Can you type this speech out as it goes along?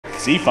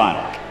C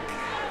final.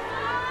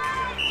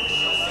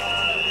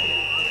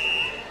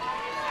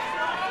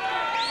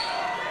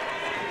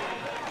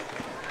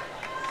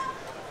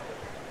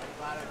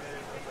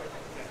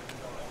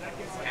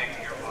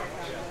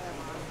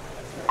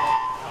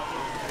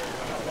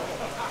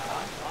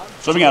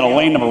 Swimming out of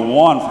lane number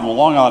 1 from the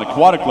Long Island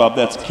Aquatic Club,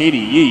 that's Katie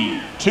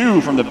Yee. 2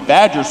 from the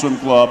Badger Swim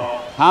Club,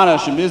 Hana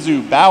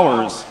Shimizu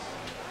Bowers.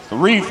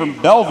 3 from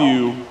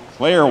Bellevue,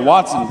 Claire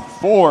Watson.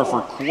 4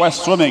 for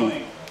Quest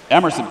Swimming,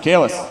 Emerson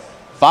Kalis.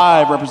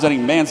 5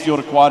 representing Mansfield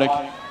Aquatic,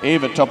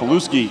 Ava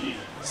Topolewski.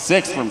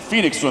 6 from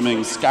Phoenix Swimming,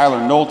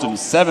 Skylar Knowlton.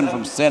 7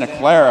 from Santa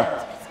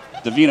Clara,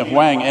 Davina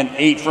Huang. And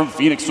 8 from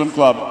Phoenix Swim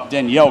Club,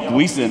 Danielle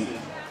Gleason.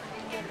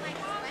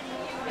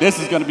 This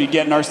is going to be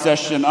getting our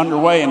session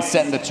underway and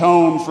setting the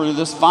tone for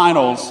this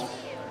finals.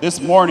 This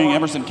morning,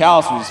 Emerson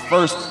Kalis was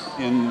first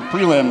in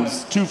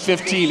prelims,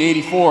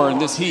 2:15.84 in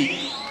this heat.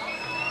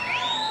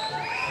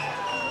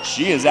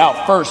 She is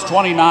out first,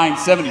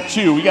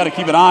 29.72. We got to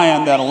keep an eye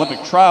on that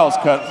Olympic trials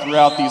cut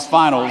throughout these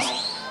finals.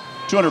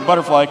 200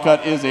 butterfly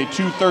cut is a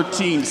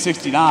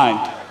 2:13.69.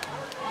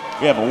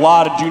 We have a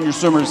lot of junior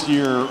swimmers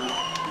here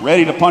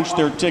ready to punch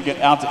their ticket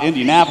out to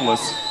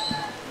Indianapolis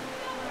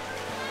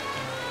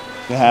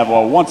to have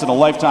a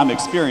once-in-a-lifetime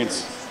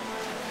experience.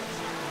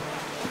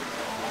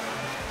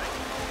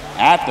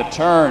 At the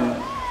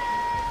turn,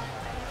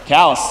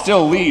 Kalis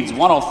still leads,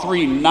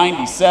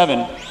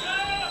 103.97,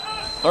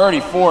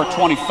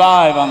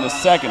 34.25 on the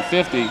second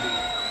 50.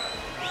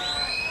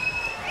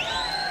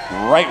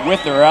 Right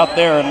with her out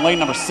there in lane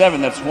number 7,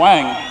 that's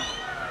Huang,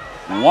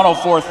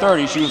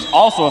 104.30. She was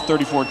also a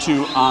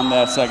 34.2 on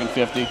that second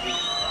 50.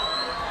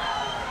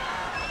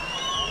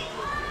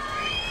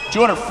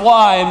 200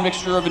 fly, a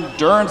mixture of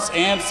endurance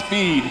and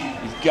speed.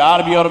 You've got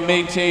to be able to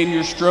maintain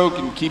your stroke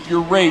and keep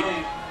your rate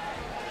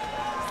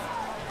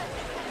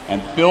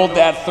and build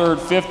that third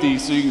 50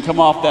 so you can come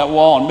off that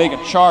wall and make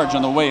a charge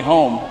on the way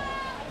home.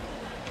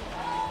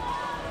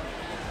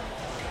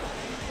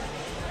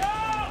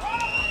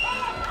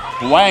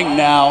 Huang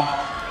now,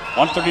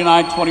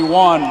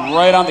 139.21,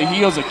 right on the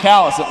heels of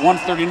Kalis at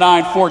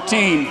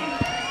 139.14.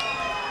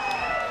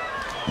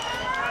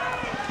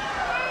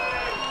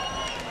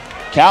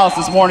 Kalis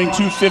this morning,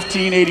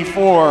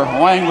 2:15.84.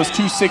 Huang was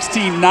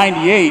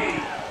 2:16.98.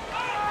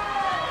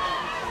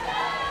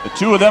 The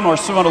two of them are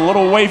swimming a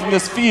little away from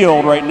this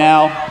field right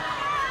now.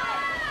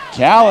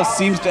 Kalis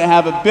seems to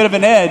have a bit of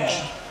an edge.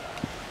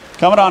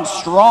 Coming on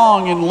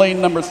strong in lane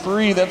number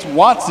 3, that's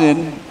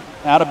Watson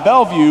out of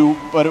Bellevue,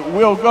 but it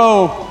will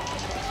go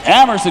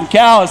Emerson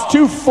Kalis,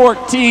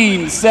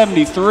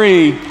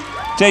 2:14.73.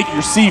 Take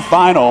your C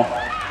final.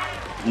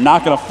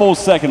 Knocking a full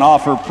second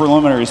off her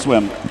preliminary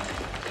swim.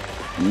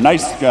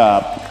 Nice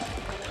job.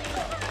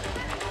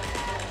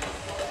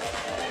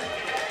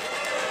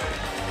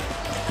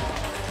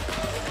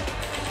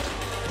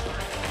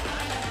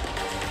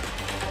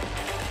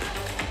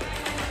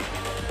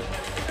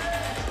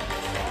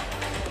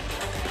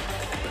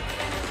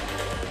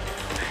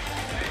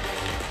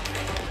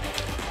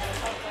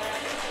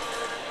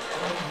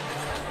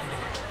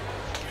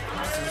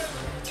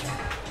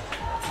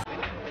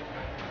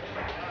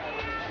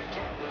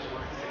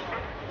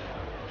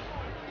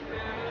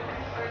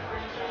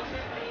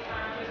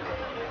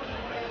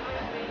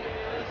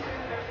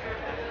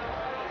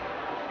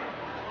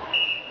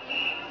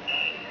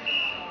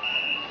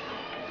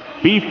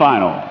 B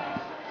final.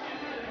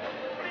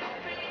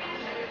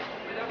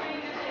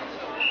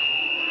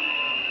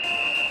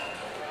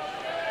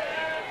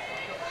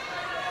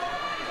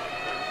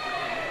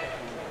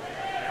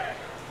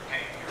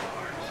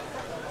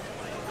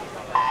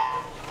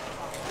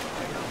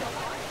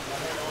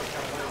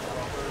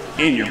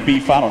 In your B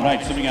final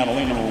night, swimming out of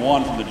lane number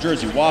 1 from the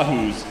Jersey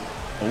Wahoos,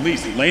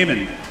 Elise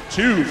Lehman.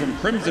 2 from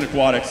Crimson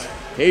Aquatics,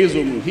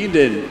 Hazel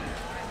Muhinden.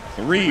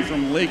 3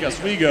 from Lake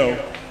Oswego,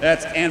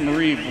 that's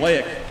Anne-Marie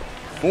Blake.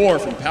 4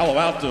 from Palo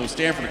Alto,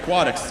 Stanford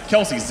Aquatics,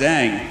 Kelsey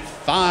Zhang.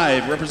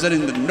 5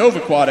 representing the Nova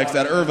Aquatics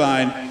at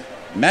Irvine,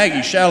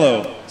 Maggie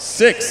Shallow.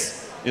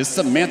 6 is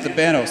Samantha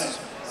Banos.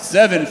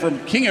 7 from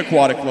King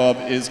Aquatic Club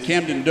is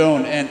Camden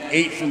Doan, and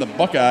 8 from the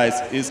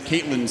Buckeyes is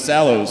Caitlin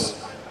Sallows.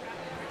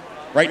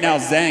 Right now,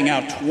 Zhang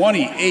out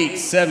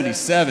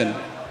 28.77.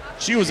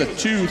 She was a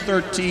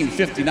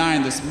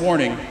 2:13.59 this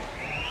morning.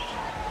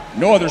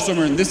 No other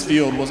swimmer in this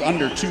field was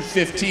under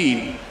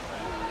 2:15.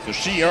 So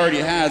she already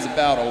has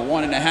about a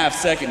 1.5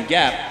 second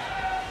gap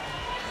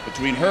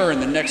between her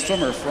and the next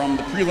swimmer from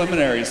the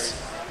preliminaries.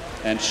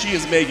 And she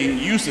is making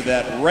use of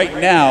that right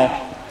now,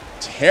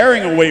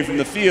 tearing away from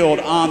the field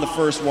on the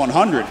first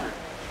 100.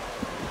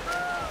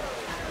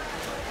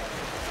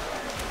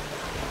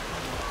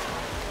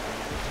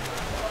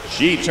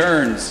 She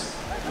turns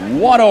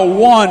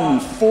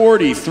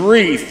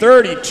 101.43,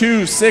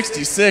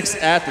 32.66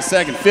 at the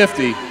second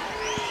 50.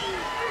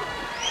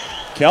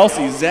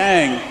 Kelsey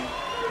Zhang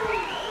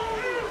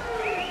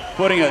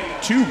putting a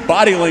 2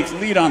 body length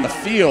lead on the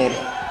field.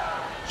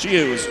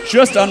 She was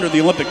just under the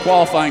Olympic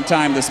qualifying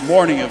time this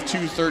morning of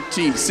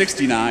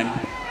 2:13.69.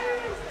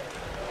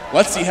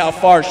 Let's see how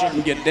far she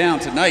can get down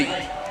tonight.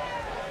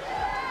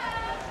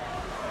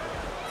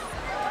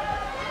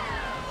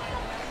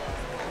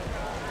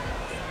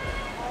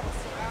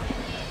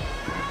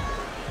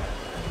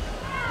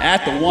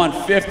 at the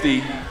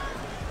 150.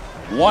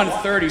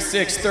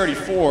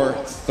 136.34,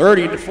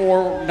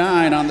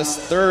 30-4.9 on this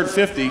third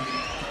 50.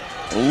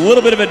 A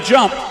little bit of a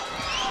jump.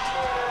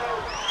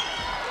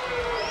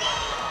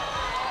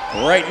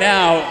 Right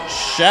now,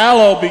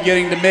 Shallow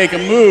beginning to make a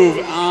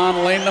move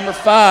on lane number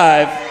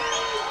 5.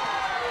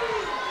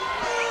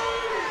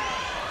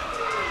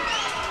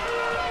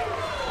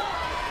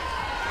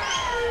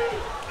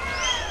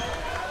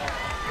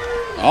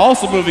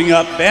 Also moving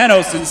up,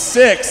 Banos in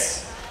 6.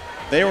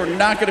 They were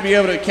not going to be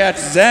able to catch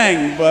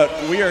Zhang, but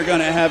we are going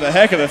to have a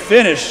heck of a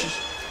finish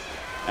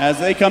as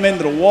they come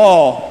into the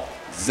wall.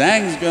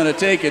 Zhang's going to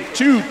take it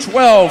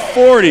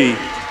 2:12.40.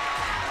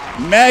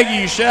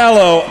 Maggie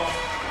Shallow,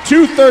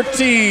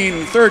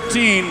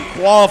 2:13.13,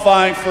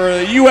 qualifying for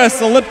the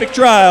U.S. Olympic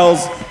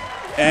trials,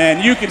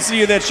 and you can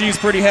see that she's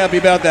pretty happy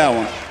about that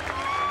one.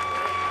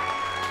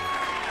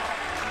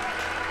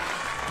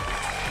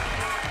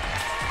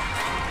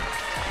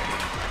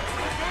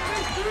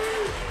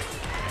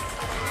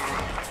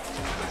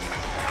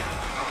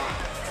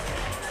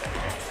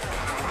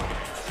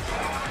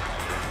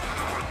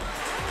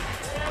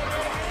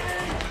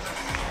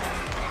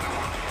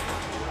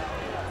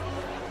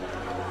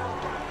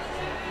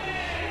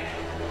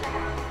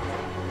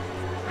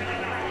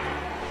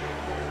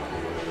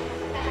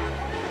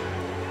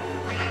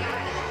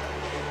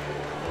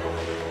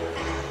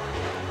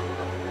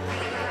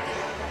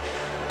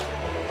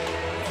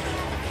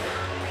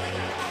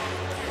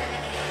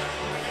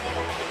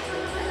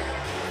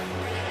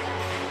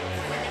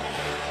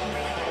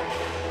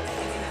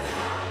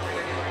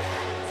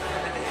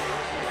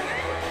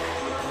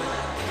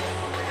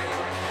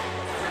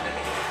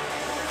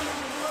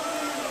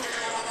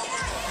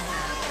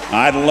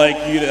 I'd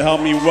like you to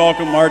help me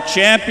welcome our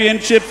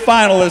championship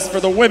finalists for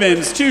the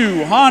women's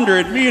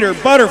 200-meter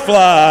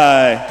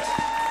butterfly.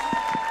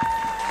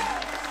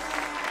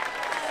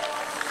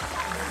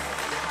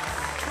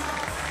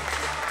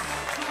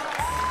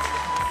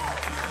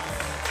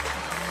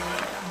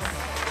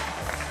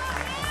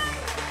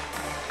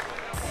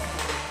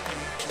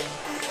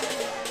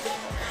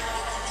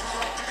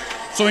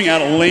 Swimming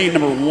out of lane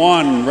number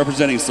 1,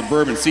 representing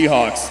Suburban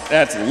Seahawks,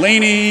 that's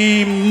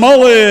Lainey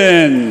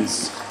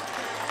Mullins.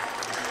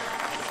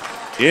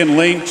 In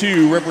lane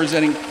 2,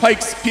 representing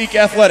Pikes Peak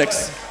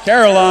Athletics,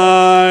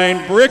 Caroline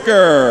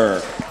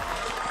Bricker.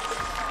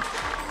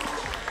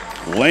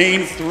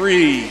 Lane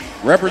 3,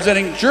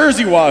 representing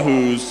Jersey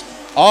Wahoos,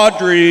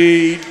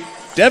 Audrey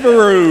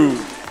Devereux.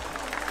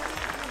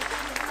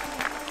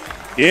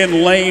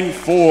 In lane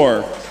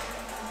 4,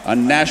 a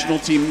national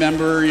team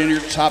member in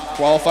your top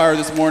qualifier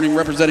this morning,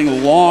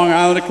 representing Long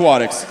Island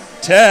Aquatics,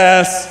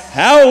 Tess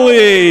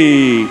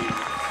Howley.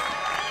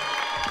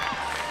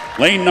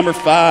 Lane number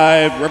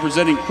 5,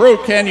 representing Crow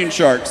Canyon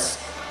Sharks,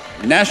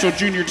 national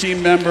junior team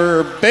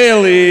member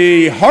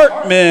Bailey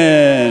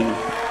Hartman.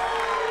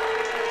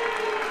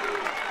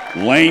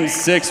 Lane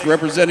 6,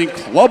 representing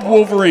Club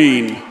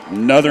Wolverine,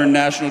 another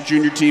national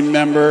junior team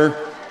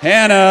member,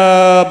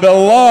 Hannah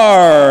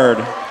Billard.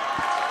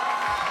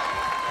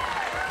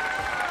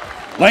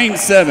 Lane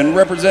 7,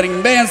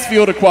 representing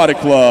Mansfield Aquatic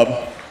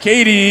Club,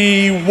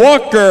 Katie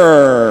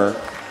Walker.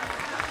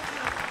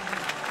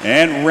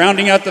 And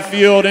rounding out the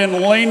field in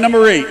lane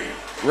number 8,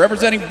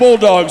 representing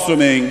Bulldog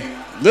Swimming,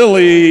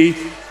 Lily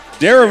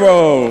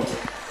Derivo.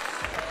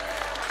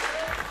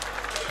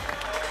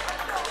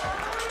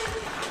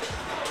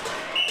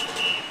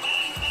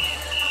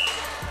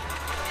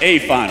 A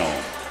final.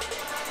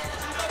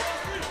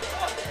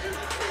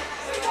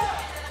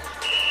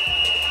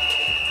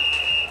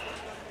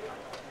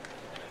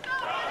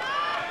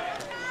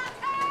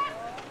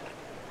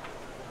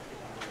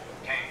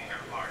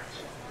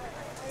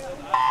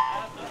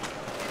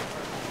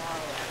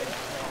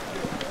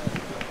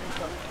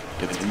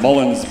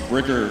 Mullins,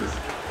 Bricker,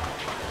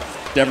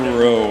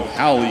 Devereaux,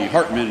 Howley,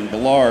 Hartman,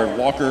 Ballard,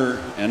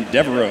 Walker, and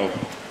Devereaux.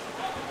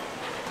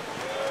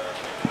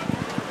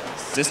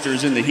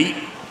 Sisters in the heat.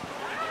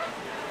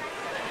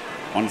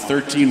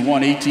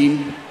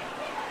 1:13.118.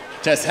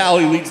 Tess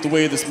Howley leads the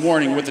way this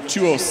morning with a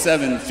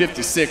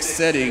 2:07.56,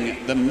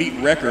 setting the meet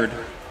record.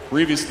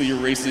 Previously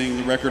erasing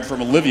the record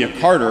from Olivia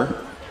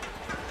Carter,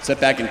 set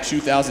back in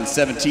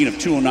 2017 of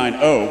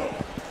 2:09.0.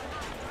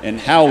 And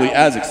Howley,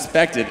 as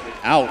expected,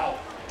 out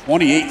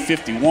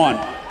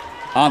 28.51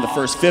 on the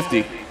first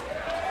 50.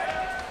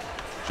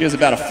 She has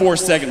about a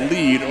 4-second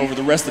lead over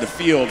the rest of the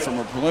field from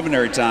her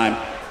preliminary time.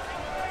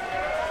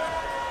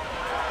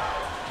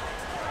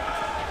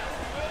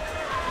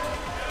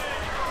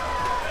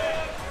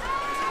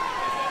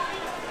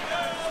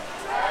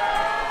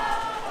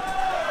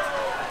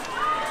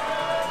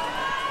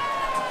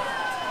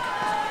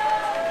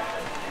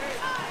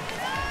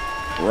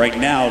 Right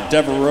now,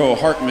 Devereaux,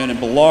 Hartman,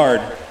 and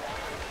Ballard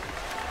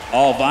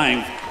all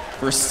vying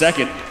for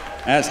second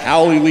as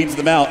Howley leads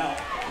them out.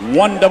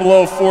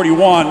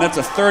 1:00.41, that's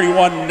a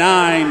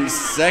 31.9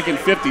 second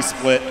 50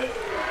 split.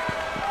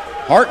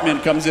 Hartman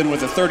comes in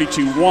with a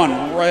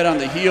 32.1 right on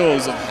the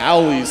heels of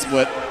Howley's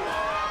split.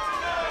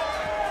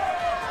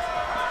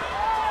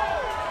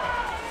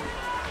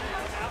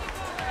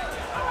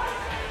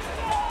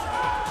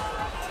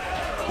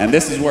 And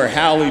this is where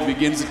Howley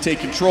begins to take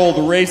control of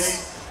the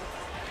race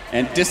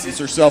and distance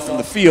herself from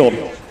the field.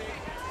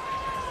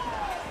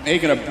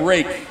 Making a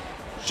break.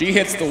 She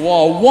hits the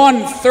wall,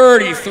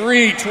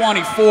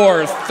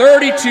 1:33.24,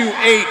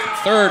 32.8,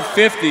 third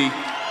 50.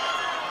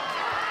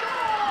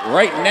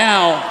 Right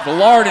now,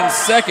 Villard in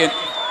second,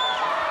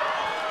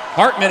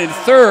 Hartman in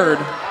third.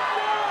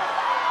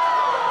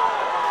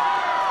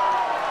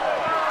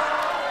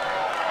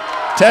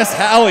 Tess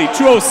Howley,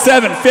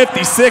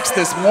 2:07.56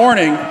 this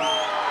morning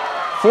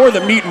for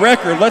the meet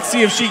record. Let's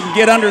see if she can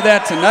get under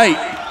that tonight.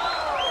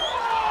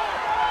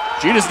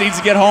 She just needs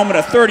to get home at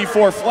a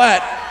 34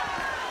 flat,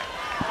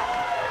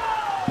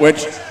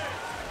 which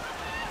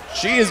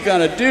she is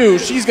gonna do.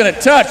 She's gonna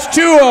touch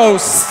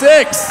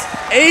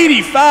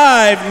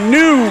 2:06.85,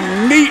 new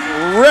meet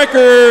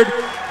record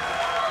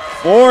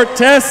for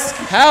Tess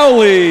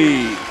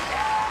Howley.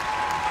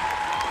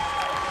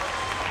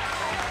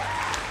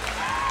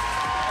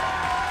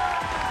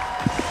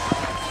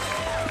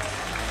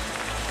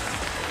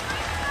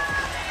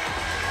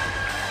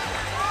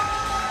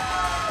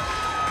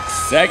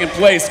 Second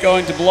place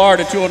going to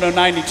Ballard at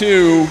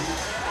 2:09.92.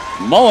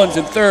 Mullins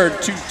in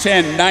third,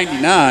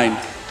 2:10.99.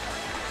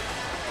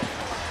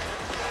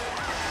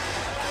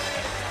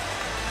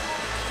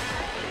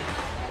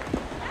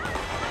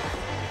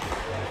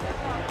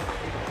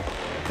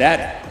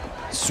 That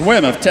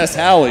swim of Tess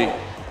Howley,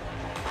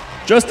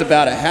 just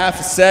about a half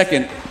a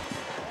second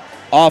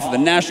off of the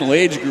national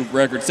age group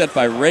record set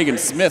by Reagan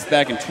Smith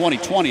back in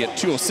 2020 at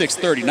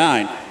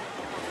 2:06.39.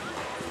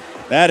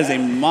 That is a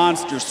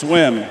monster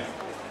swim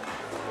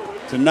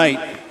tonight.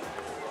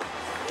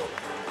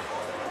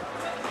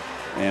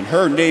 And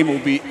her name will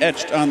be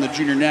etched on the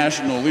junior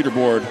national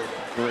leaderboard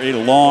for a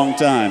long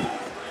time.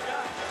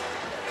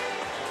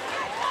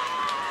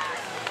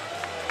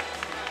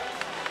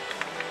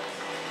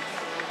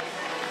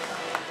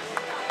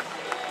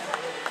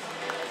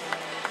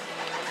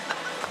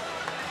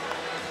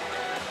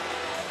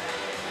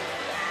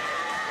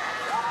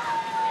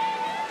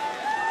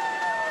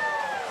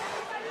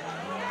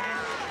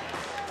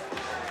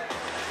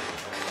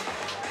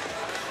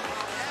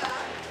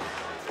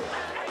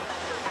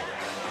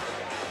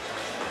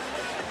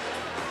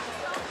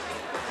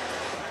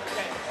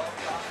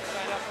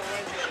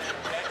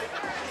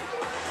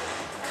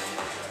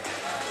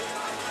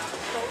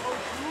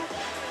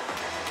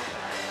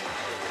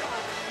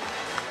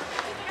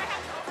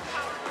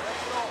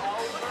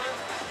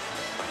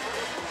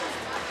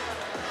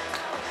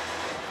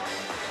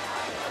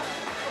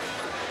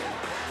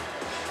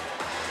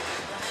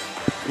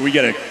 We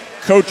get a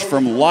coach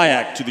from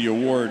LIAC to the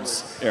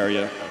awards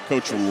area. A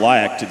coach from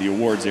LIAC to the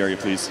awards area,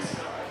 please.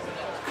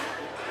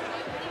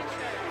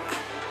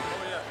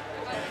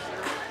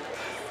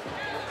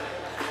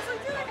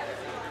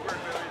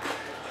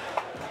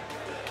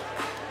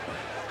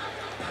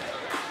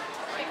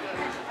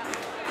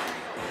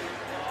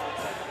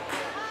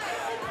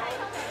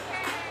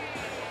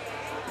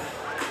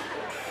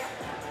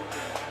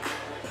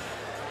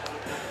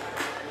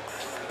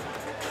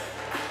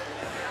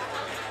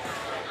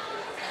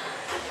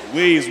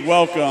 Please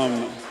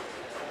welcome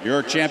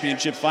your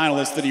championship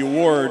finalists to the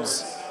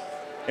awards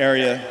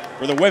area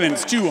for the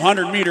women's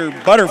 200-meter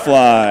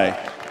butterfly.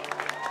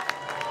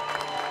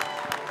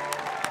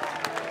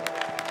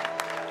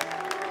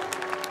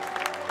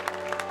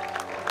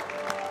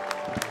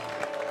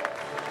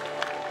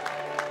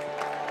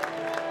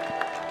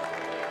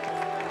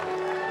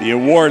 The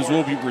awards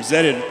will be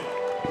presented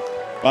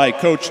by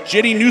Coach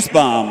Ginny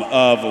Nussbaum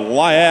of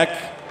LIAC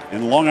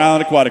and Long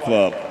Island Aquatic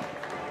Club.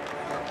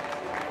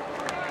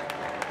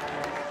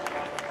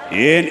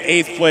 In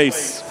 8th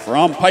place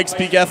from Pikes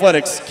Peak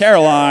Athletics,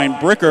 Caroline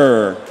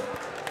Bricker.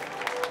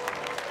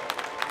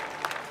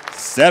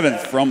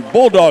 7th from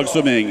Bulldog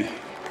Swimming,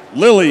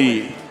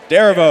 Lily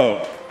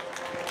Derivo.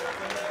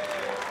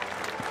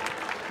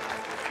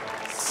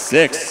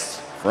 6th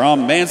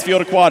from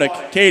Mansfield Aquatic,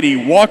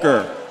 Katie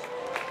Walker.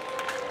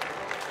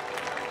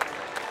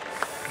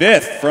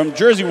 5th from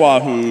Jersey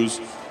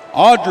Wahoos,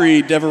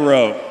 Audrey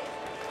Devereaux.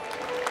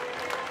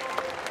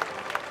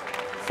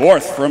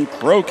 4th from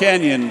Crow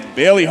Canyon,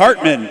 Bailey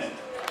Hartman.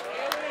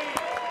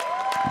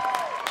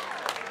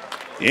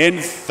 In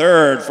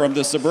 3rd from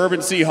the Suburban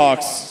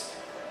Seahawks,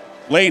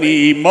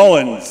 Lainey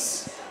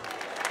Mullins.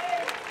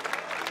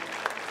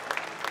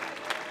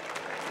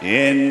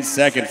 In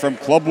 2nd from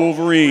Club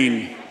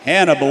Wolverine,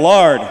 Hannah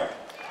Ballard.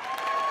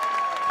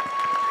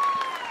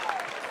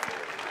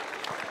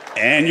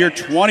 And your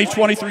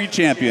 2023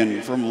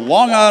 champion from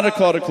Long Island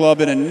Aquatic Club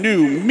in a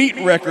new meet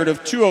record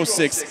of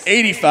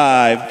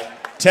 2:06.85,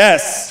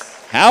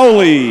 Tess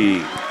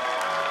Howley.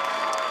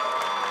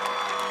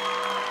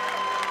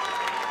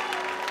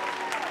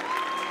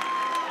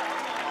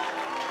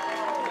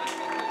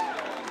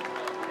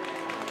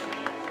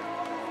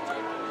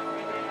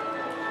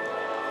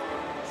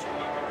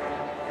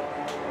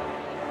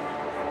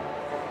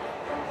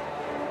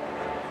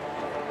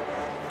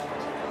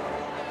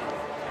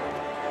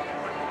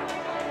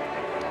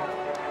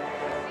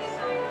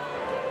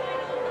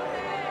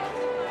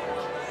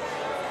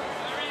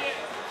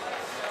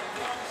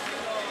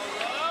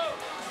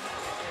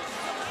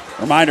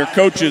 Reminder,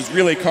 coaches,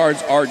 relay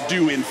cards are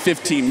due in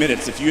 15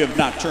 minutes. If you have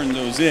not turned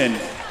those in,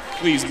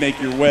 please make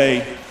your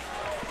way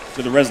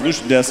to the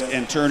resolution desk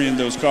and turn in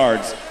those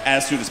cards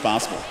as soon as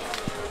possible.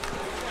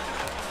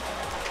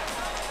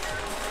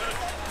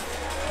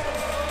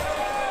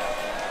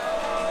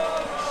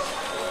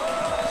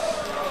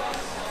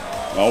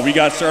 Well, we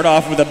got started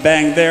off with a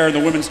bang there in the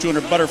women's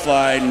 200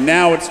 butterfly.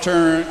 Now it's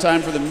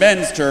time for the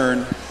men's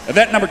turn.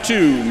 Event number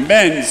 2,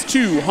 men's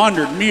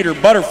 200 meter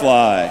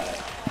butterfly.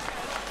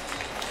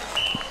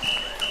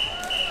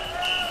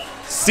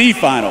 C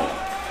final.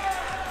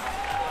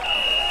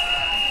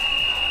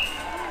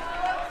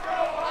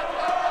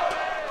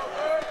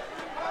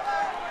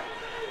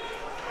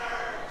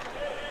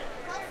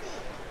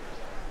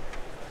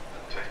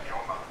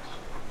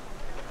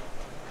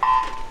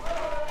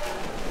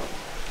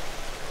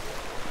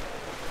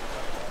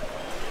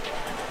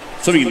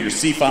 Swimming into your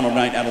C final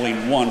tonight,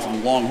 Adeline 1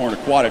 from Longhorn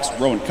Aquatics,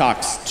 Rowan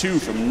Cox. 2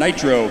 from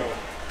Nitro,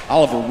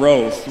 Oliver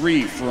Rowe.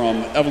 3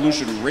 from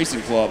Evolution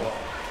Racing Club,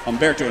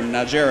 Humberto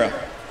Najera.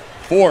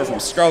 4 from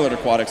Scarlet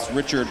Aquatics,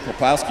 Richard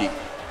Kropowski.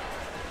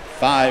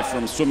 5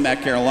 from Swim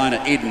Mac Carolina,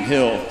 Aiden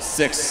Hill.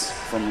 6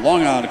 from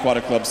Long Island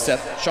Aquatic Club,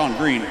 Sean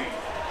Green.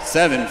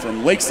 7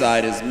 from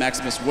Lakeside is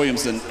Maximus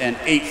Williamson, and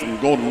 8 from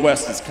Golden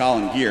West is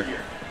Colin Gear.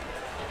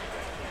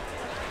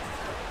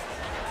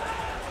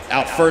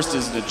 Out first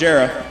is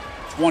Najera,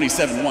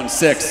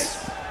 27.16.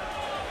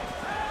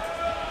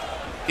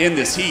 In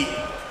this heat,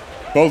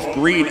 both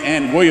Green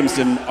and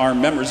Williamson are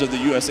members of the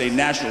USA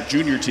National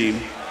Junior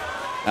Team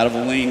out of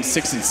lane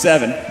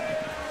 67.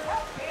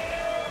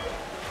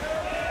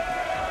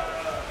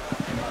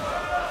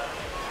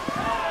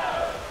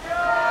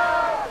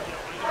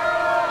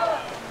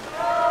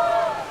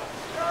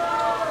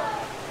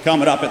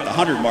 Coming up at the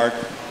 100 mark,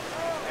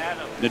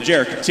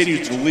 Najera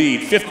continues to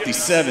lead,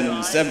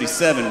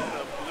 57.77.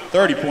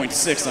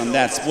 30.6 on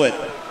that split.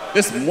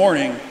 This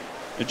morning,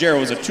 Najera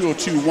was a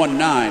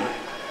 202.19. In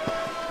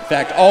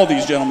fact, all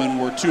these gentlemen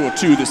were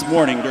 202 this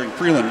morning during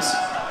prelims.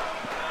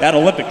 That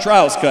Olympic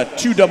trials cut,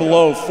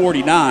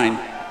 200.49,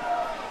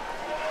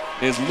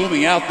 is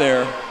looming out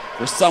there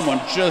for someone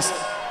just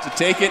to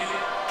take it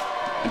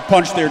and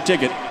punch their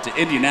ticket to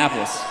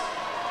Indianapolis.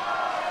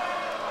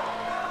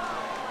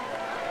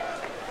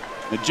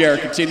 Najera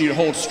continued to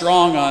hold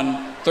strong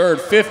on third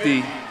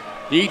 50.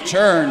 He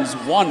turns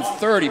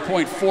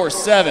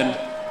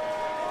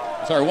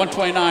 130.47, sorry,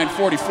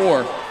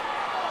 129.44.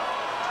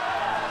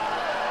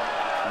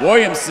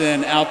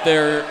 Williamson out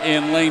there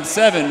in lane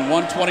 7,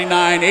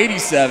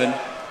 129.87.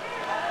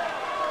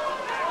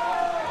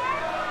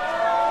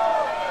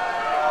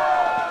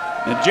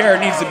 Najera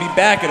needs to be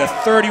back at a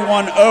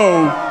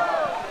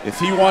 31.0 if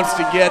he wants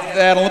to get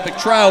that Olympic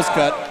trials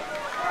cut.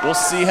 We'll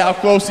see how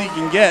close he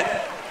can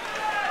get.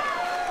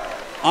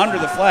 Under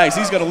the flags,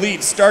 he's going to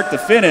lead start to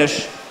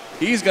finish.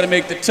 He's going to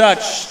make the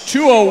touch,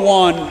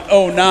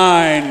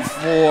 201.09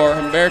 for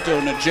Humberto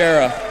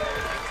Najera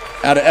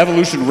out of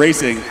Evolution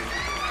Racing.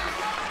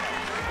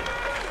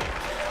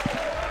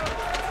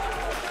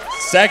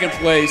 Second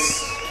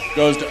place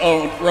goes to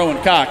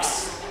Rowan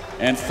Cox,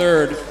 and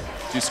third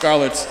to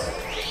Scarlett's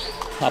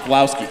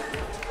Poplowski.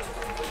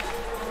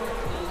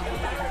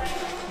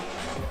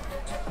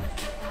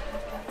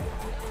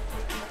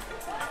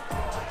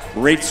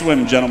 Great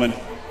swim, gentlemen.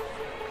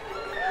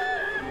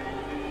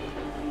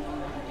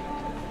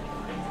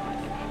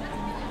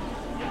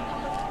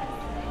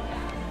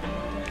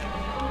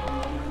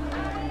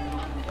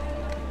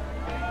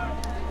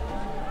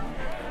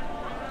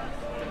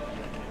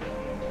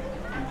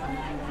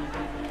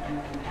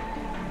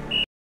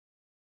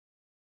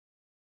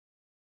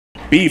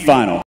 B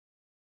final.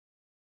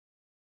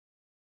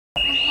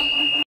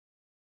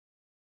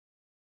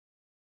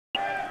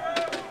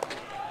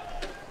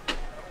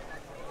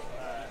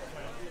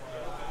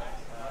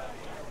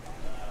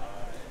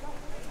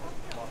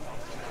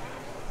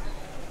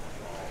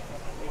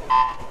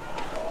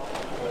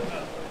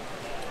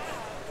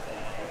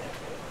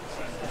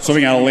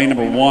 Swimming out of lane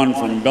number 1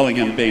 from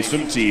Bellingham Bay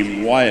Swim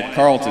Team, Wyatt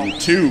Carlton.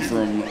 2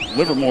 from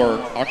Livermore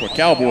Aqua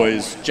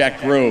Cowboys, Jack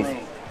Grove.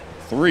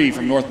 3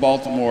 from North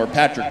Baltimore,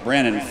 Patrick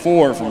Brannon.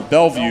 4 from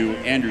Bellevue,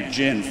 Andrew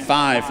Ginn.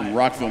 5 from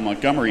Rockville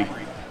Montgomery,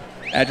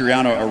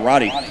 Adriano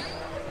Arati.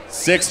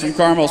 6 from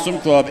Carmel Swim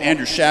Club,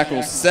 Andrew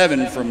Shackles.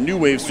 7 from New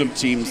Wave Swim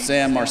Team,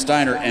 Sam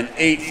Marsteiner. And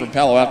 8 from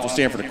Palo Alto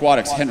Stanford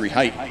Aquatics, Henry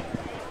Height.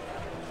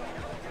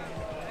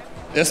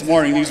 This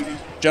morning, these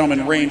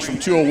gentlemen range from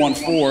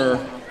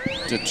 201.4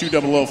 to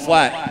 200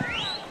 flat.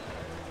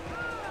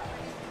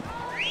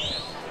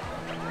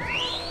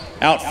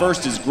 Out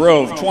first is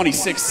Grove,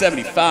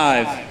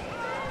 26.75.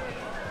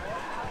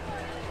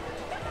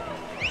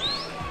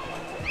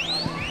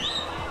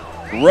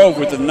 Grove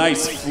with a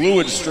nice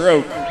fluid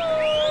stroke.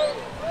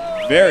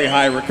 Very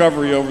high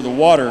recovery over the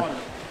water.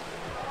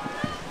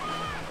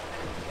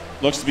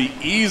 Looks to be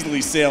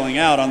easily sailing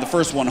out on the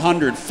first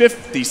 100,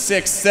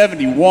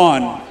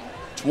 56.71,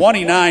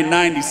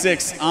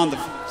 29.96 on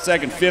the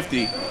second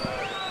 50.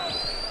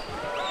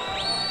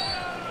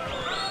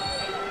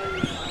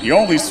 The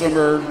only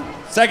swimmer,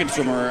 second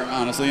swimmer,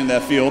 honestly, in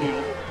that field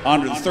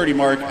under the 30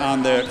 mark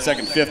on the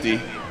second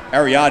 50.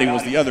 Ariati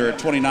was the other at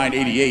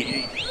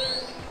 29.88.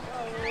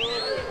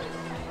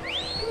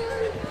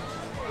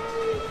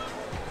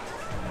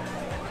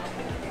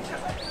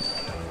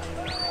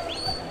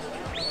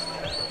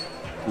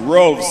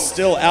 Grove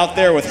still out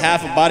there with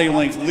half a body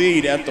length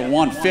lead at the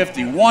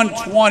 150.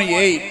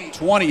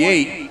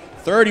 128.28,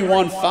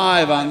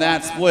 31.5 on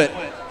that split.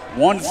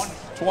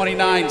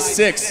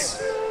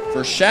 129.6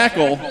 for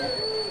Shackle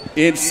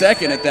in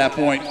second at that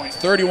point.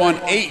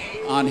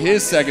 31.8 on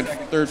his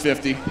third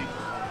 50.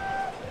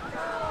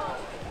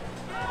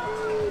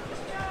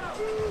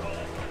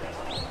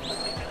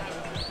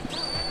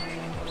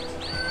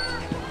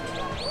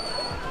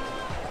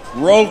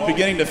 Grove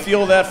beginning to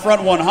feel that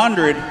front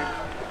 100.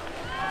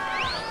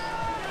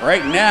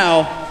 Right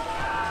now,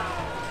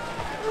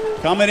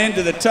 coming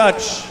into the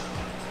touch,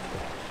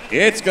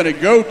 it's going to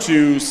go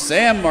to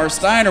Sam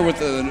Marsteiner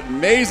with an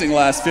amazing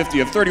last 50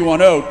 of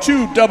 31.0,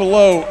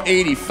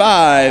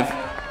 2:00.85.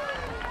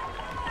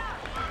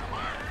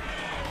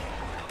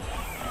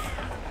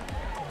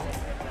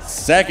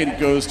 Second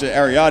goes to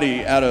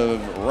Ariati out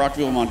of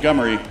Rockville,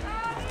 Montgomery.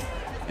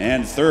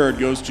 And third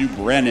goes to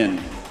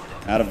Brennan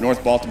out of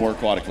North Baltimore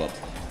Aquatic Club.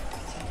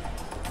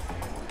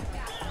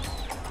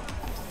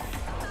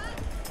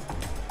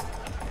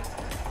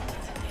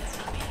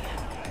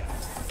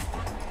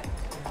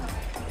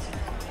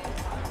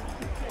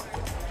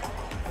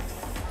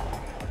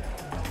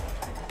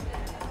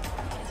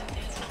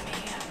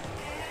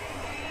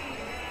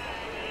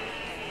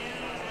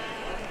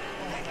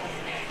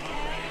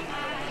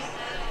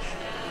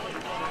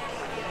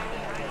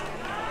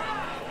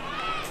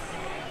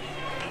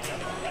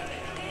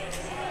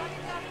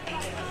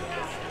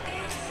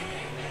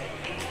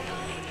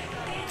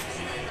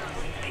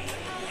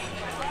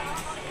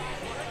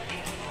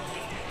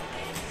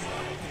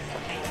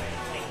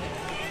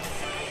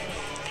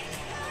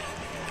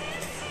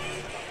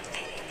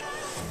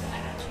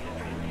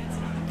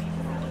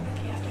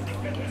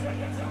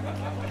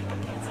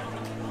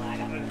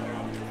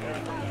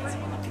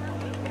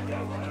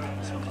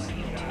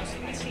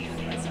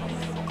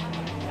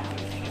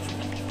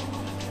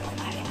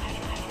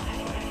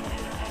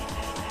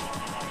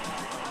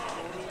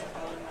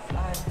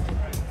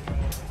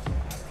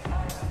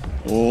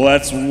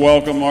 Let's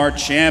welcome our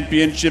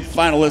championship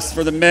finalists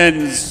for the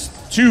men's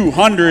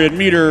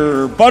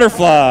 200-meter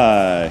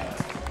butterfly.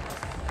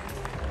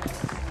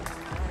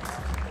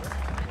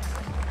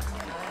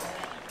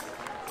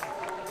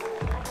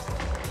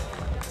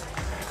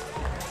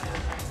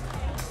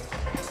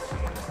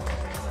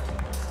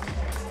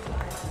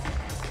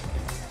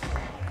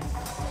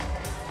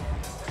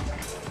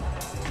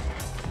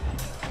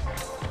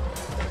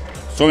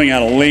 Swimming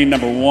out of lane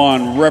number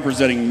 1,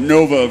 representing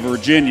Nova,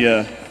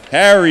 Virginia,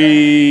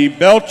 Harry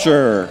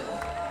Belcher.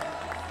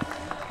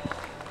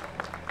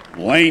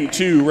 Lane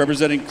 2,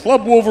 representing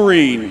Club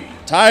Wolverine,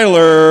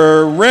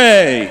 Tyler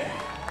Ray.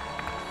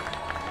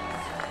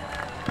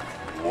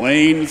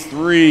 Lane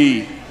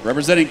 3,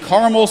 representing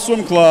Carmel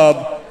Swim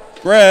Club,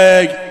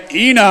 Greg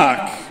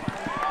Enoch.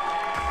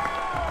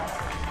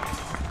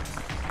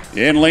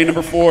 In lane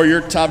number 4,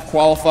 your top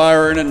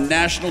qualifier and a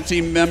national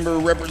team member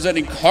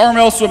representing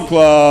Carmel Swim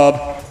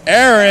Club,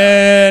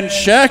 Aaron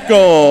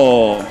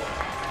Shekel.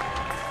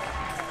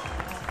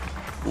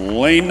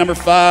 Lane number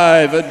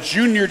 5, a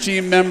junior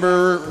team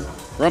member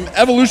from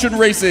Evolution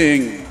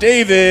Racing,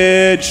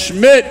 David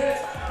Schmidt.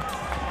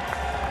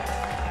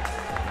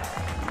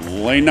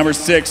 Lane number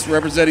 6,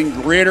 representing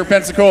Greater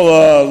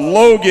Pensacola,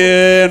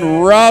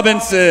 Logan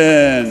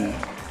Robinson.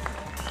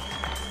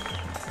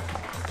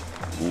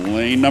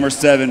 Lane number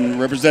 7,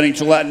 representing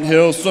Chalatin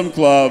Hills Swim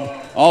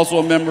Club, also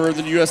a member of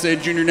the USA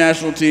Junior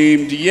National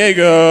Team,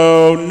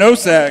 Diego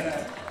Nosak.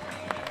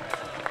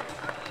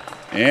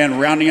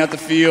 And rounding out the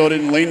field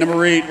in lane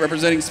number 8,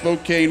 representing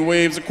Spokane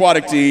Waves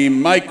Aquatic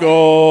Team,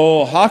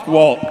 Michael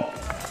Hockwalt.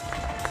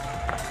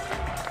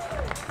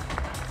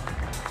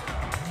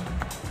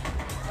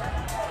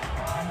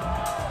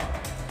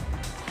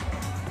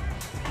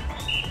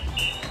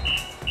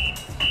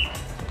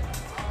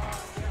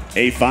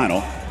 A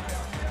final.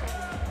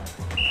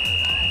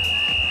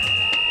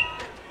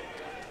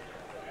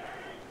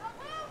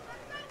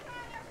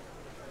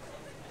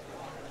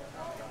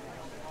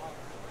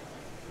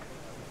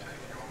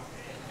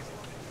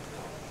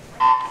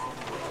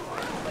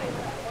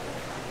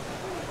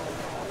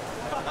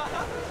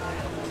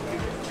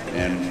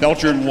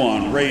 Belcher in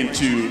 1, Ray in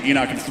 2,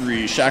 Enoch in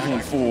 3, Shackle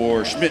in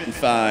 4, Schmidt in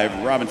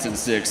 5, Robinson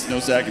 6,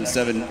 Nosak in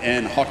 7,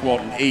 and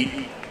Hockwalt in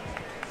 8.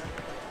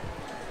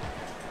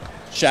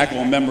 Shackle,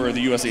 a member of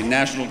the USA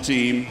National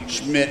Team.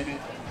 Schmidt,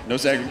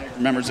 Nosak,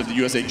 members of the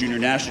USA Junior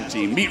National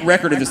Team. Meet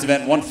record in this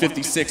event,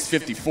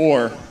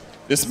 156.54.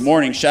 This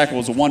morning, Shackle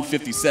was a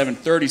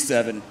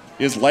 157.37.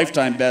 His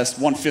lifetime best,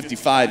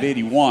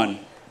 155.81.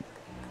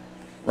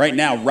 Right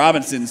now,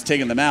 Robinson's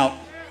taking them out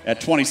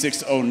at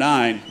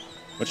 26.09.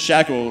 But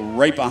Shackle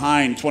right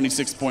behind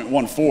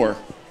 26.14.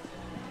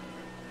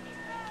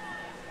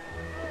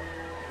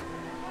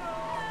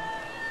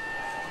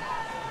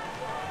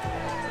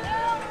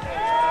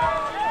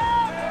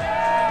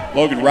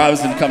 Logan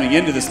Robinson coming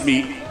into this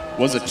meet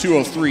was a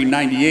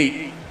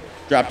 2:03.98,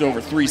 dropped over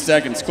 3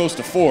 seconds, close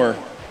to 4,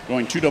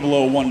 going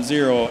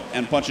 2:00.10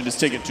 and punching his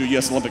ticket to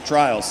U.S. Olympic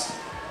trials.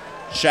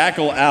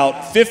 Shackle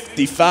out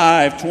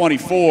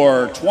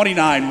 55-24,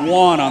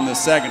 29-1 on the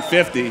second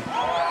 50.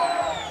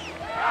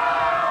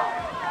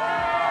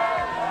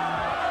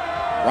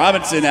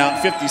 Robinson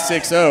out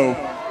 56-0.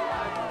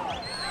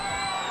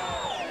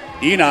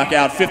 Enoch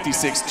out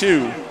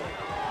 56-2.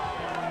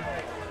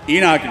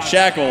 Enoch and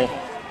Shackle,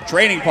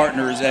 training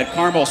partners at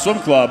Carmel Swim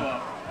Club.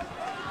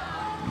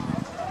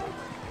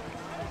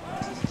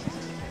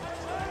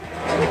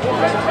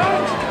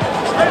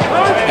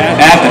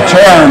 At the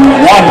turn,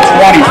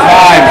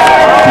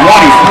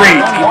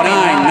 125-23,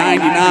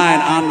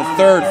 29.99 on the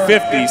third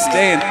 50,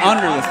 staying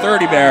under the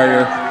 30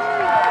 barrier.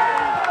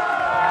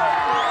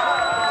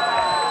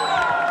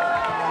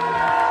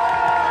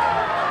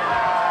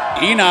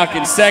 Enoch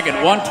in second,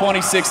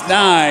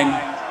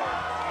 126.9.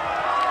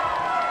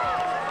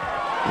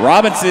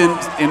 Robinson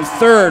in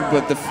third,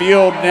 but the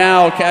field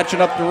now catching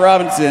up to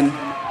Robinson.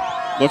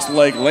 Looks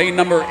like lane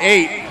number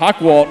 8,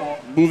 Hockwalt,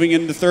 moving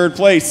into third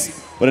place.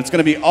 But it's going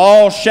to be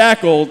all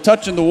Shackle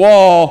touching the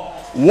wall.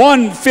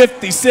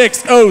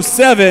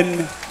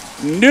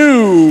 156.07,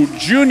 new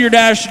junior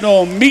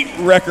national meet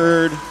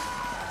record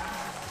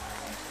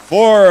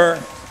for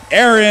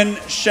Aaron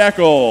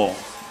Shackle.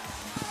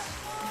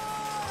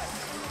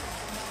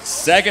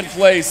 Second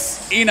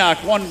place, Enoch,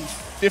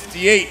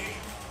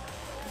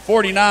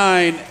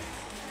 158.49.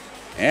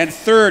 And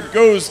third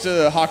goes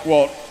to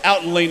Hockwalt,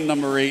 out in lane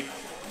number 8,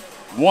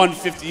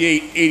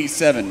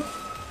 158.87.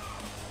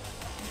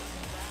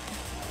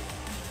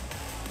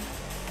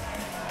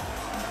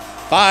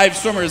 Five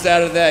swimmers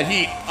out of that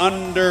heat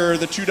under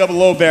the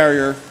 200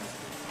 barrier.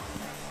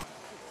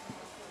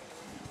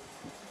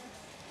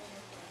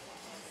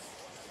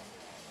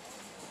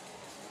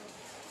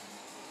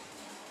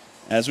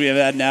 As we have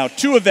had now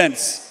 2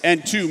 events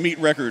and 2 meet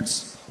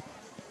records.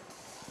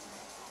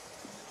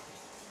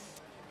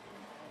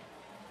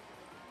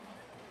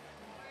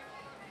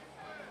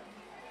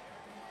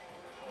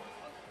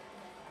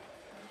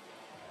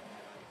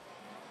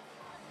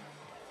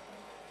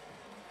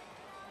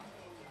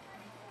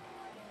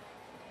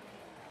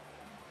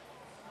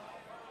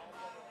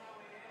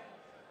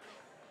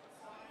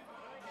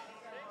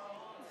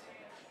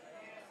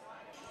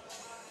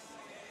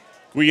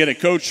 We get a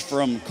coach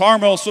from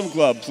Carmel Swim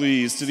Club,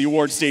 please, to the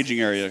award staging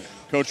area.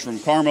 Coach from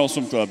Carmel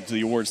Swim Club to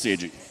the award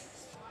staging.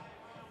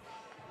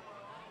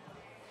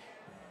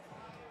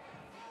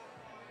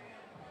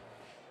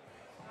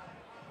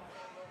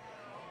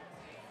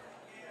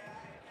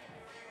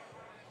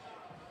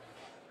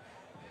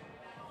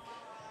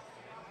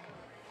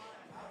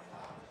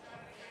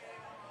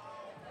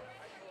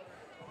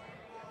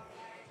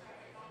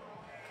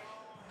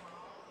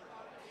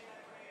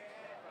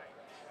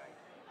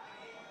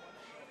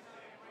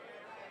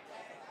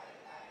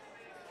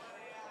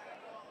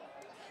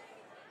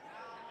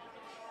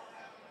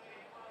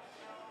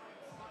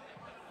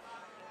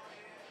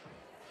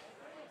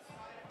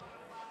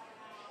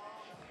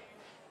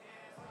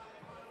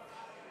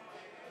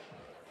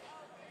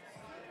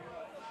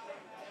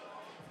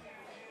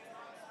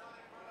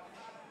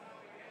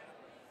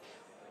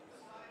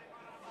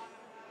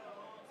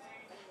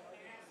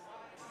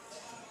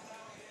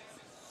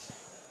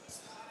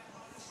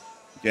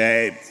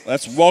 Okay,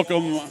 let's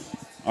welcome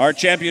our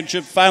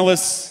championship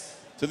finalists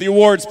to the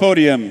awards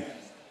podium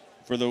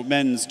for the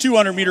men's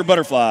 200-meter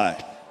butterfly.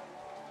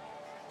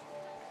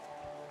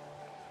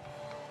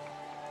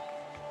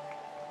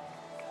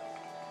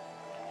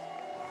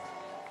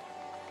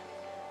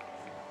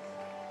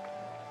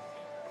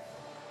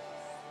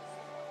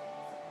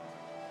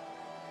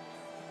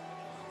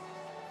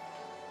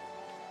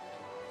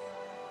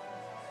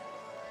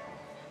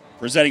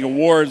 Presenting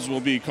awards will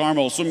be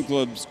Carmel Swim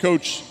Club's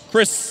coach,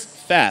 Chris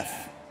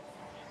Fath.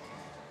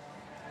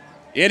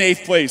 In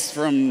 8th place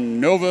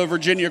from Nova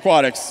Virginia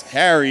Aquatics,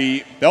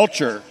 Harry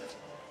Belcher.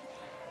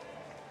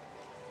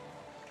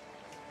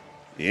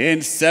 In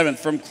 7th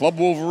from Club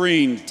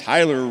Wolverine,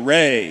 Tyler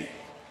Ray.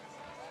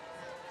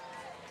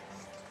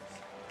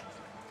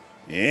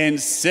 In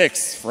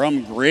 6th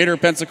from Greater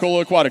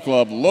Pensacola Aquatic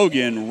Club,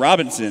 Logan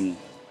Robinson.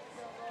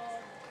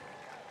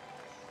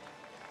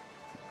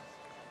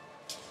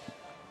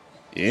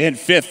 In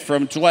 5th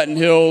from Tualatin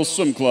Hills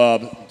Swim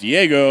Club,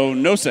 Diego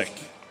Nosek.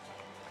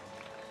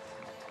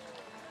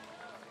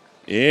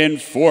 In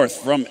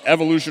 4th from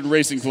Evolution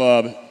Racing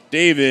Club,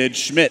 David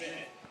Schmidt.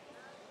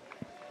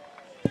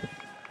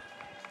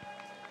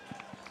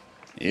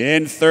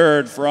 In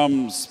 3rd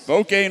from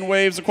Spokane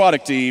Waves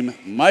Aquatic Team,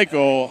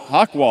 Michael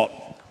Hockwalt.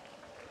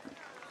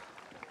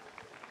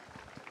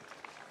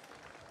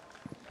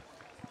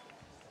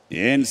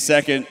 In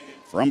 2nd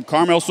from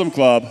Carmel Swim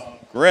Club,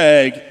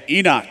 Greg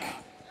Enoch.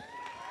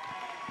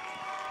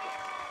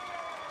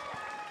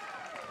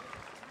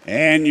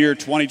 And your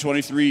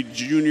 2023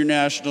 Junior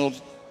National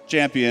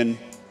Champion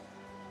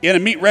in a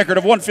meet record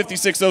of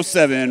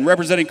 156.07,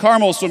 representing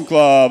Carmel Swim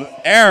Club,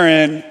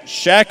 Aaron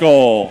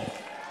Shackle.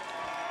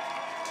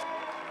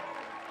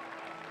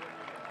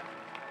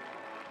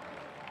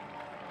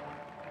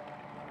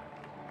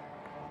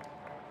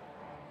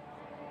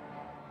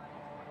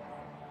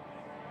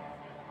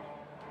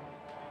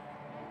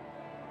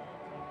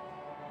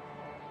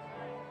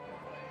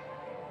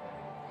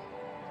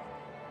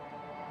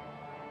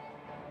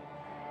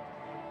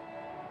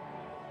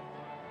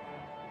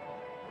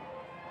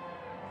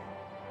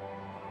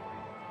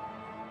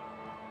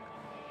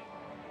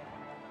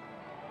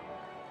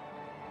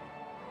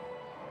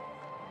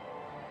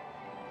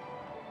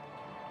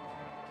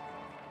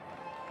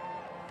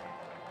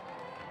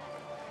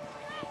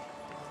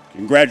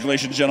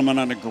 Congratulations, gentlemen,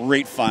 on a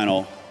great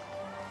final.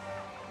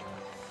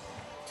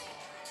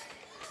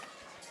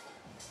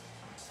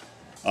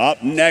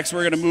 Up next,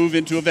 we're going to move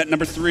into event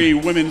number 3,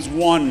 women's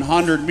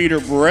 100-meter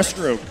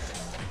breaststroke.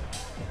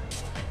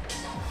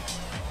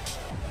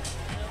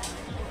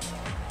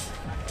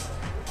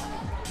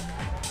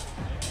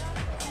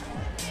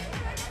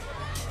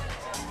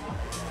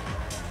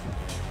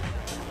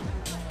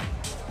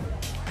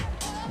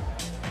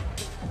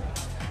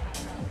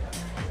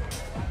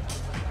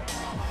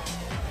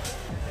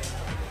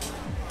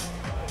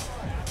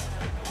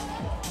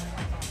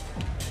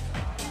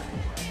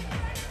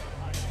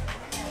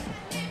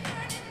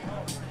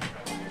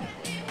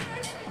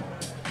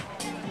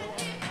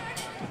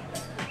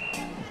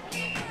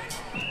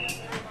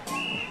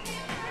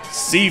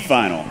 C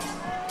final.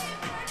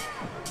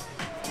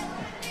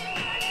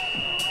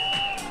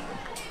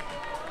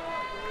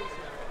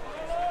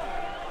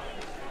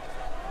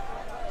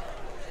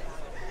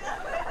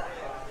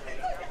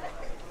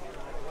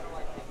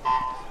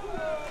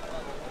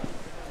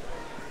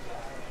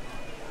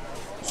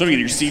 So we get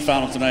your C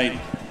final tonight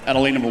at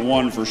lane number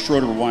 1 for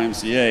Schroeder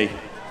YMCA.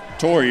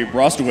 Tori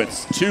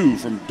Brostowitz, 2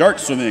 from dart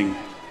swimming.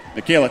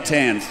 Michaela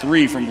Tan,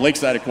 3 from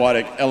Lakeside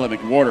Aquatic. Ella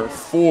McWhorter,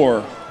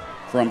 4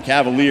 from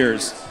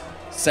Cavaliers.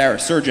 Sarah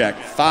Surjak,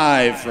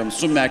 5 from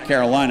Swim Back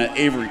Carolina.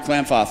 Avery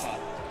Klamfoth,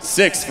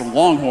 6 from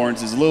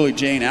Longhorns is Lily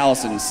Jane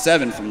Allison.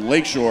 7 from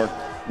Lakeshore,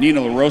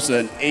 Nina LaRosa,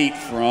 and 8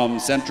 from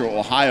Central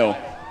Ohio,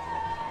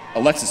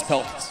 Alexis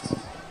Peltz.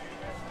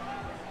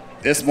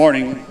 This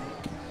morning,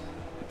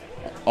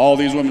 all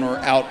these women were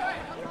out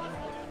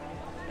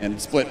and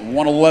split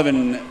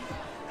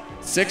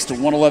 111.6 to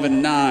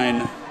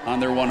 111.9 on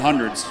their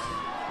 100s.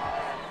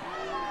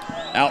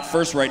 Out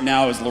first right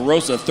now is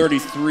LaRosa,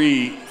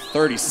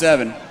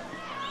 33.37.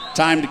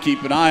 Time to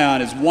keep an eye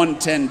on is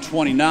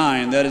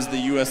 1:10.29. That is the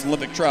U.S.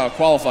 Olympic trial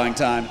qualifying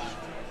time.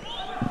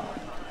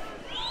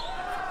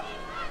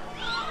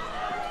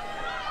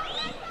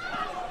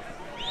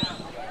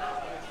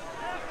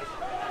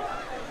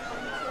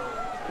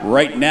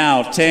 Right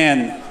now,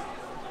 Tan,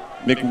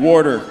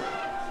 McWhorter,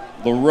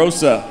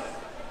 LaRosa.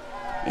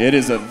 It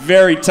is a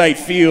very tight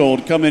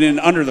field coming in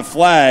under the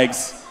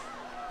flags.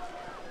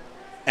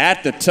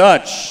 At the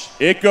touch,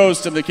 it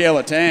goes to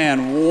Michaela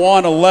Tan,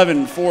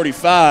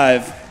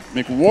 1:11.45.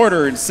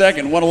 McWhorter in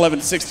second,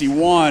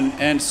 1:11.61,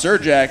 and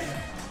Surjak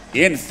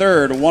in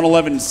third,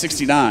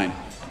 1:11.69.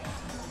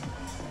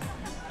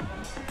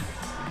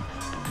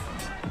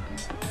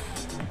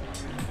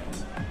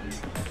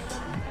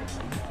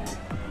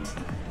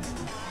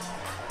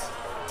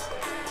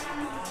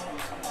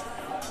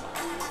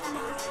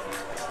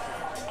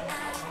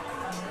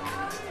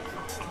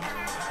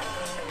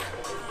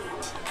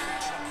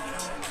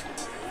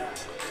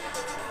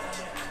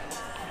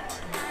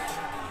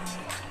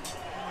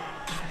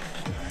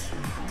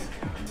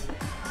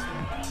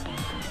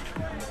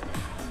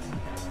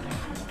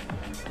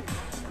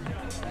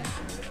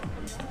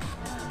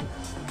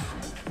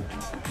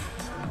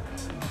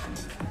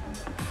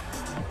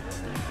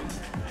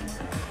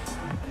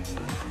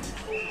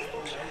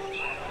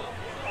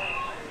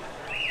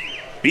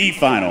 B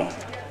final.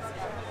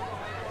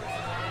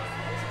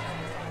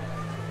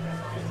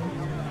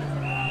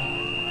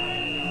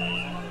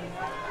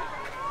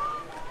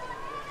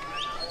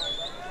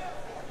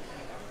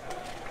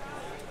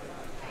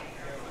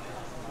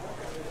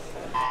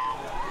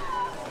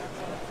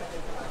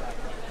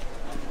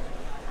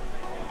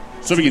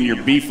 So begin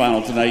your B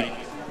final tonight.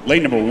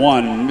 Lane number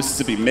 1,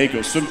 Mississippi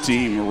Mako swim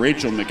team,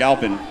 Rachel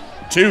McAlpin.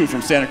 2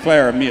 from Santa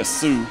Clara, Mia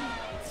Sue.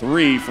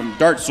 3 from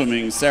dart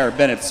swimming, Sarah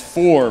Bennett.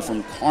 4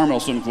 from Carmel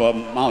Swim Club,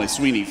 Molly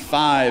Sweeney.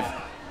 5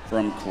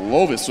 from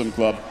Clovis Swim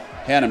Club,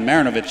 Hannah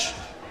Marinovich.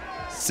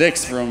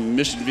 6 from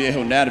Mission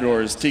Viejo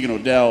Nadadors, Tegan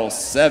Odell.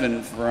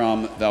 7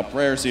 from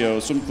Valparaiso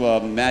Swim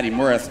Club, Maddie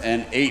Mureth.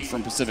 And 8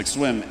 from Pacific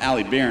Swim,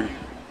 Allie Byrne.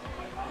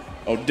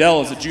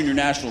 Odell is a junior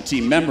national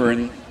team member,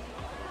 and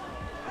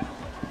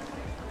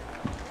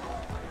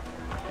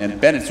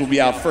Bennett's will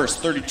be out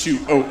first,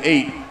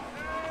 32.08.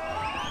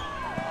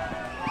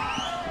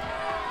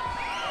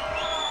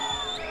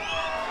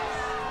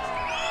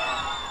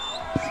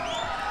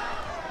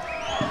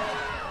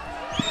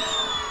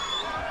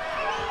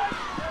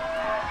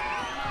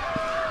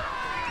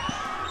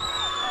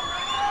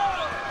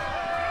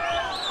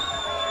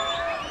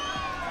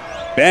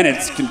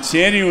 Bennett's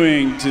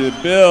continuing to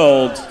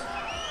build,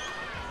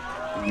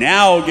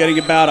 now getting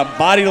about a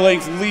body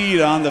length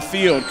lead on the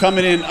field,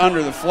 coming in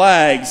under the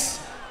flags.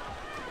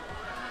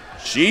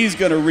 She's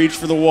going to reach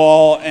for the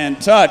wall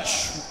and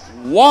touch.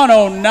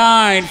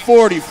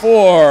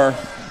 1:09.44,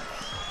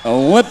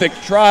 Olympic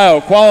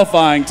trial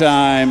qualifying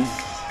time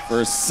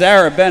for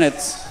Sarah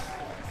Bennett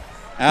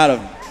out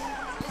of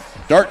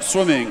dart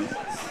swimming.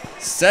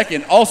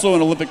 Second, also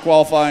an Olympic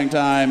qualifying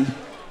time,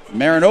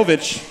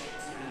 Marinovich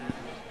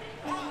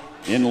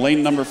in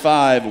lane number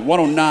 5,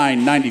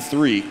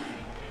 1:09.93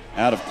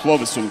 out of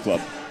Clovis Swim Club.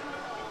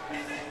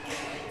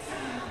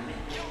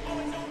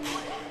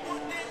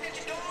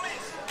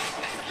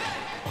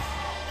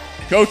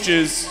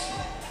 Coaches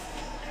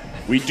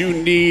We do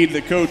need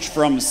the coach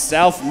from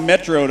South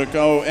Metro to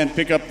go and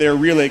pick up their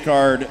relay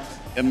card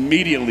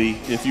immediately.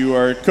 If you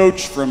are a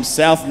coach from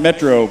South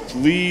Metro,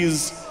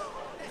 please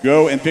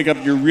go and pick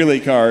up your relay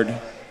card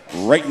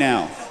right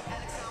now.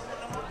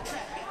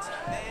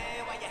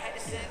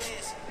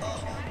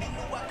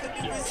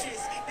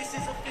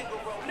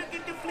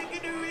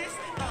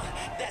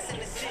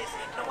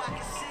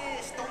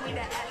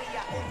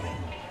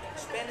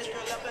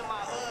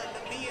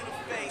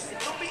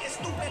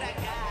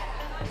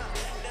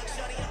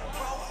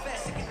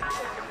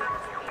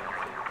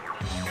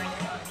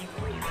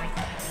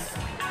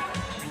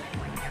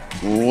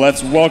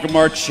 Let's welcome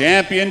our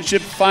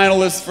championship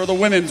finalists for the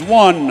women's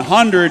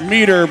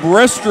 100-meter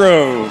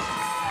breaststroke.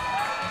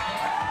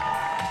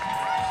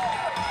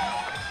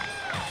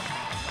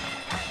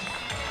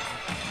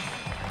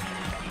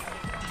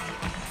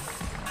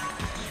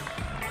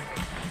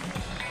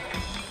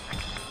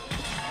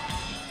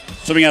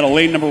 Swimming out of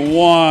lane number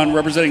 1,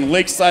 representing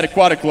Lakeside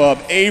Aquatic Club,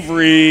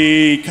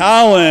 Avery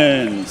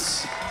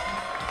Collins.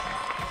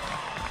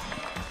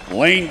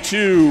 Lane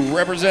 2,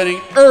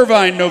 representing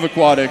Irvine Nova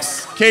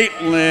Aquatics,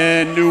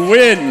 Caitlin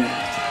Nguyen.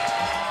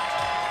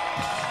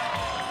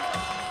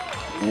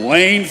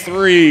 Lane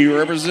 3,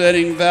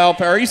 representing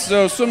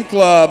Valparaiso Swim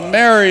Club,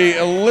 Mary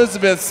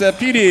Elizabeth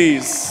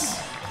Cepides.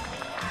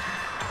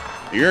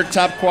 Your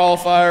top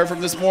qualifier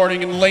from this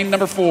morning in lane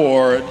number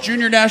 4,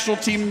 junior national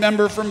team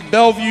member from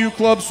Bellevue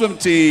Club Swim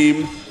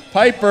Team,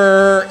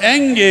 Piper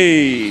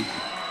Engie.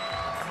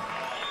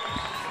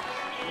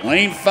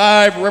 Lane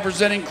 5,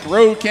 representing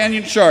Crow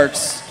Canyon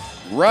Sharks,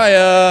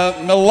 Raya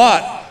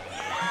Milat.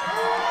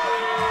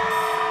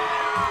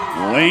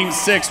 Lane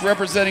 6,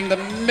 representing the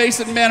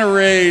Mason Manor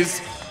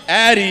Rays,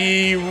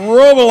 Addie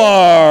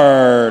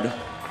Robillard.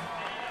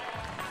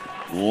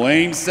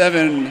 Lane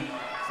 7,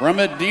 from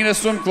Medina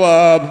Swim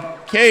Club,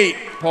 Kate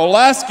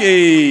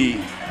Polaski.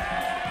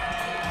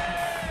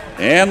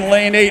 And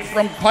lane 8,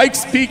 from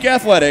Pikes Peak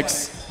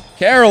Athletics,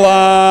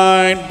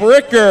 Caroline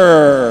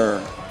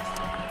Bricker.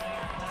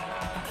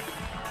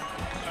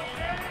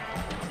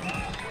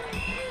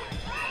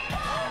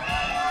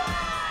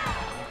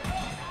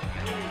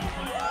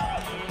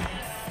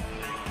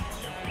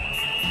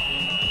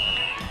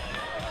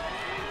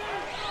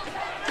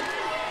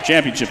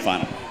 Championship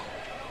final.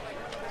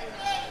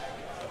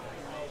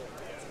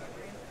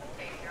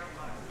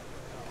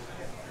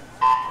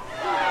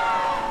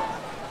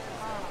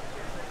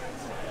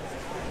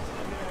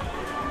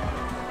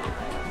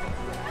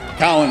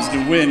 Collins,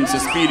 Nguyen,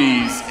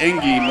 Cespides,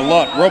 Engie,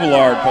 Milat,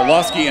 Robillard,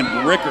 Polaski, and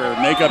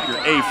Bricker make up your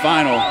A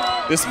final.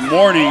 This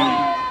morning,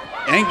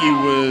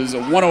 Engie was a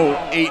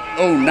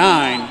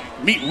 108.09.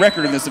 Meet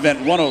record in this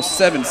event,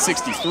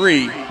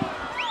 107.63.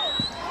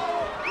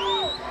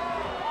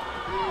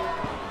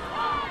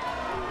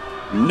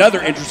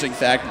 Another interesting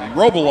fact,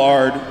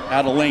 Robillard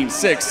out of lane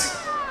 6.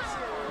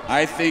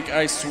 I think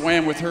I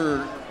swam with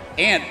her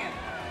aunt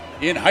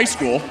in high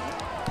school.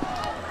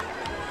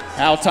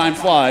 How time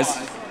flies.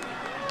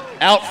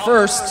 Out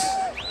first,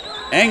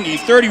 Engie,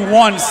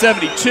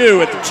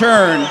 31.72 at the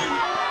turn,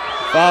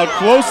 followed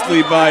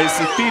closely by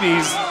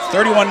Cepides,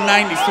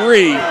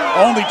 31.93.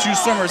 Only 2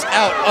 swimmers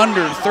out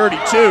under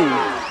 32.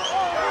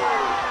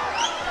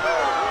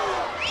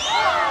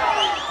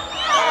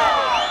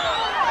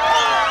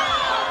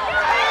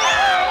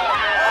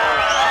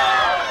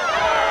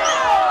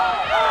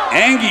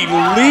 Engie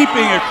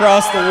leaping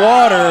across the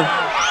water,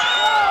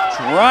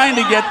 trying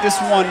to get this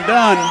one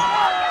done.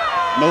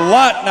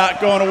 Milat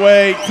not going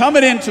away,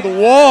 coming into the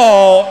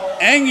wall.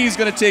 Engie's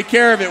going to take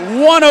care of it,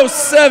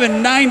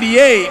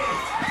 107.98.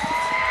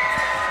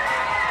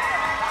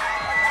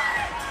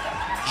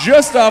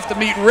 Just off the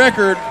meet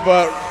record,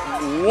 but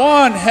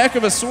one heck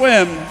of a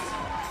swim.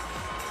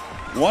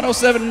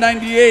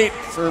 107.98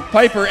 for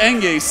Piper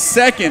Engie.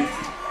 Second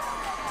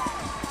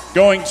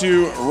going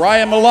to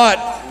Raya Milat,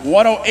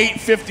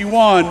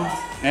 108.51.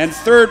 And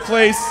third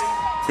place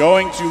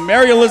going to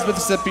Mary Elizabeth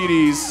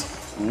Cepides,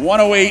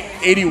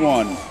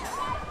 108.81.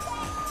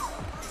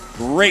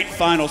 Great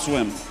final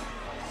swim.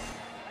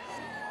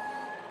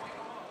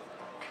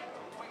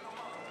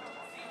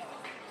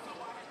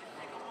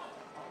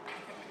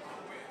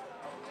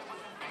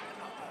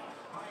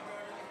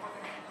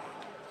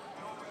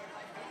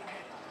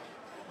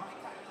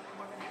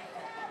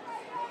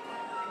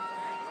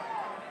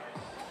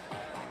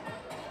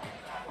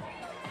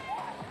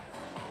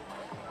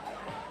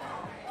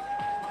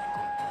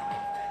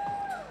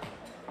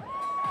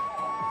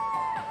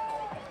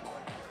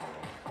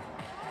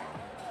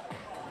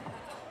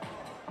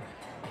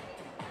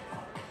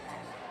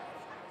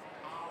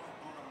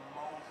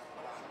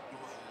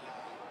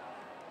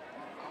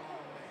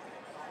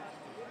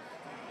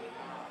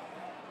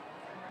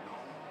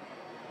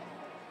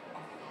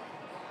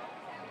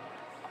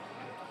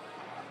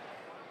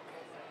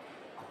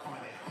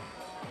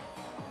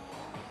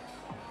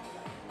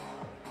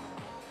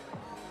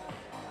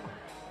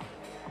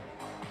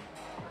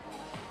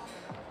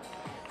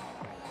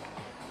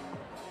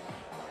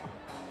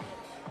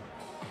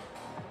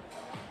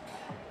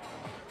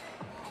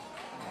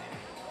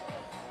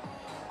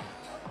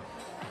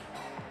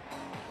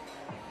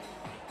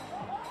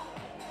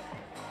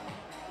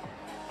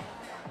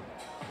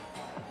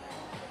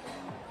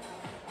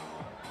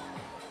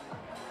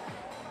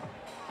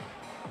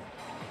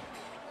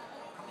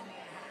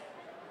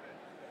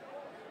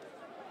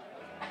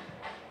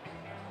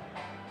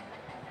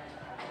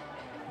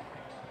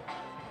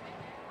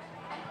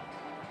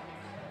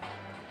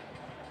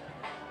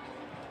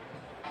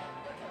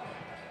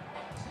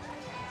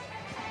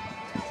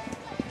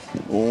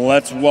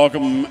 Let's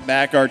welcome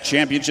back our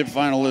championship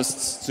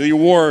finalists to the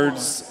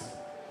awards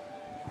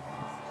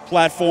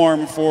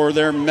platform for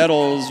their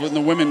medals in the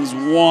women's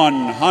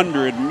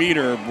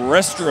 100-meter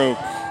breaststroke.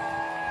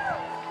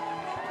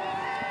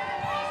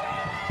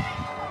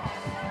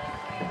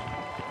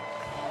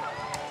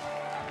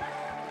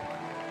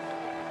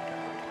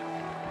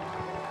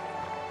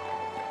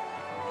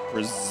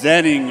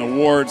 Presenting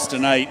awards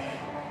tonight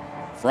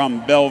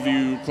from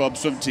Bellevue Club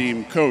Swim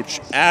Team, Coach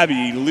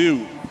Abby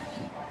Liu.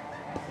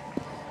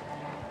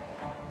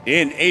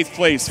 In 8th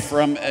place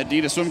from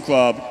Adidas Swim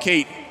Club,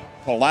 Kate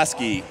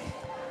Polaski.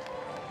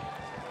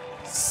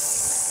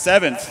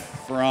 7th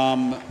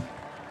from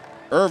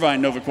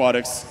Irvine Nova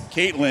Aquatics,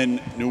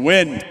 Caitlin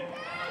Nguyen.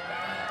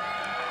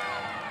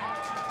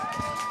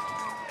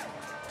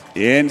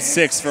 In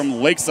 6th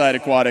from Lakeside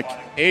Aquatic,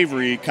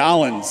 Avery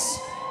Collins.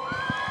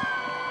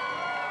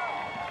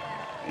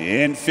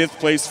 In 5th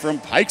place from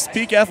Pikes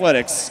Peak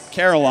Athletics,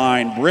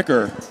 Caroline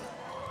Bricker.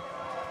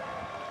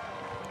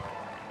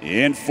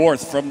 In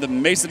 4th from the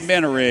Mason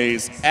Manta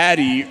Rays,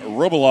 Addie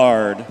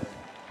Robillard.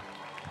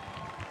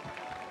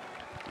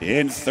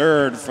 In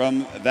 3rd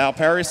from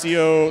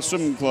Valparaiso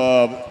Swimming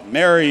Club,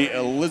 Mary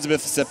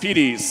Elizabeth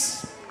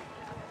Sepidis.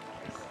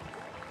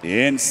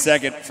 In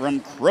 2nd from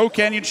Crow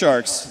Canyon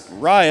Sharks,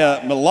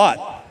 Raya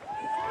Milat.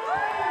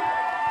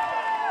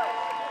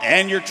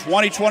 And your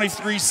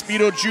 2023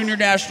 Speedo Junior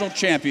National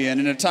Champion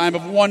in a time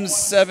of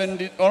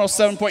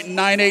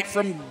 107.98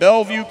 from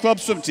Bellevue Club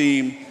Swim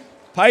Team,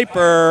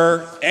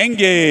 Piper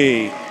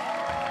Enge.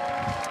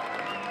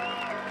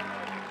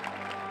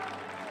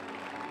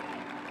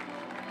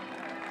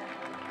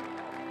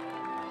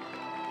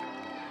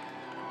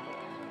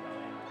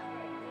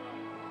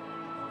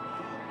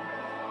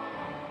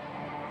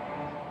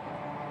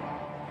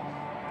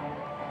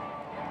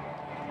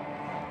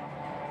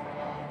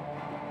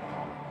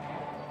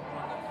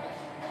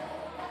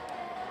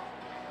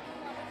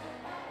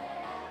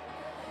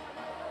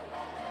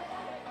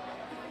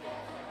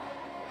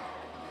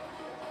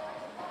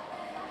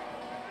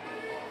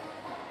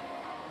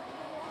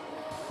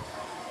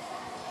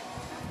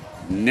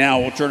 Now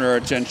we'll turn our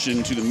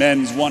attention to the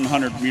men's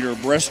 100-meter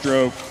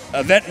breaststroke,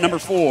 event number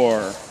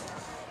 4.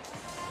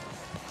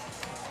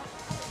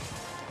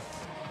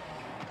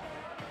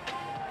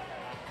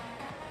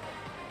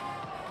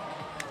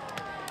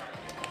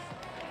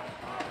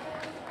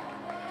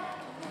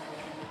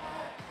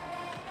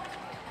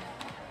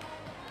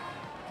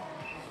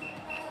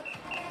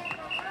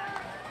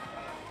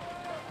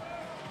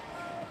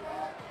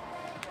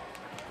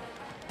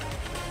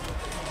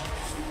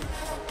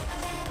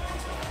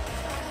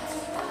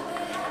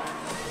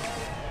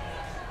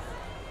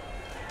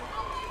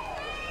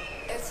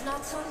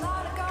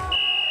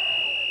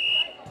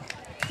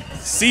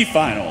 C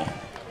final.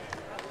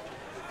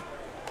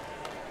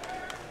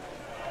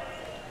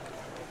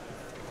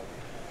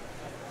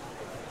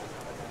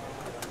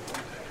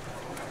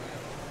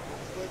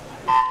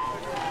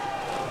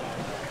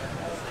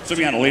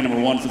 Swimming on to lane number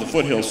 1 for the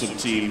Foothill Swim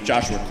Team,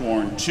 Joshua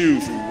Korn.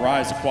 2 from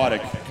Rise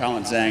Aquatic,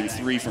 Colin Zhang.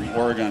 3 from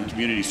Oregon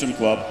Community Swim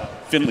Club,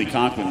 Finley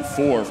Conklin.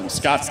 4 from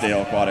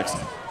Scottsdale Aquatics,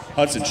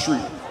 Hudson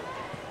Shroot.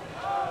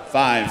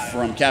 5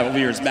 from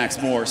Cavaliers,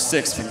 Max Moore.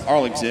 6 from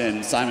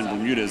Arlington, Simon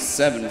Bermudez.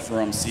 7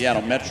 from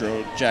Seattle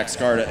Metro, Jack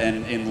Scarda.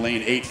 And in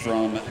lane 8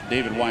 from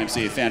David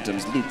YMCA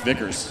Phantoms, Luke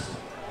Vickers.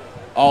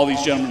 All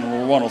these gentlemen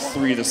were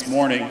 103 this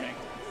morning.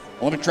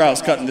 Olympic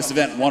trials cutting this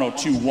event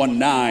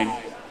 102.19.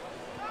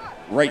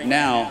 Right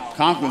now,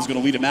 Conklin's going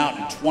to lead him out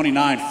in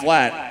 29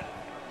 flat.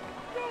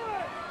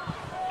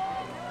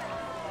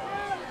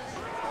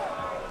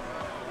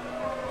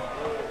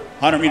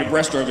 Meter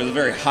breaststroke is a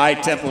very high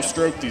tempo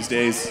stroke these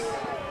days.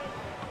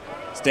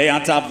 Stay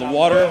on top of the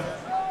water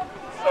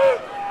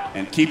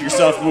and keep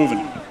yourself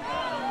moving.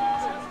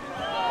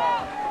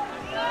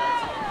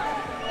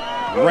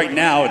 Right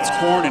now, it's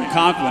Korn and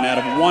Conklin out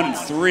of 1 and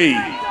 3,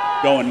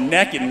 going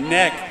neck and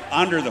neck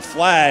under the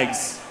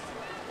flags.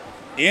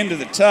 Into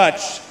the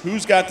touch.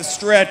 Who's got the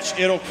stretch?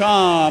 It'll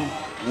come.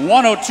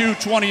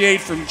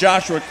 102.28 from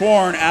Joshua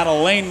Korn out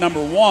of lane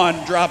number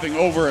 1, dropping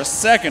over a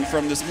second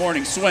from this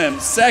morning's swim.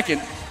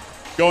 Second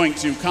going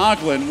to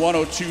Conklin,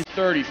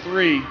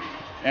 102.33.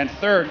 And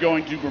third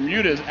going to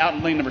Bermudez out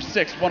in lane number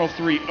 6,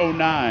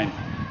 103.09.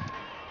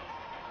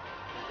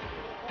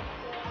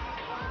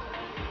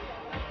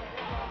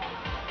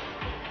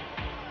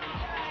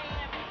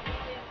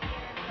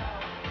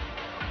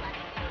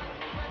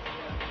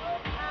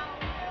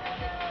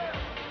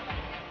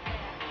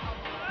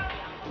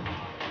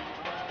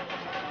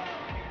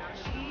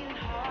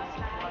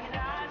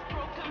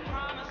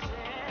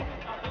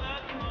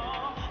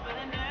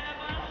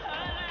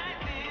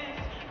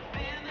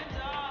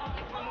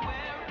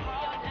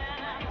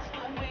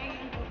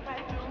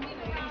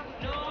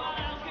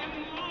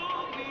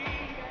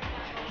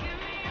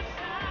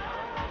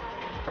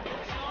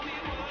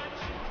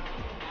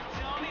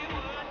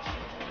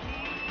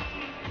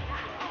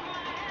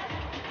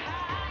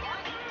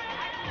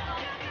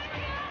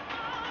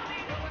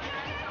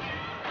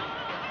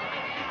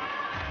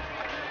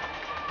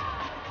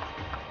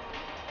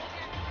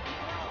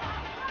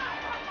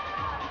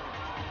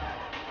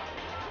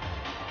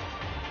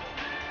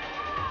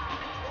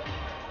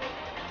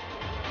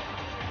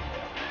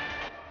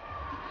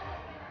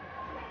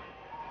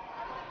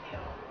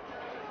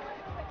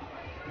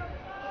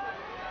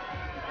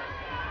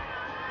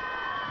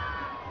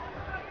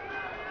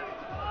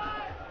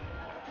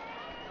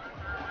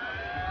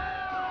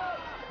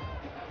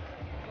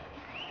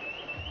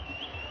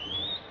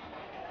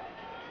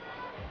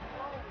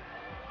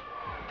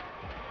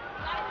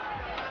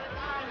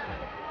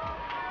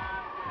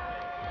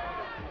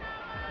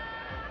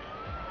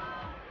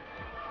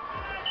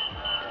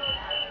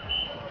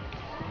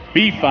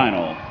 B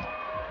final.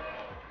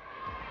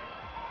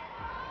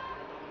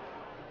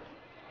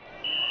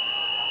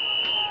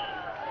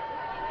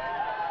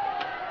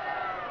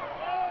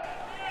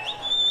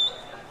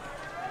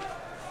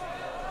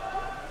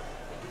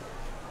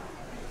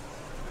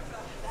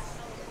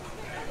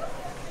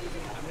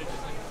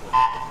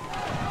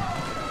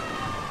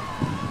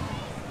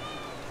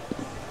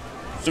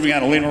 Swimming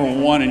out of lane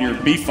number 1 in your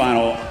B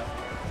final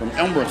from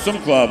Elmbrook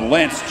Swim Club,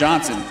 Lance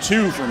Johnson.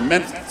 2 from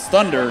Memphis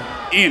Thunder,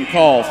 Ian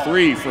Call.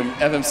 3 from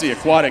FMC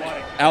Aquatic,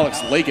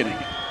 Alex Lakin.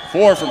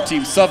 4 from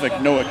Team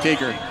Suffolk, Noah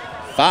Caker.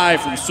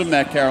 5 from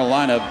SwimMac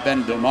Carolina,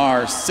 Ben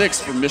Domar.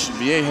 6 from Mission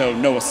Viejo,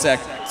 Noah Seck.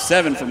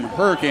 7 from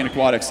Hurricane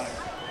Aquatics,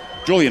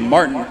 Julian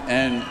Martin.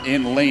 And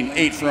in lane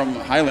 8 from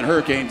Highland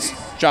Hurricanes,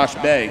 Josh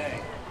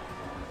Bay.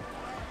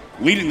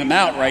 Leading them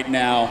out right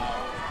now,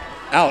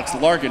 Alex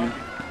Larkin,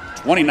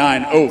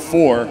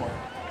 29.04.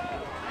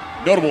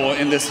 Notable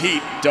in this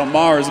heat, Del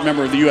Mar is a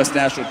member of the U.S.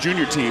 national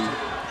junior team.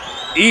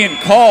 Ian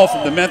Call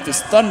from the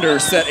Memphis Thunder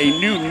set a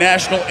new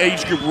national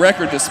age group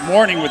record this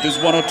morning with his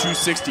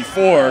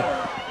 102.64,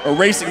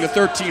 erasing the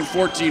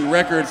 13-14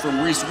 record from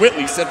Reese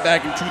Whitley set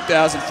back in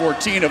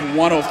 2014 of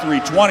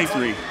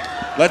 103.23.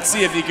 Let's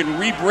see if he can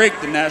re-break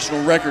the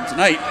national record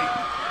tonight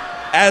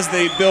as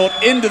they build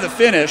into the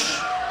finish.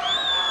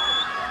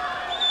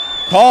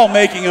 Call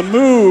making a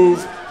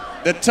move.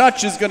 The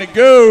touch is going to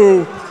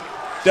go.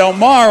 Del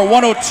Mar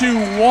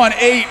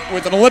 102.18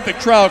 with an Olympic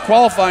trial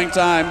qualifying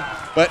time,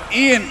 but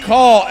Ian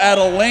Call out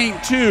of lane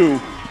 2,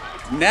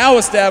 now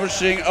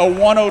establishing a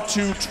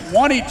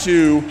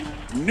 102.22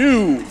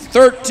 new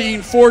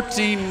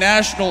 13-14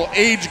 national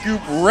age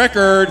group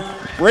record,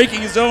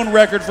 breaking his own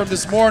record from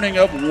this morning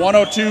of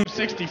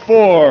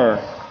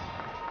 102.64.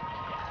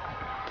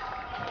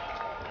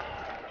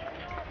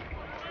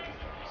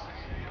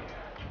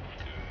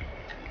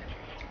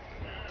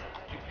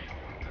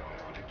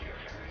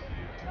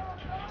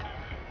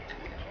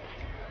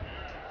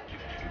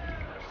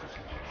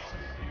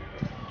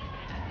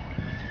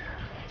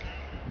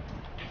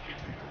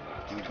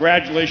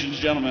 Congratulations,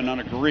 gentlemen, on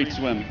a great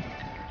swim.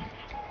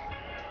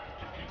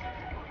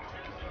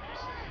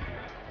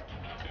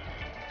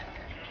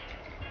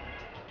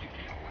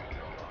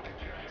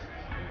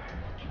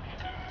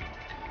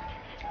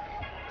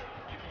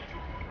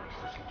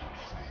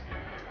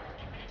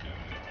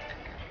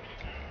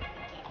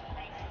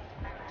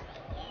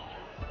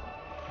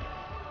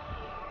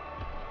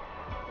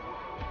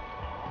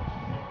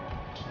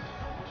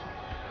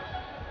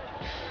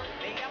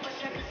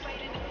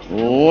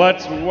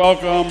 Let's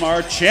welcome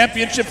our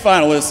championship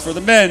finalists for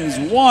the men's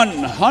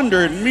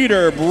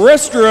 100-meter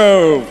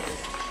breaststroke.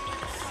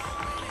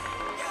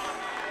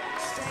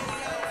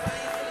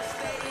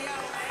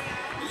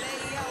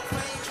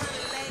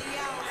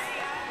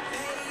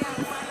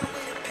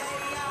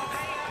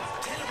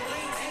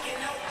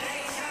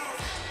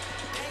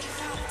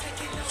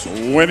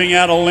 Swimming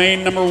out of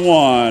lane number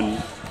 1,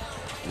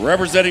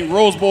 representing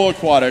Rose Bowl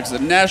Aquatics, a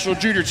national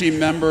junior team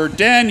member,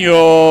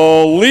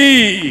 Daniel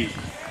Lee.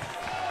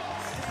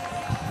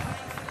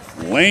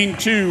 Lane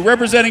 2,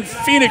 representing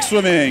Phoenix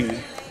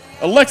Swimming,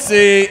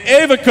 Alexei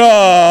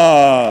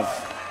Avakov.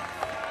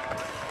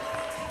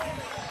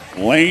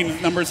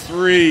 Lane number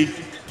 3,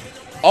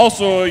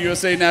 also a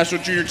USA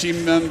National Junior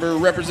Team member,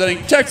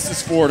 representing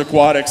Texas Ford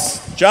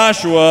Aquatics,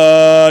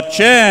 Joshua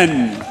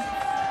Chen.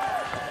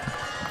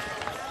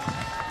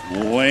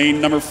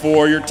 Lane number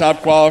 4, your top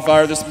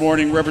qualifier this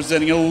morning,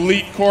 representing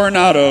Elite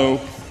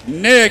Coronado,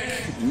 Nick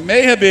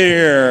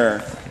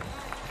Mehabir.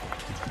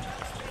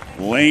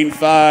 Lane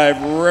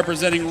 5,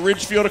 representing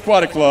Ridgefield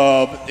Aquatic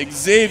Club,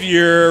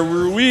 Xavier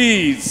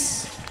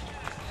Ruiz.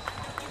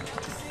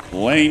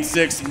 Lane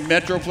 6,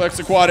 Metroplex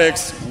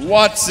Aquatics,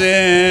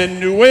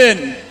 Watson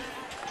Nguyen.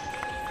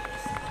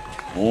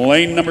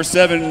 Lane number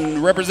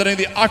 7, representing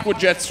the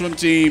Aquajet swim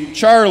team,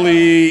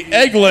 Charlie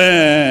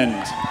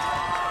Egland.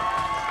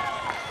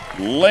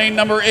 Lane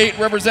number 8,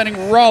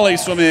 representing Raleigh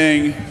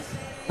Swimming,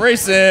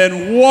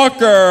 Grayson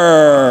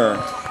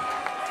Walker.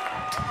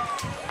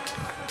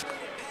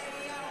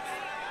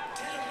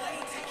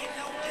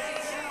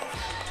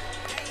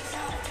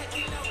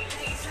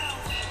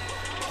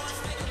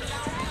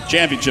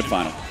 Championship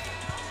final.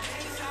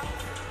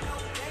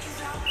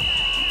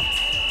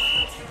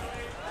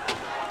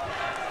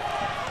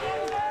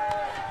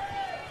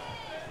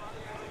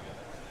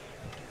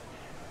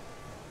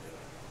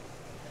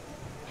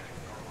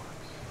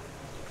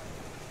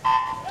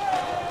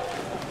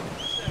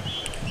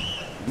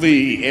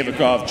 Lee,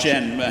 Avakov,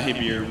 Chen,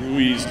 Mahabir,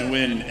 Ruiz,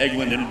 Nguyen,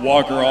 Egland, and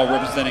Walker all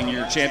representing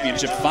your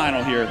championship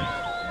final here.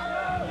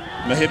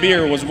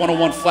 Mahabir was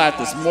 101 flat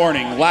this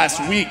morning. Last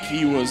week,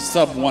 he was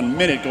sub 1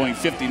 minute, going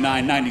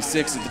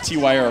 59.96 at the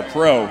TYR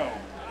Pro.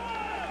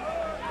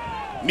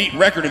 Meet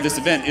record of this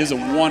event is a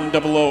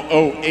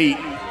 1:00:08,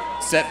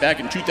 set back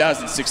in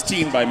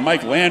 2016 by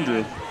Mike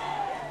Landrew.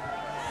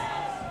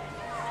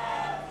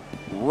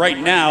 Right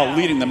now,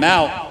 leading them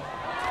out,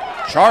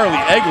 Charlie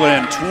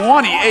Egland,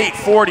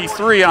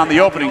 28.43 on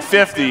the opening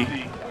 50.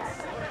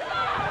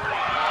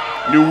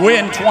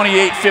 Nguyen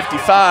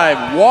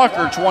 28.55,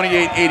 Walker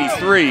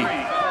 28.83.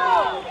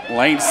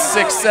 Lanes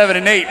 6, 7,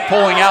 and 8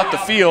 pulling out the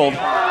field.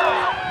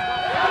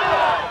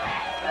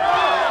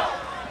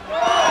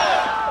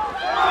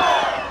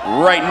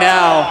 Right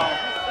now,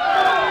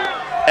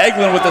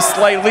 Eglin with a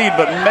slight lead,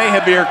 but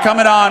Mehabir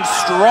coming on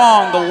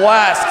strong the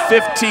last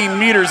 15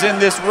 meters in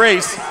this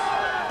race.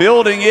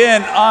 Building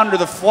in under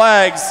the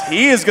flags.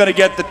 He is going to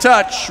get the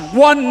touch.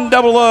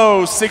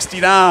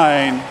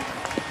 1:00:69.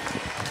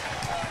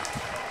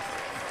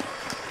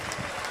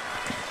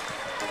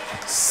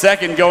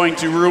 Second going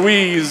to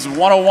Ruiz,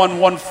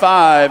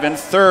 1:01:15, and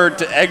third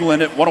to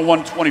Eglin at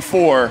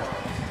 1:01:24.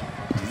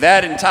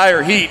 That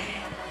entire heat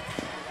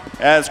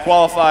has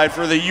qualified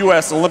for the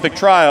U.S. Olympic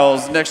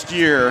trials next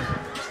year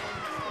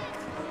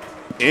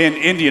in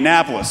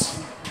Indianapolis.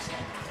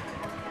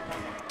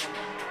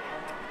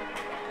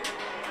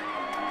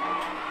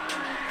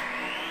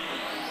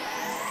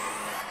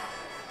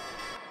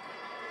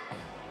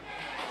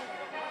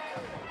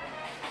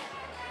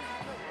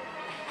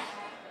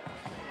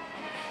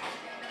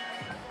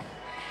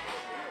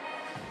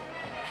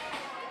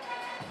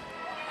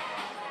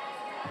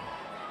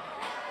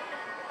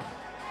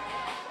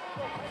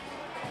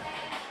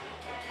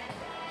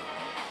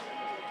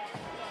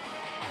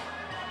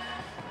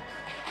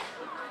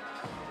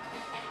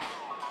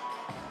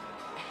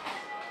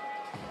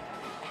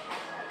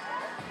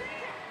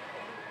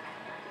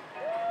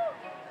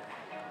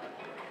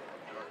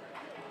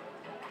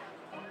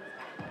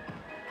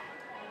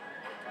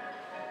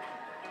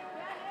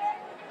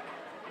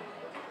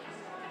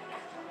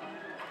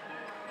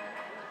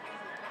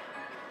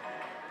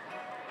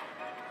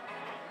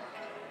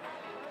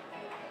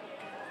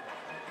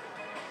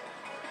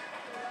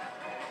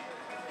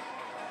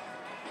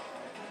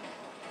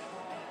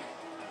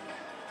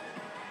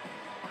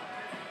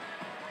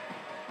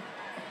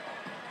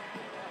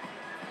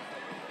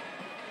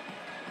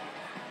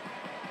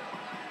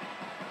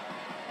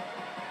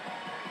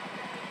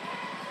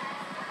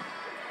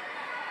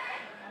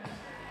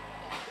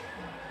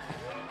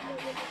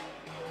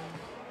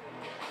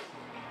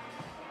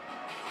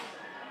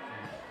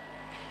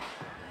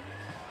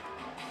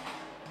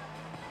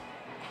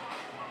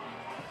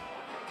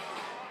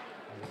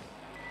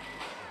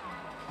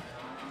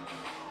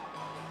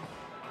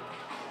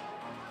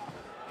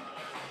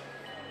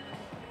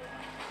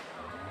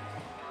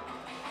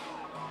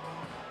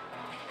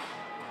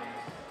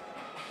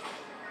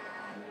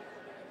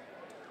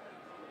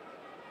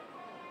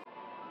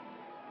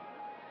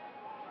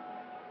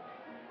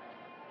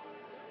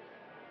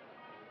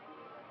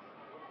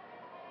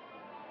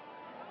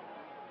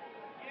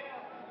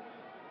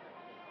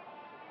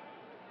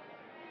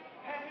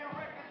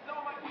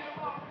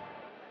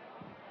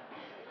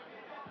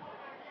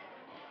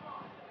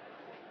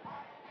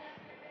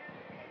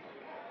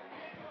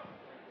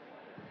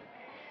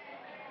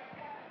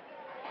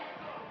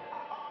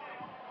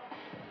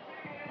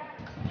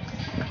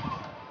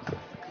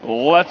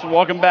 Let's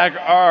welcome back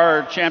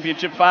our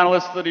championship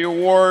finalists for the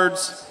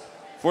awards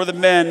for the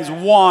men's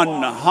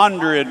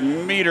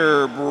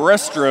 100-meter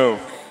breaststroke.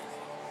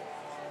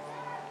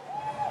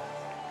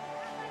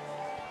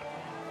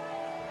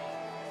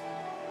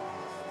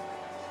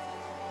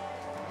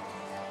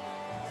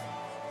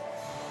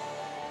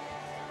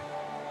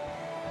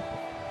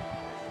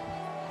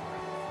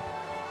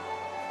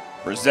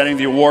 Presenting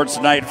the awards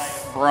tonight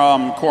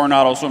from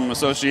Coronado Swimming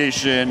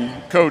Association,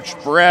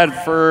 Coach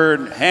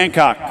Bradford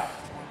Hancock.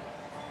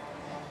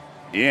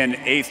 In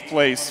 8th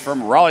place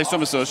from Raleigh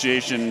Swim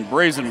Association,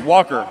 Brazen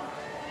Walker.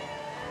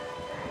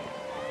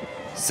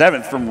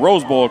 7th from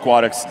Rose Bowl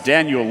Aquatics,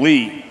 Daniel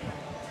Lee.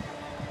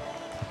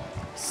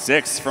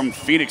 6th from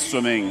Phoenix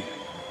Swimming,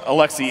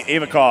 Alexei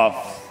Avakov.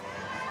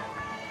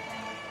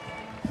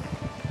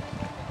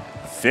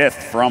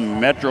 5th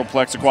from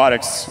Metroplex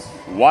Aquatics,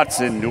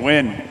 Watson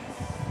Nguyen.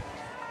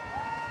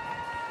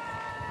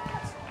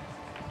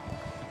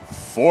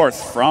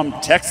 4th from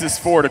Texas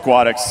Ford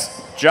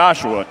Aquatics,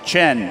 Joshua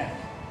Chen.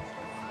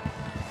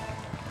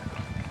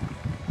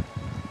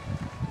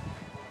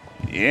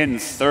 In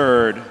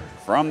 3rd,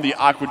 from the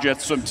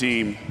Aquajet swim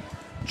team,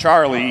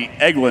 Charlie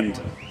Eglin.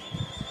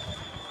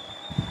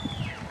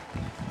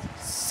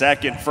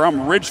 2nd,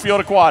 from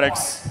Ridgefield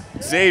Aquatics,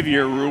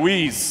 Xavier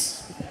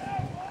Ruiz.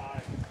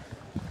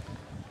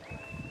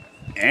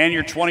 And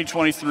your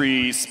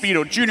 2023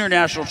 Speedo Junior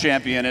National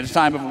Champion at a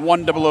time of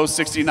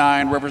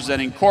 1:00:69,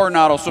 representing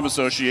Coronado Swim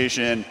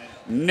Association,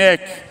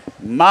 Nick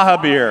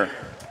Mehabir.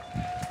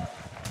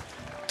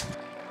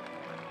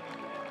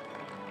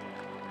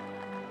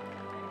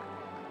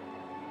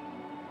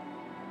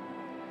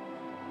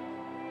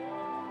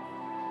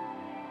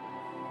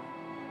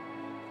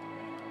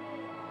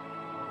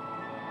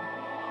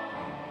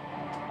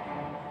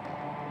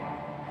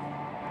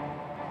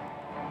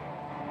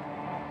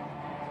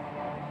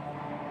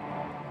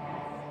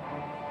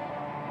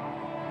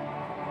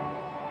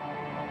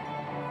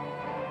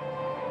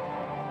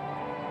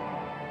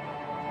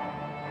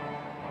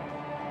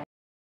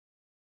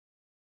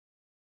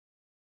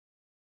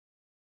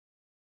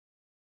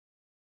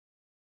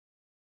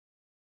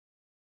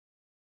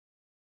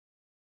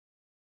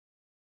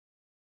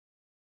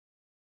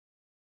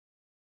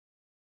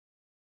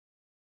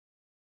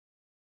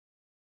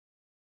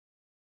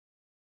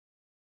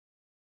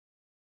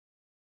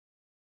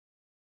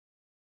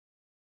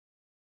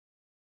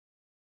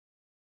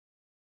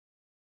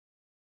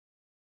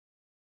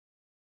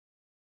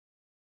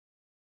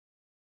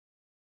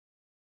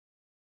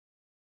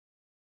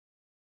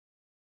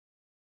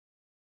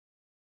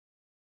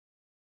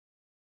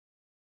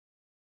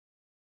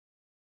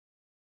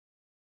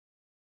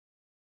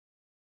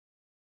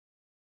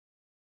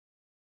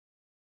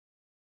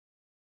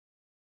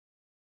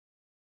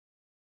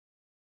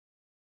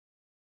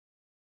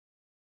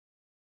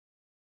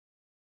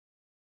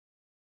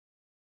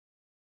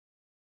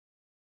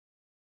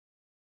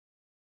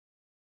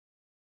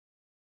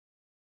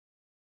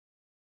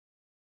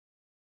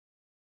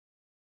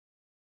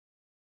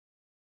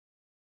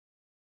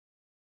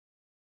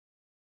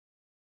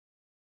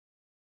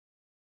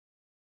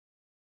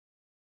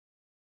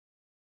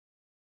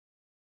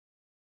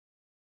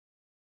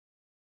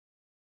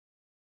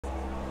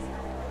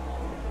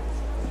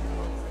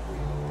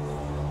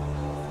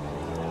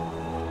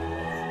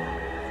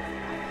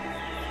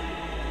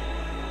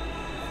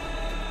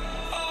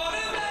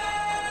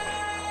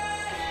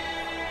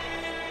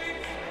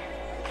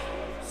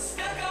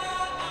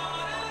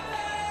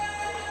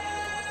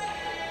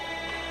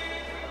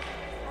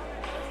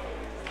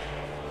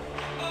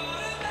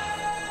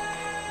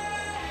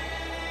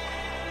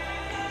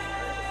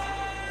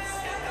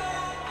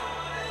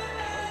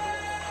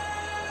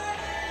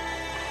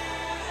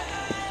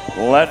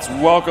 Let's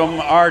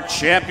welcome our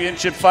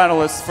championship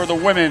finalists for the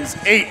women's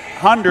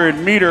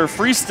 800-meter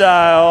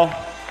freestyle.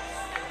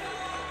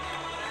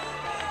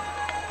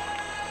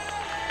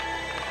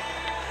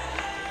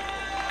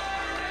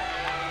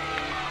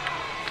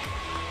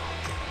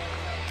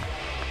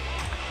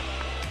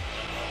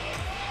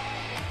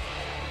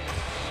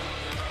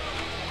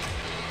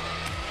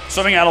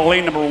 Swimming out of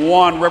lane number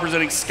 1,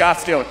 representing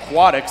Scottsdale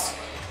Aquatics,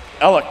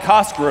 Ella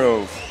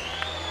Cosgrove.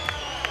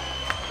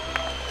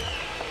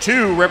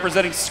 2,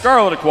 representing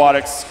Scarlet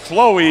Aquatics,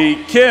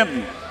 Chloe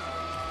Kim.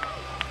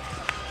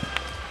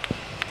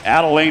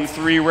 Out of lane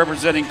 3,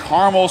 representing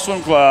Carmel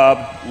Swim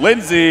Club,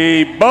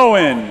 Lindsay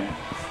Bowen.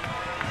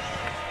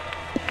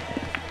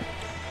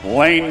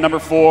 Lane number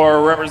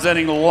 4,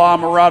 representing La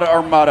Mirada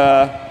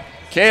Armada,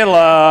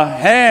 Kayla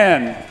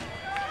Han.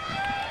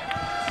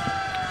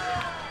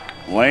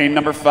 Lane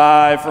number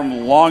 5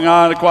 from Long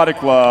Island Aquatic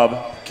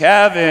Club,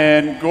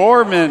 Kevin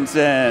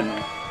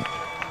Gormanson.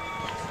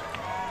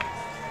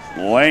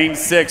 Lane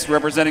 6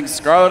 representing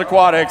Scarlet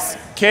Aquatics,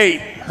 Kate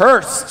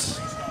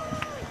Hurst.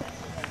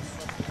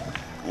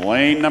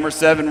 Lane number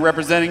 7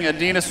 representing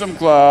Adina Swim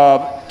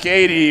Club,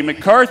 Katie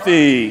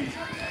McCarthy.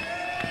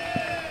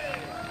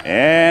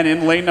 And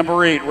in lane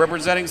number 8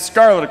 representing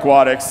Scarlet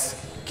Aquatics,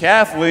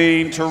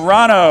 Kathleen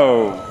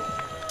Toronto.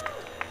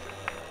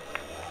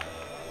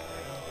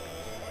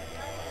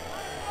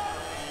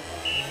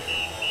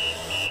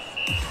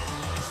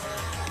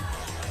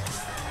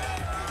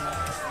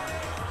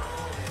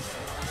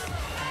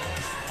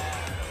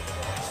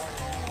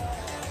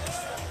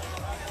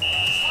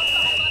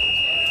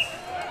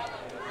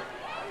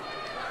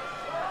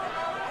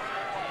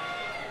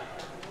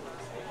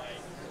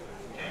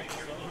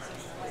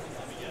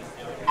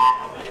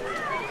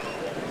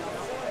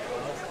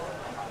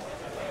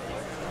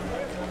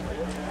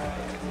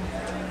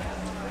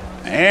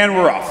 And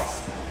we're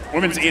off.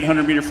 Women's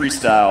 800-meter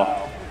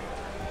freestyle.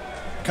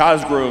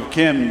 Cosgrove,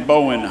 Kim,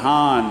 Bowen,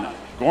 Hahn,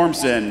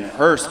 Gormson,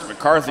 Hurst,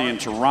 McCarthy, and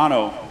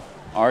Toronto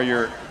are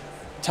your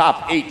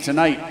top 8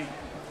 tonight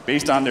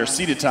based on their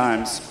seeded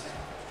times.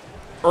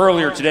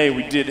 Earlier today,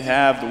 we did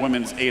have the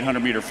women's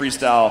 800-meter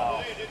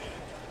freestyle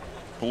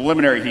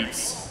preliminary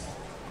heats.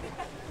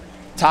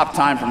 Top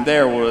time from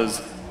there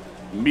was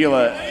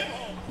Mila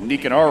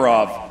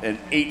Nikanarov at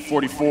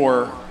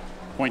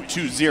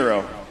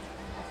 8:44.20.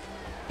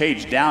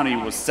 Paige Downey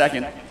was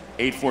second,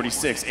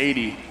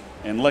 8:46.80,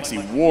 and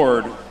Lexi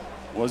Ward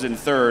was in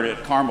third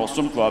at Carmel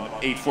Swim Club,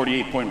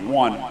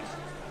 8:48.1.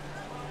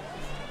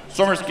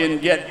 Swimmers can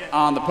get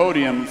on the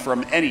podium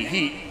from any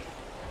heat.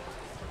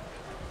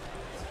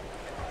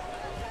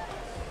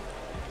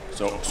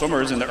 So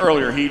swimmers in the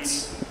earlier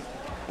heats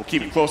will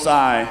keep a close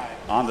eye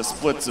on the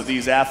splits of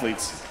these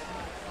athletes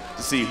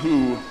to see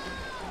who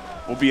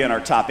will be in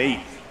our top 8.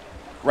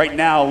 Right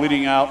now,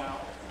 leading out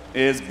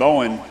is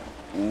Bowen,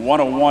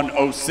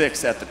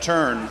 101.06 at the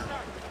turn,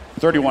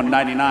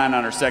 31.99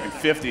 on her second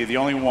 50. The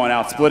only one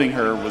out splitting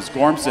her was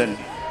Gormson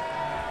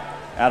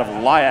out of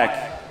Lyack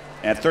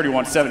at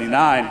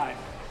 31.79.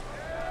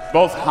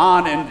 Both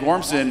Hahn and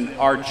Gormson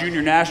are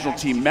junior national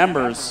team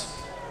members.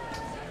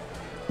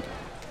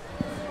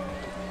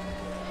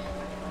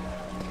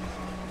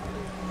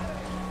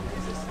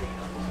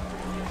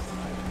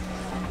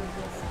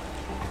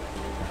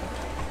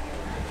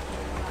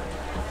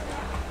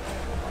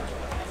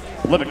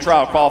 Olympic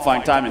trial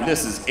qualifying time, and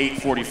this is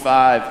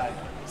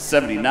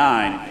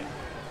 8:45.79.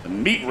 The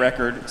meet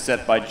record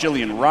set by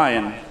Jillian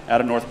Ryan out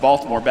of North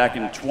Baltimore back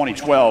in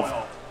 2012,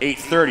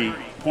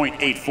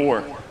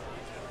 8:30.84.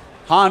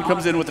 Hahn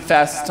comes in with the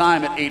fastest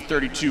time at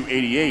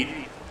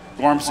 8:32.88.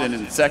 Gormson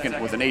in second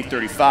with an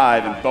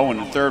 8:35, and Bowen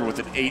in third with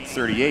an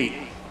 8:38.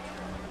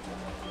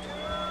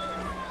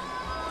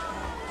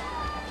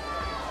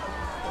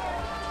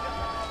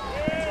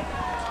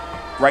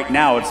 Right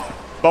now, it's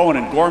Bowen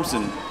and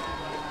Gormson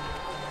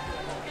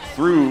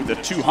through the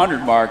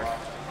 200 mark,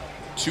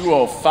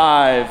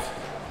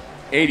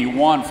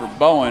 2:05.81 for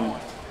Bowen,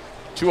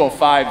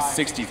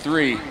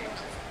 2:05.63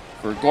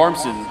 for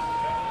Gormson,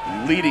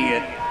 leading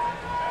it.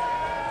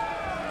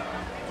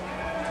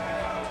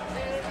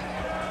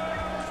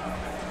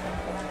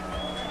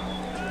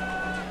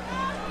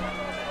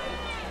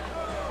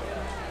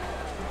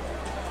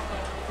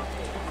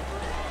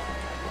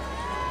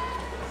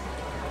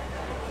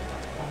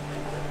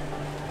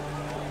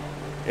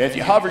 If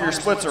you hover your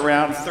splits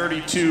around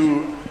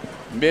 32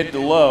 mid to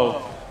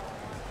low,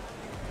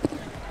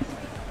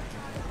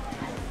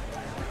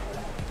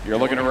 you're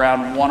looking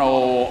around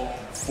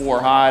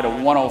 104 high to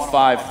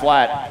 105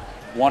 flat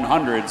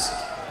 100s.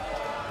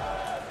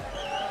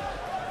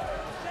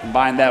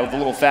 Combine that with a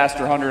little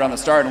faster 100 on the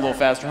start and a little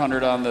faster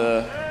 100 on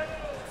the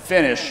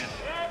finish,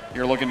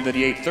 you're looking to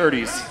the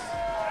 8:30s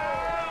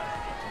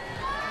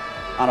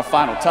on a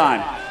final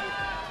time.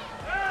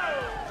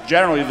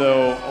 Generally,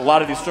 though, a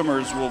lot of these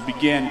swimmers will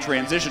begin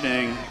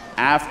transitioning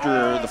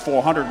after the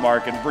 400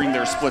 mark and bring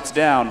their splits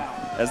down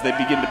as they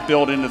begin to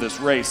build into this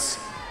race.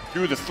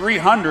 Through the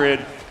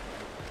 300,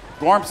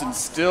 Gormson's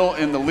still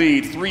in the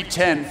lead,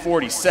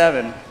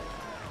 3:10.47.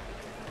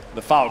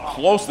 The foul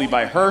closely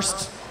by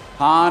Hurst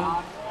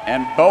Hahn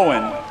and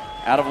Bowen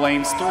out of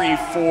lanes 3,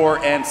 4,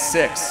 and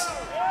 6.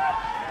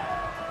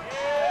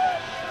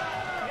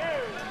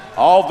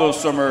 All of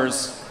those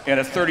swimmers in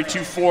a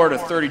 32.4 to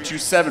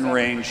 32.7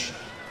 range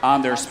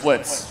on their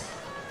splits.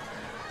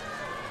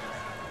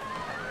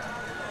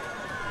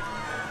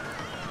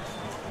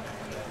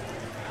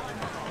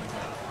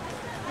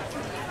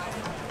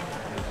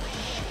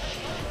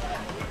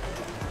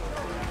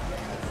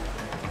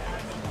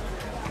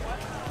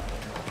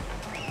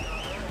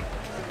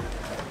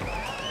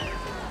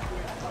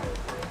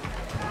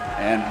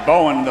 And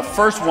Bowen, the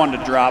first one to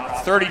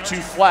drop, 32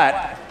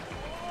 flat.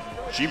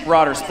 She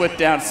brought her split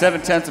down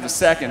 0.7 of a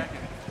second.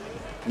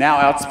 Now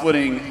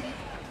outsplitting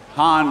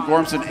Hahn,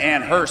 Gormson,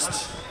 and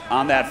Hurst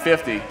on that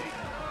 50.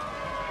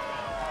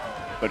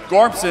 But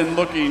Gormson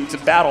looking to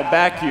battle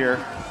back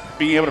here,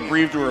 being able to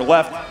breathe to her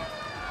left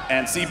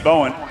and see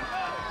Bowen.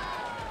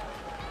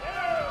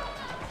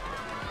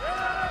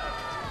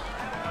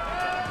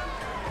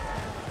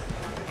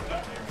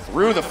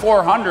 Through the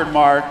 400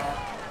 mark,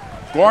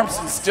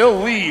 Gormson still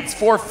leads,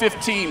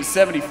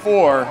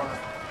 4:15.74,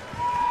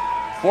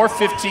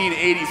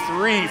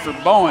 4:15.83 for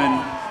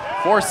Bowen,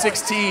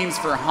 4:16s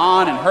for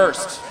Hahn and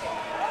Hurst.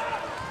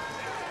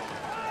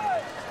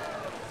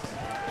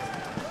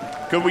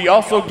 Could we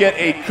also get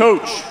a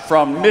coach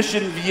from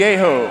Mission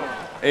Viejo?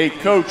 A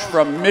coach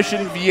from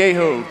Mission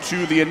Viejo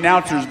to the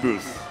announcer's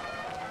booth.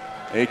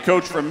 A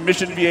coach from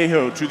Mission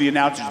Viejo to the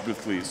announcer's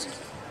booth, please.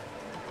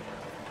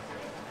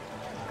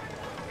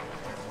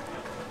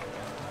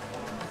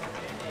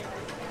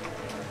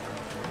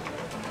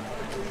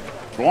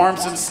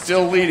 Gormson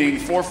still leading,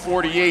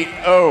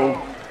 4:48.0.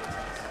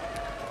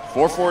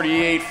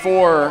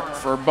 4:48.4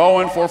 for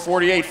Bowen,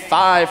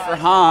 4:48.5 for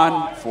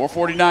Hahn,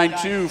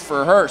 4:49.2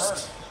 for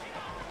Hurst.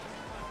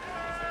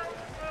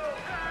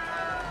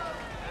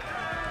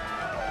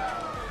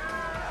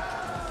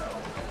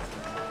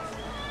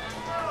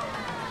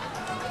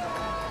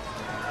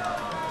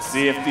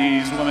 See if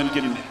these women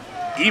can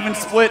even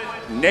split,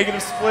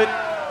 negative split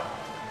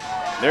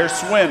their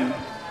swim.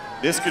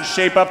 This could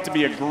shape up to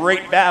be a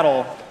great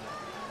battle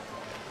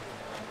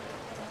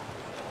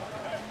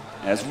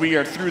as we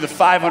are through the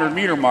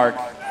 500-meter mark,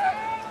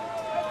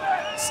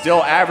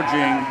 still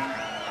averaging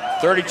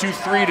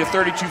 32.3 to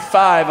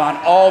 32.5 on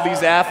all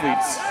these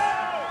athletes.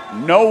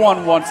 No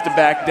one wants to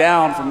back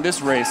down from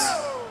this race.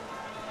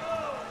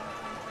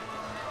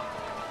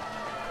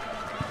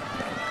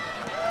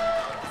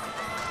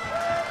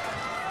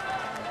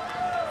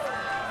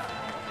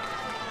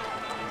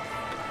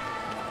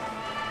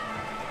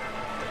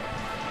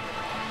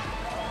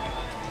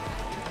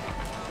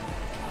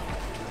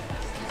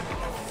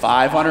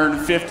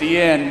 $550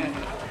 in,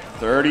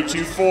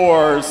 32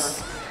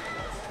 fours.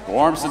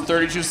 Gormson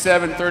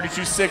 32.7,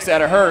 32.6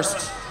 out of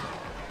Hurst.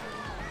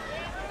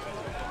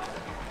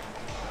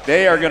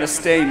 They are going to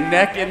stay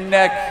neck and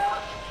neck.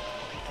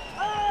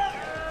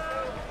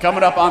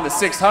 Coming up on the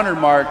 600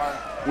 mark,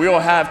 we will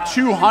have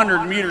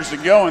 200 meters to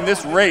go in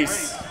this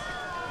race.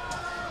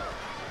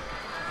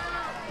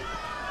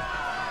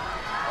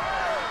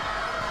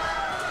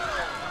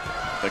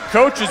 The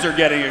coaches are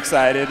getting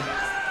excited.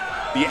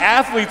 The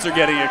athletes are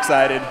getting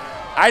excited.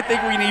 I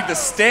think we need the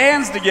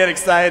stands to get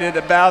excited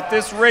about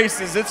this race,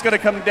 as it's going to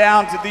come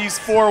down to these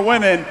four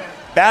women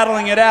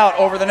battling it out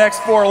over the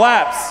next 4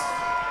 laps.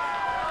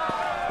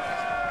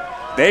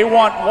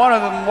 One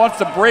of them wants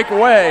to break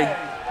away.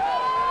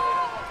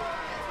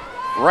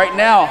 Right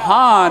now,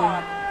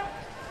 Hahn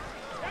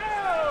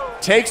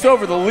takes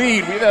over the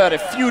lead. We've had a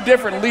few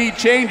different lead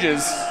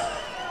changes.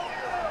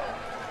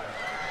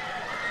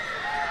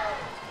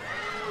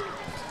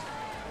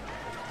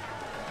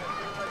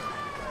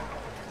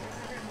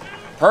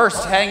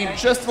 Hurst hanging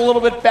just a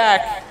little bit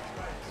back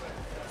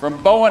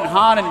from Bowen,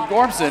 Hahn, and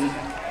Gormson.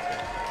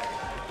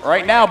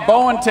 Right now,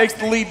 Bowen takes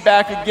the lead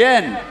back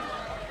again.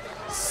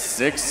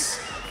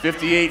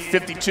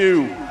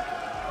 6:58.52.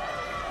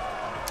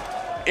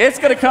 It's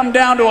going to come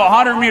down to a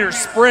 100-meter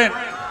sprint.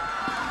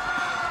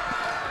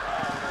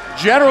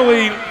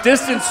 Generally,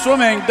 distance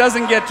swimming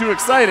doesn't get too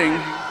exciting,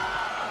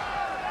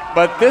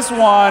 but this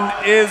one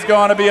is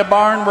going to be a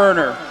barn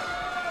burner.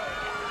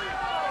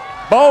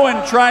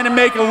 Bowen trying to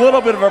make a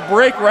little bit of a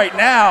break right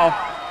now.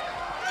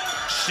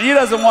 She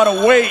doesn't want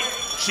to wait.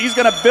 She's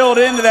going to build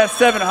into that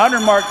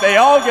 700 mark. They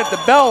all get the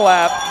bell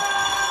lap.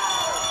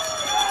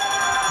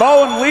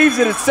 Bowen leaves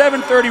it at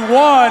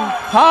 7:31.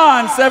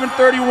 Hahn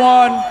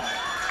 7:31.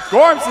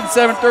 Gormson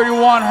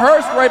 7:31.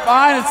 Hurst right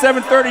behind at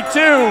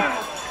 7:32.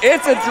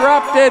 It's a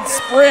drop-dead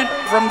sprint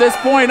from this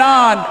point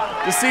on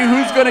to see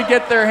who's going to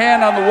get their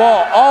hand on the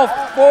wall. All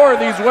 4 of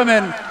these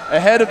women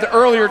ahead of the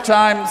earlier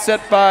time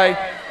set by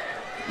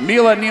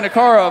Mila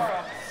Ninakarov,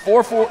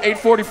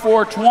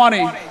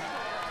 8:44.20.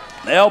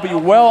 They'll be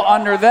well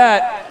under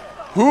that.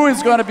 Who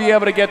is going to be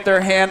able to get their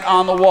hand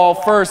on the wall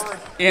first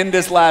in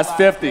this last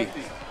 50?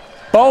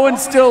 Bowen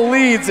still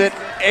leads at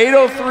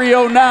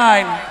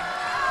 8:03.09.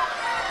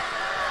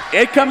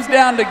 It comes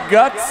down to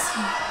guts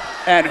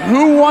and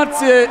who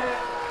wants it.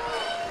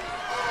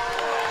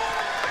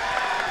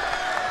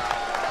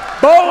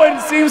 Bowen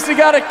seems to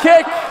got a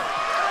kick.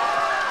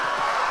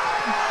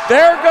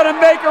 They're gonna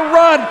make a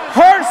run.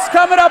 Hurst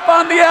coming up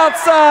on the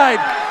outside,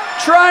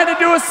 trying to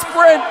do a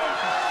sprint.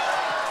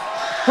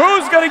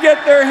 Who's gonna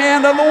get their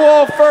hand on the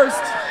wall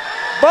first?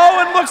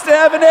 Bowen looks to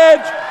have an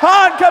edge.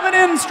 Hahn coming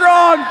in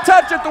strong,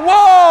 touch at the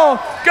wall.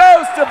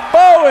 Goes to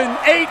Bowen,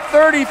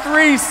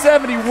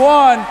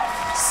 8:33.71.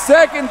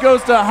 Second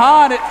goes to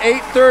Hahn at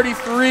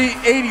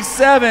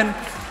 8:33.87.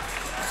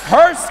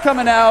 Hurst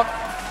coming out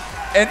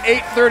at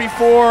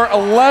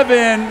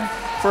 8:34.11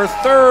 for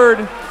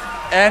third,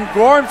 and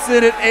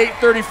Gormson at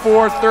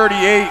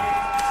 8:34.38.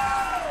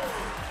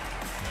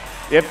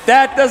 If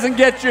that doesn't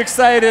get you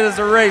excited as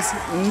a race,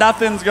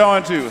 nothing's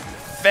going to.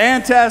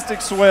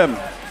 Fantastic swim.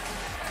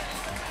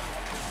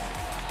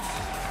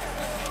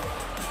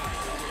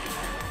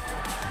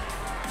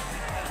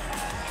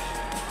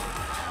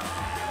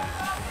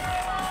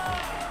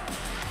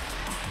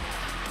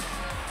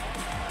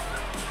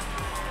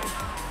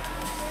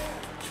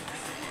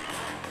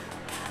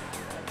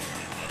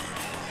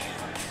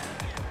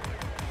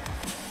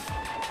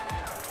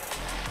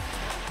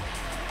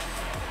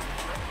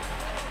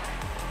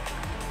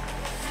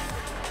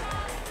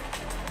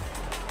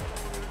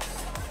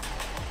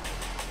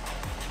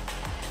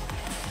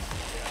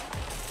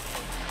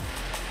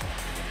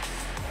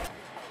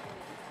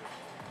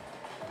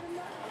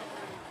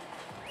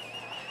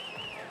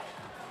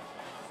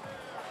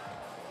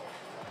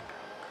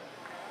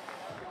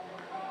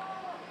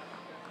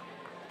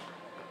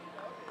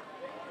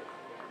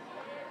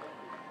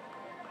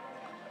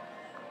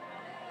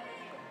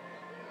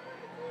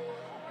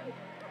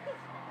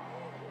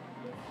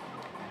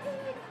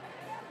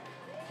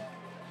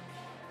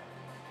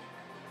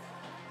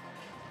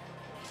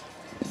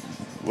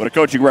 Would a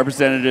coaching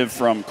representative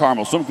from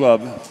Carmel Swim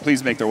Club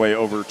please make their way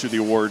over to the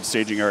awards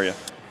staging area?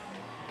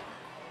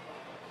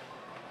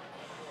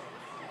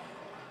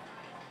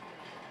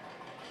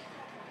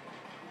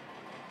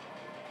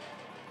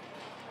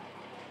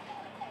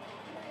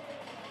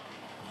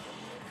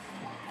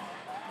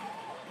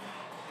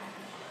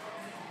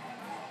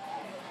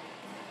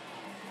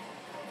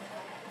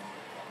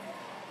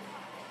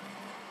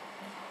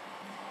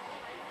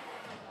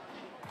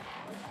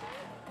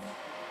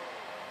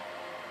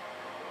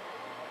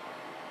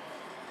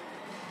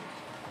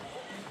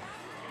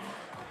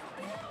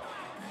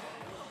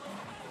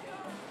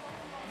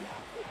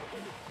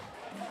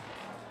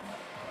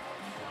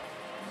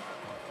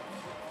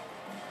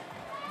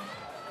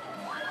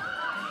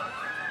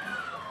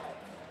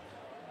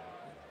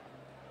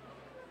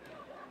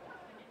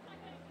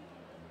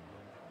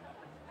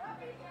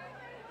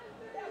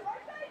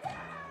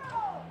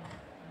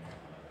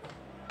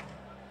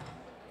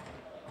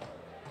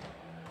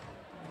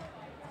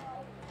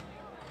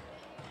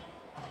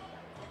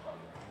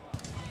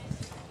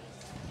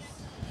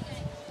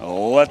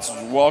 Let's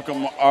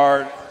welcome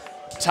our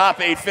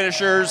top 8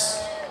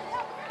 finishers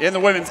in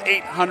the women's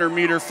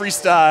 800-meter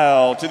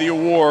freestyle to the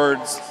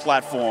awards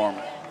platform.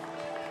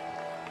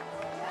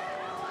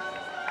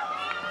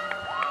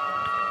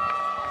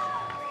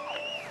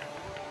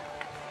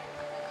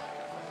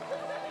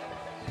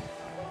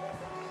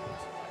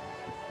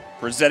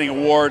 Presenting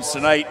awards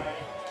tonight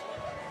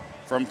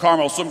from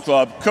Carmel Swim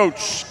Club,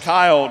 Coach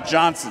Kyle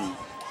Johnson.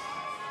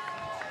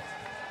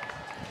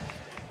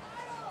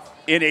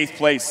 In 8th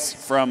place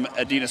from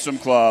Adina Swim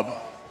Club,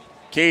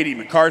 Katie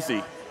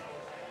McCarthy.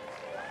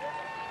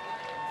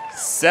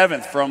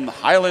 7th from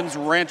Highlands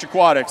Ranch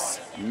Aquatics,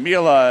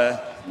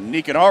 Mila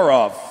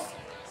Nikanarov.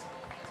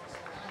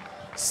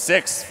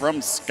 6th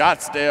from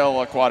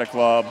Scottsdale Aquatic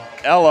Club,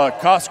 Ella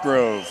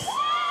Cosgrove.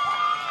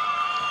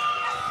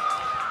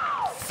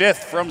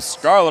 5th from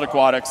Scarlet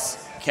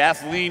Aquatics,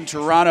 Kathleen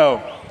Toronto.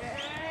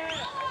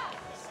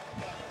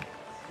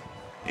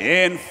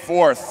 In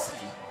 4th,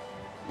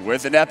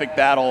 with an epic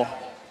battle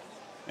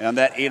and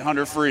that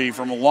 800 free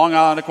from Long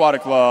Island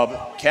Aquatic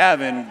Club,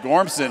 Kevin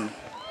Gormson.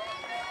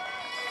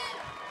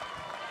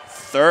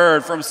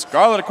 3rd from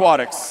Scarlet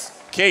Aquatics,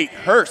 Kate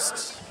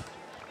Hurst.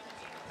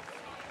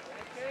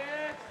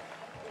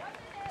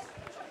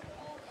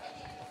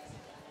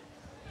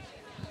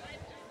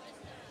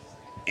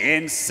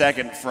 In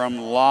 2nd from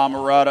La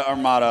Mirada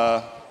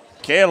Armada,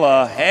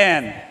 Kayla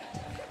Han.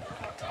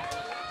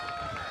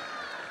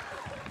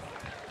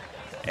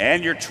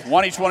 And your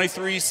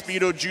 2023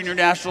 Speedo Junior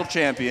National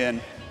Champion,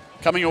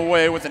 coming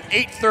away with an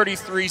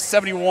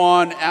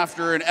 8:33.71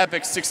 after an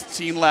epic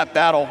 16-lap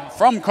battle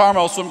from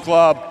Carmel Swim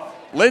Club,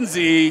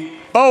 Lindsay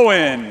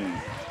Bowen.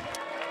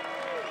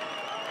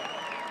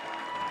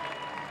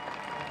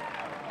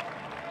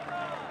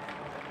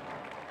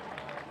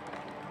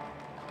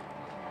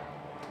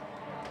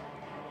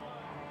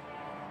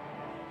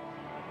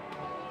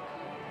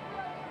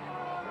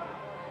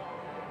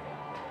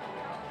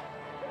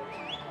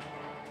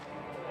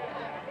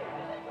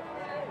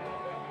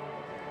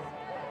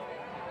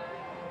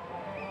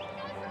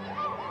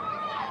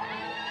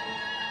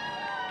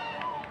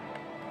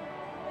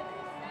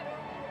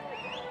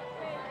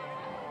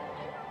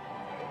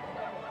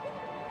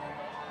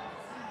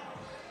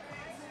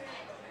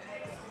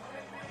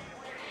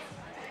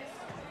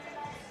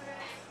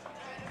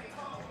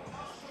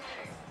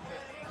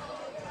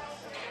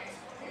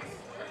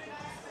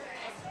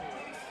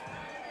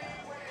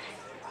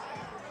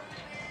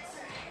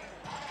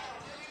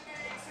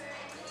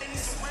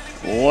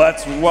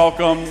 Let's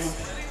welcome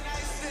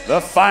the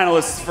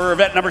finalists for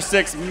event number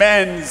 6,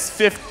 men's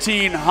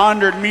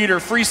 1500 meter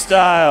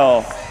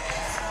freestyle.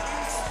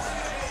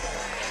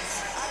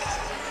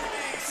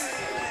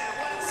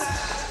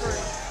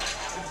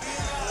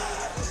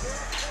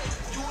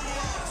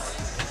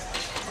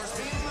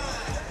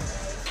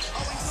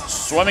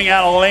 Swimming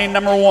out of lane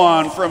number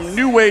 1 from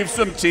New Wave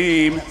Swim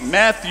Team,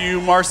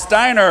 Matthew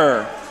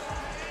Marsteiner.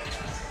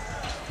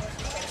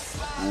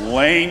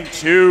 Lane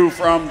 2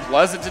 from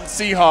Pleasanton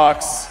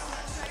Seahawks,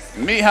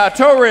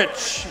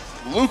 Mihatorich,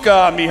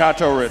 Luka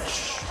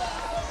Mihatorich.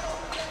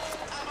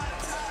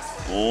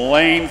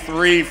 Lane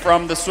 3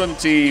 from the swim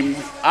team,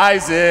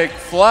 Isaac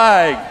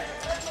Flag.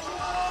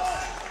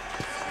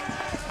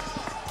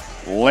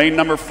 Lane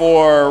number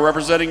 4,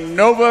 representing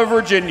Nova,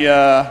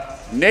 Virginia,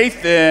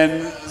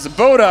 Nathan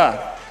Zboda.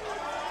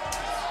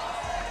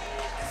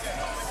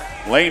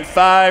 Lane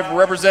 5,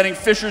 representing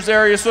Fishers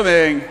Area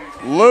Swimming,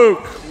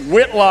 Luke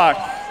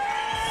Whitlock.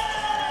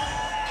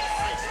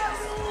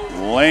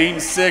 Lane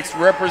 6,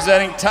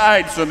 representing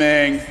Tide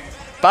Swimming,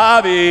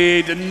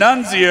 Bobby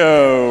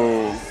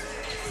D'Annunzio.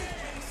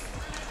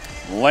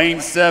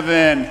 Lane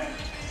 7,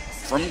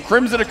 from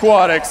Crimson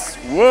Aquatics,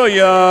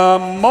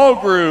 William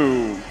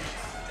Mulgrew.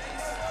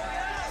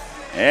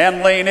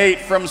 And lane 8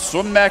 from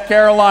Swim Back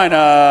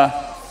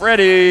Carolina,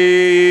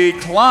 Freddie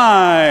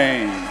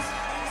Klein.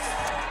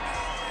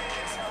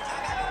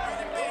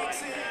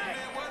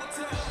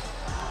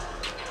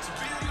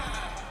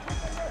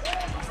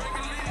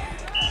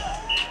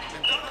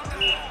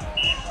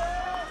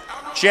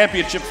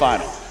 Championship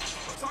final.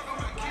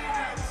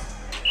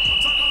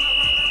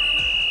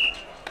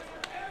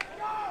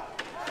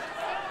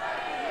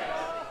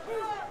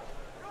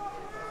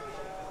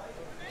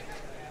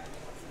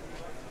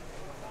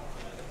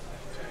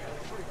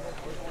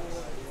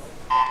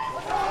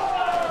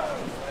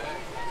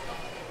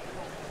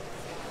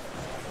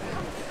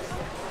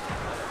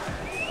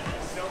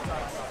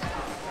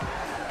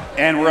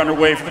 And we're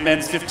underway for the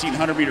men's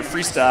 1500 meter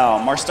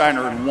freestyle.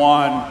 Marsteiner in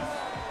 1,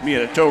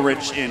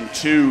 Mihatorich in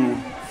 2,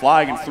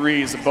 Flag in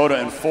 3,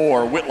 Zboda in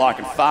 4, Whitlock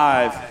in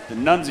 5,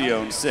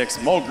 D'Annunzio in 6,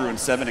 Mulgrew in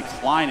 7, and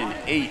Klein in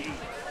 8.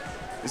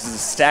 This is a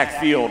stacked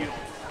field.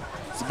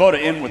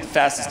 Zboda in with the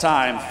fastest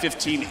time,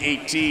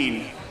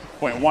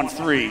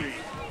 15:18.13.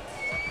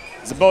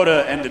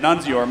 Zboda and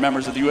D'Annunzio are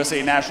members of the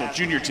USA National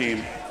Junior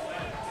Team.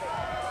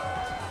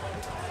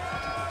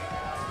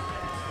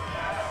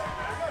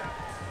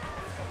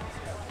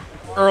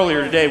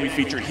 Earlier today, we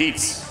featured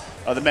heats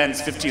of the men's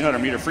 1500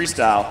 meter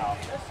freestyle.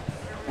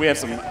 We have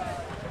some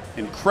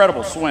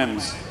incredible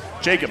swims.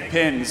 Jacob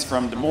Pins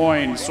from Des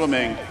Moines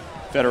Swimming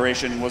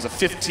Federation was a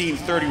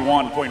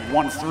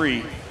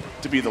 15:31.13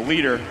 to be the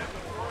leader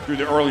through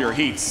the earlier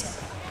heats.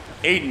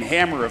 Aiden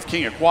Hammer of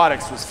King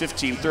Aquatics was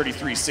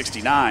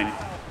 15:33.69.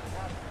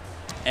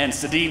 And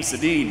Sadine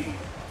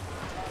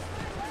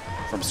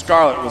from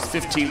Scarlet was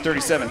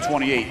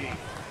 15:37.28.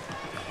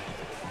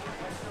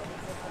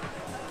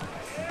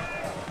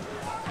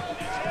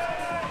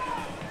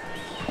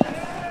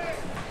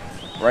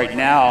 Right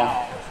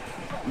now,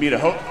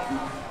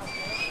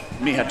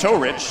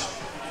 Mihatorich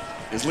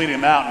is leading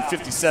him out in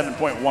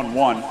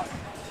 57.11.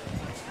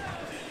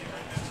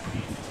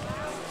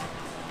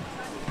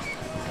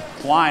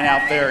 Klein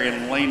out there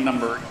in lane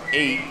number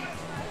 8,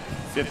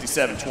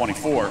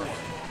 57.24.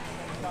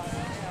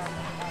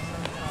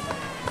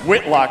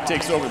 Whitlock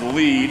takes over the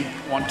lead,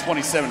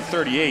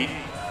 127.38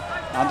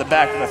 on the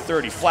back of a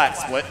 30 flat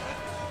split.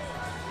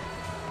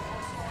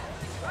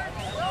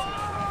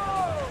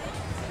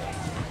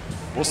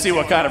 We'll see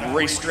what kind of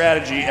race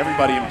strategy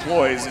everybody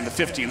employs in the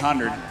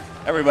 1500.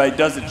 Everybody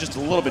does it just a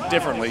little bit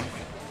differently.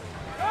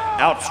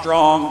 Out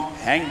strong,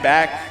 hang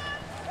back,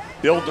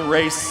 build the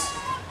race,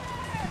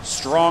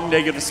 strong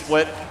negative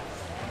split.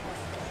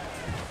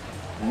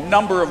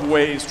 Number of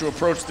ways to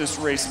approach this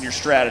race in your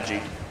strategy.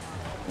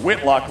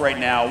 Whitlock right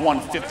now,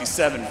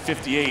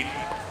 157.58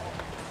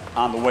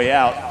 on the way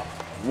out.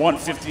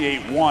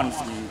 158.1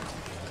 from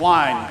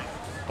Klein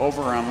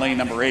over on lane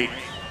number 8.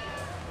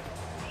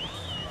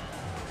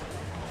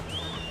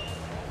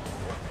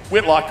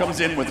 Whitlock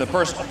comes in with a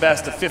personal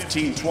best of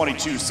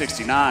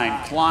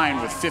 15:22.69.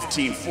 Klein with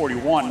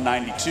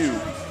 15:41.92.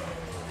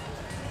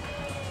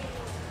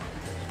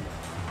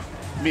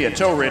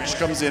 Mihatorich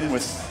comes in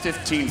with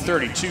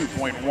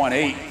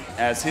 15:32.18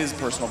 as his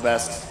personal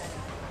best.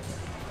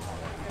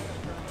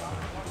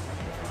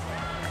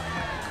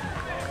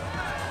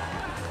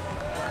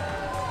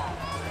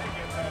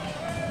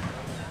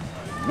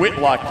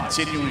 Whitlock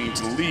continuing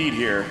to lead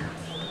here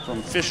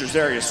from Fishers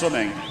Area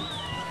Swimming.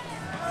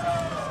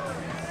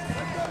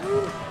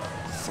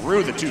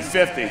 Through the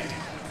 250.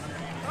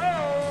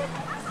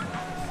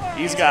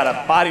 He's got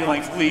a body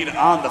length lead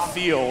on the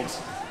field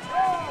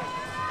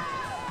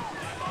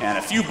and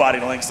a few body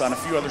lengths on a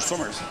few other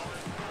swimmers.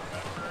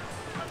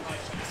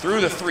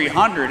 Through the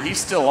 300, he's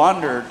still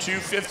under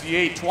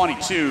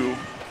 258.22,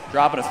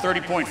 dropping a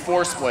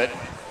 30.4 split.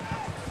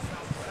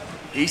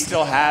 He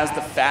still has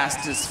the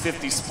fastest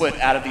 50 split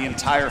out of the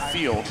entire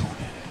field.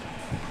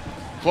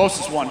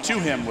 Closest one to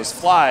him was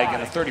Flag at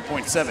a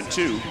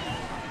 30.72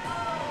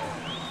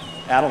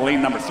 out of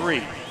lane number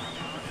 3.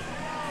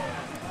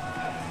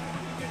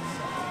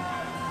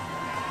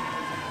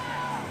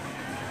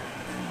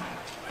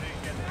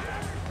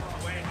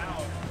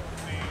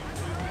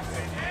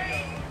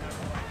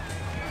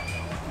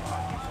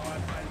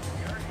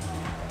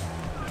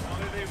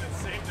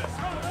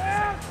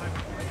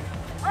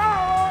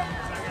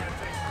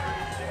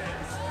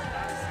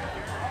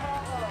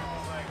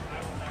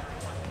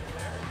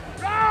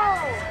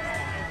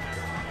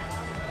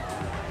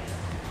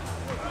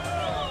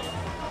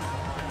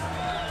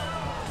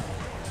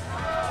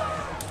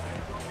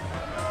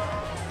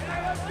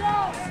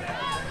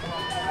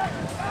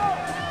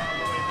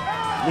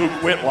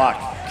 Luke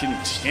Whitlock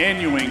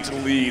continuing to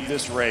lead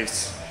this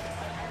race,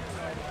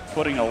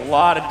 putting a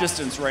lot of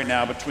distance right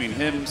now between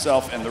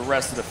himself and the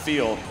rest of the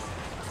field.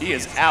 He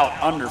is out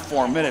under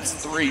 4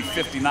 minutes,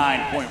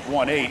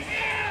 3:59.18.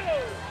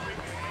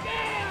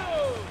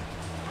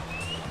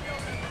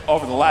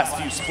 Over the last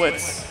few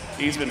splits,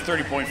 he's been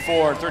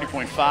 30.4,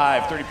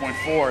 30.5,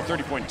 30.4,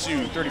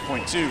 30.2,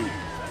 30.2.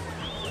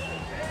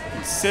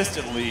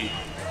 Consistently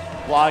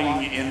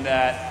logging in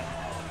that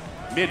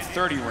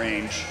mid-30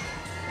 range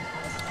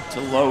to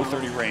low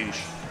 30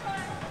 range.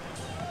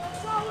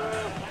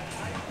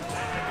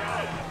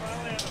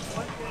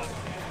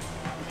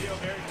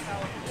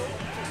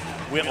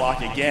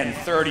 Whitlock again,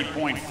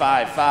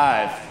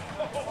 30.55.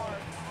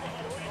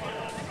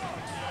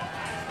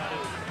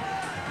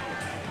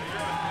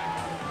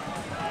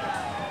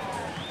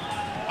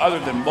 Other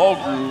than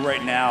Mulgrew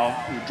right now,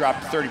 who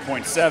dropped to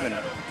 30.7,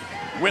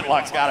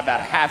 Whitlock's got about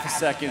a half a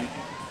second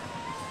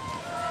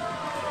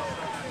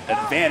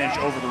advantage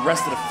over the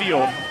rest of the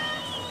field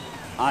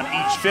on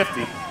each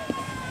 50.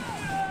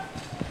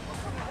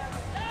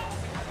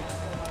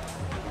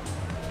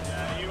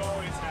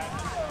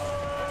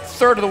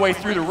 Third of the way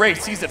through the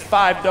race, he's at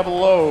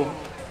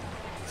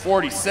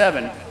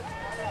 5:00:47.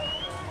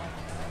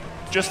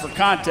 Just for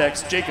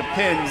context, Jacob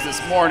Pins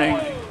this morning,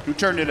 who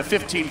turned in a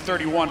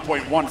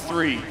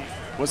 15:31.13,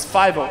 was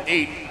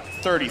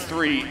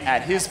 5:08:33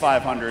 at his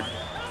 500.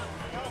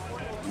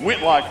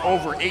 Whitlock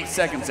over 8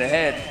 seconds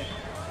ahead.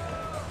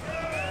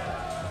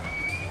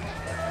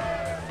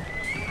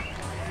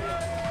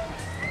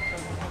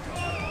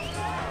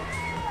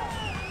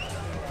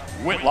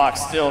 Whitlock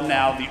still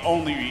now the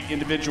only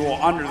individual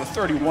under the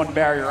 31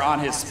 barrier on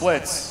his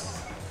splits.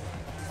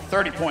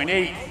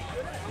 30.8.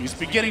 He's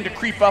beginning to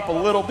creep up a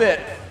little bit.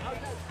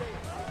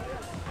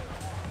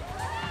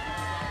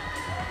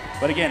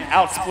 But again,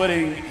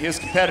 outsplitting his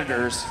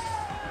competitors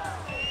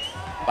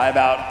by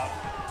about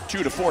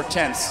 2 to 4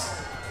 tenths.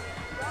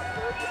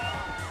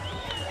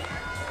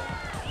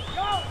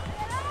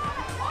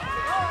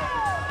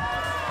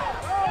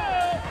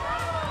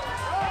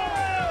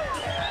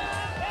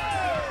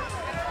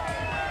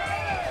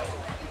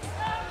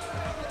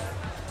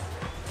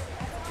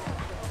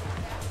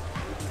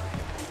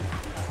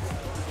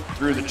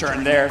 Through the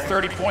turn there,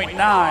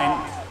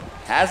 30.9.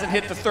 Hasn't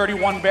hit the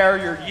 31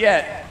 barrier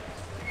yet,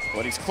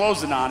 but he's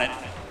closing on it.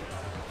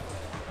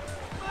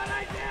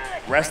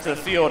 Rest of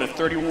the field at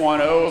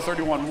 31.0,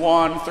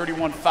 31.1,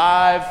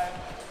 31.5.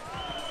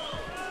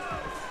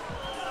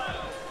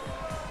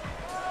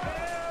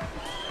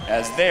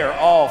 As they are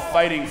all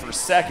fighting for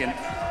second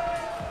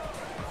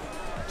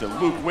to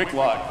Luke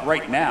Whitlock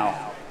right now.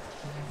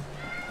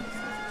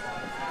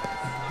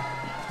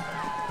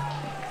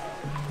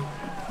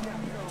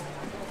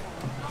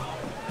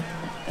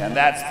 And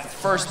that's the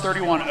first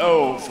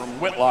 31.0 from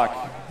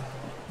Whitlock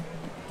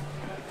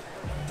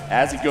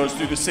as he goes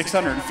through the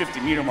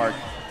 650 meter mark.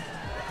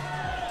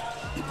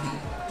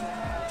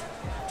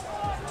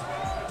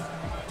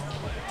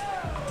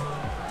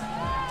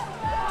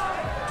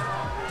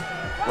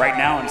 Right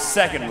now in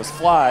second was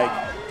Flag,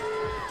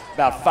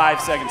 about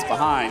 5 seconds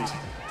behind.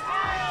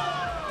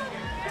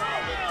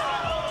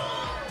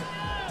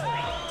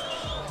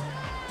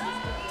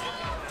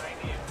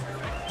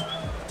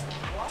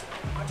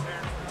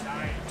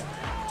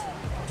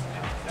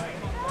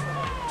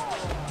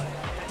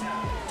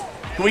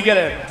 Can we get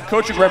a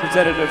coaching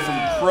representative from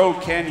Crow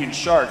Canyon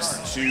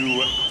Sharks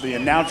to the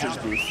announcer's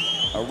booth?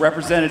 A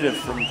representative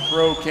from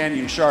Crow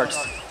Canyon Sharks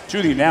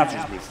to the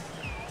announcer's booth.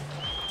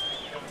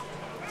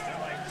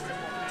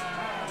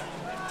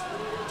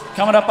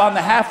 Coming up on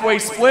the halfway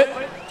split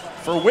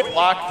for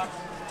Whitlock.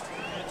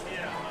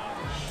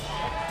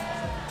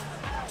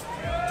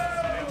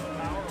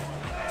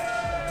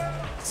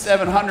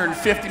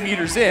 .750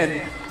 meters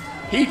in,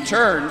 he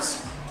turns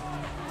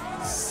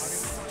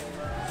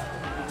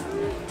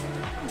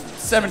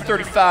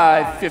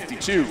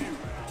 7:35.52.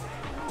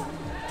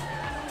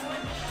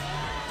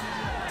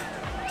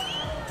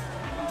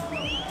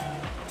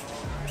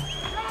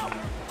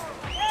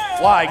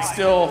 Flag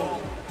still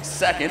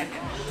second,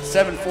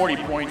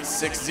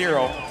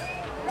 7:40.60,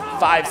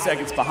 5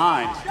 seconds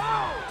behind.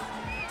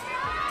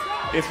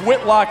 If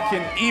Whitlock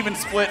can even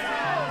split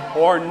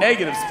or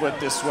negative split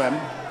this swim,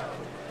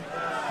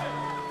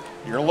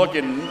 you're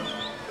looking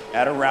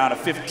at around a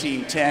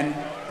 15:10,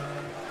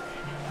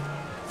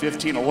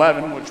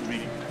 15:11, which would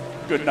be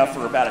good enough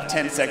for about a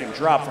 10-second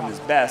drop from his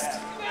best.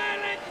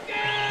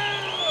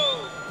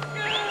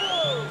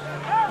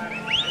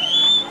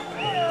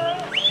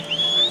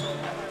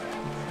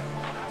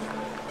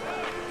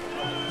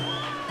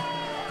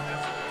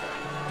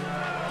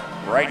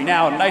 Right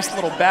now, a nice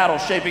little battle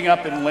shaping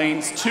up in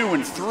lanes 2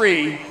 and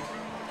 3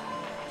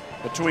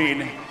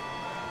 between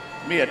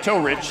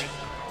Mijatovic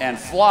and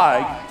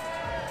Flag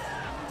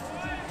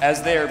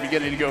as they are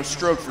beginning to go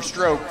stroke for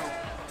stroke,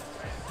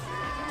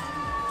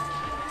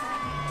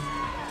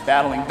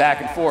 battling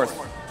back and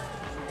forth.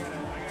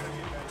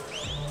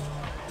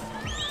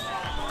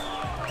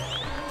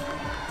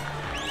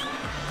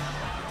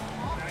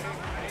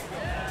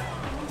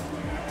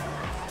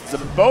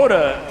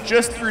 Zabota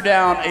just threw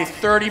down a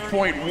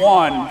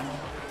 30.1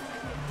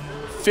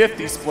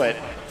 50 split.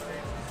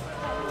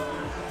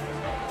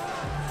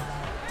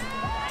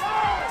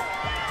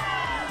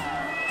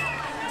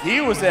 He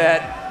was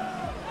at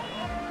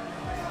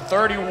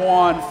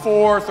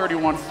 31.4,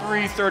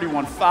 31.3,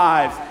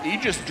 31.5. He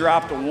just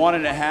dropped a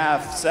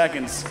 1.5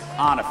 seconds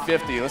on a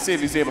 50. Let's see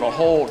if he's able to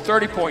hold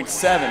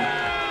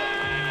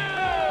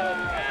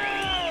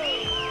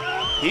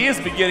 30.7. He is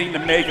beginning to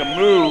make a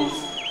move,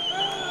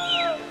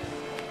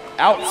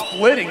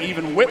 out-splitting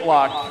even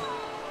Whitlock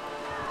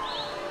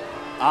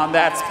on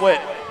that split,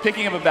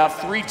 picking up about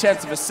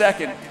 0.3 of a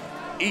second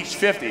each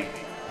 50.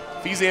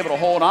 If he's able to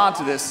hold on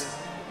to this,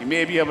 he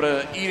may be able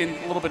to eat in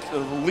a little bit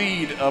of the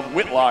lead of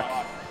Whitlock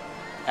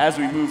as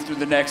we move through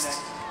the next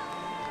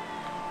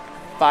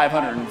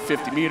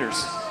 550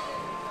 meters.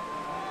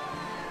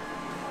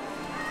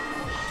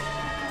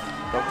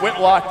 But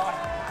Whitlock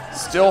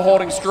still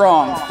holding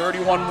strong,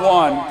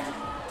 31.1.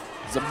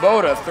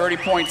 Zabota,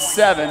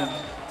 30.7.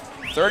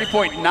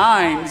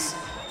 30.9s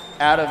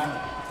out of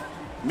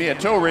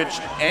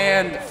Mijatovic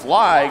and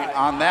Flag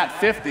on that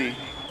 50.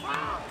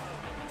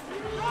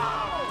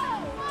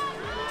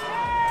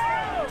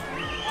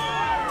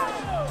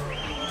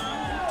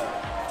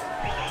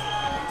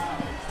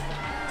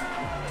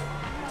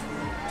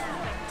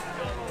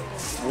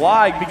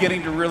 Flag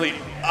beginning to really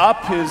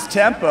up his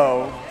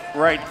tempo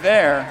right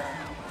there.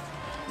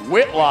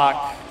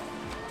 Whitlock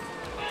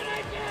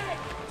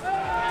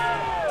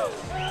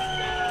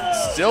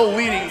still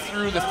leading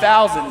through the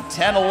 1,000,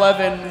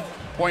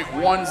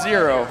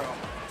 10:11.10.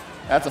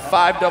 That's a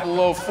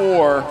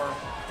 5:00.04,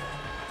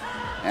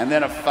 and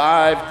then a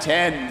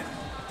 5:10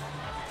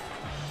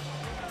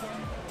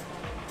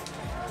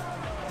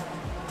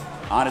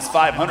 on his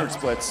 500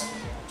 splits.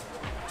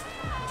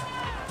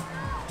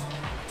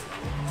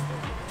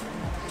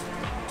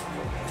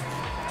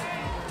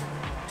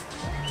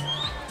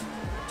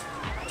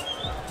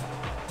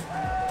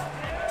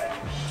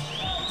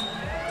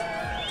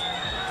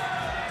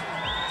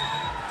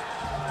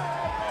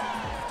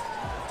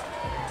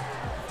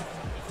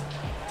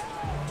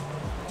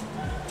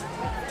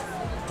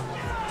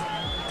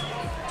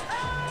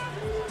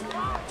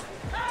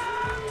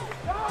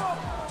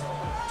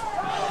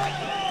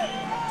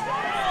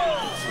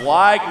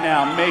 Flag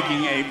now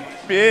making a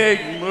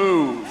big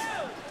move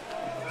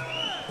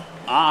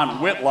on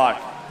Whitlock,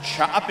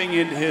 chopping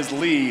into his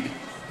lead.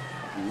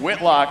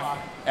 Whitlock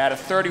at a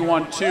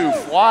 31.2,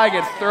 Flag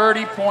at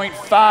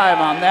 30.5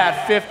 on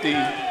that 50.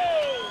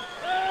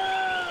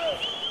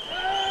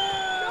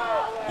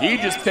 He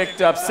just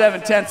picked up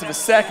 0.7 of a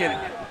second.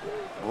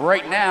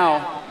 Right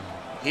now,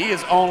 he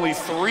is only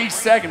 3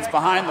 seconds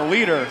behind the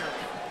leader.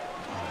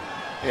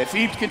 If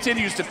he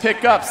continues to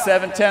pick up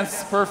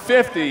 0.7 per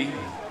 50,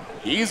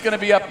 he's going to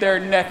be up there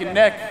neck and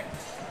neck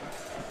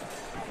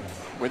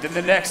within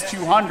the next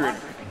 200.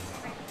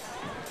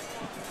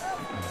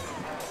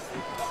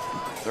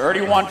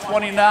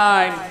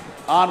 31.29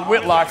 on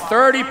Whitlock,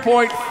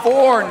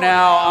 30.4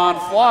 now on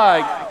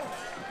Flag.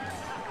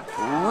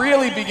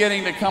 Really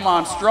beginning to come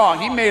on strong.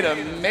 He made an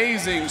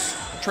amazing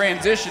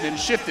transition and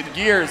shifted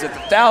gears at the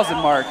 1,000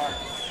 mark.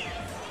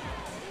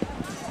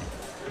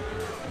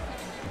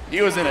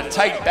 He was in a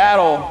tight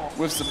battle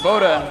with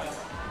Zabota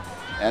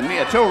and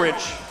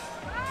Mijatovic.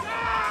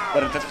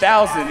 But at the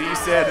 1,000, he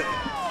said,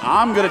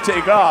 I'm going to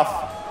take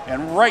off.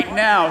 And right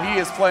now, he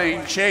is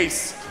playing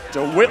chase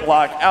to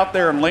Whitlock out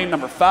there in lane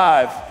number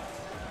 5.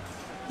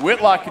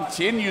 Whitlock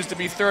continues to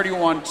be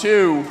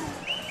 31.2.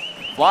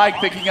 Flag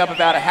picking up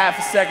about a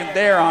 0.5 second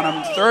there on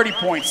him,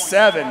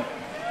 30.7.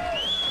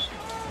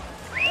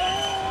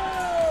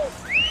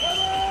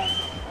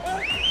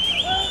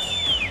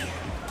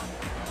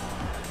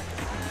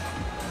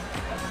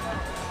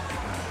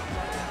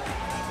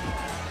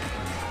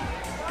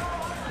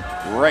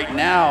 Right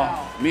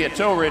now,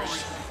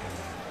 Mijatovic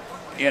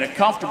in a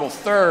comfortable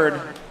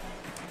 3rd.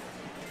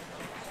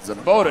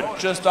 Zabota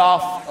just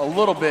off a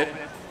little bit,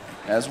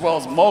 as well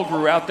as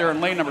Mulgrew out there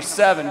in lane number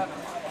 7.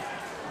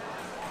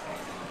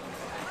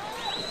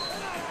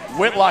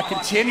 Whitlock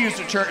continues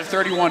to turn to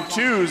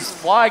 31.2s.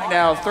 Flag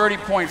now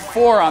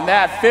 30.4 on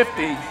that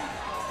 50.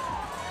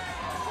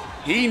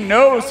 He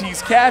knows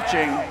he's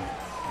catching.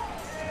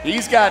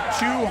 He's got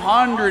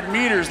 200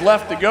 meters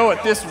left to go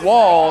at this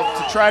wall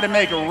to try to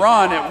make a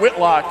run at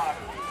Whitlock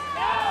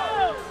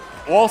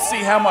We'll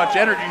see how much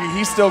energy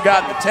he's still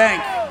got in the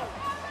tank.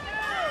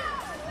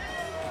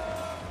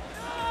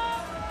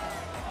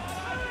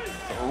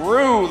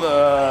 Through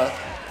the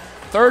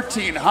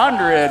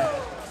 1300,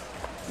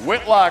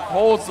 Whitlock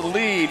holds the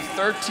lead,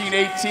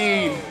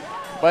 13-18,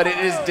 but it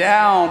is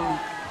down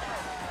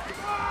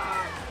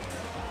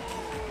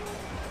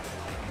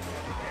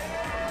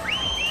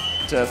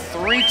to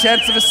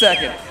 0.3 of a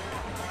second.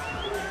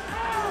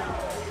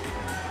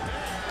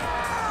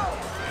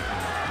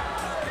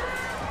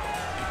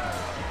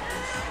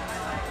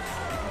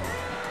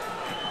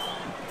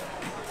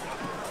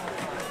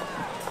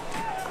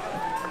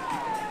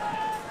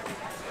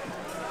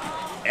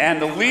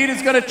 And the lead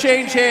is going to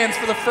change hands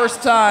for the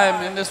first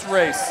time in this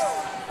race.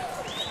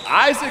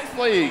 Isaac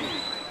Fleeg,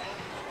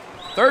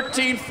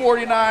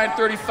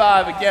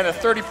 13:49.35, again a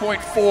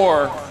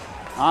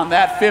 30.4 on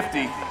that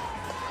 50.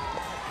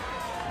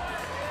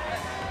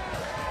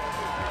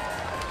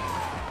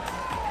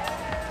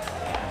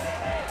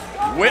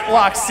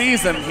 Whitlock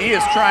sees him, he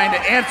is trying to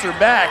answer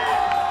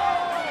back.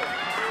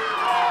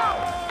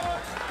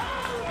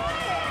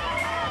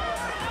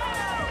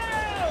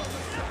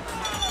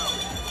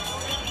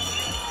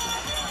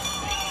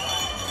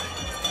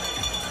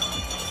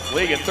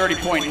 League at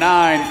 30.9,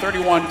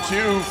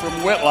 31.2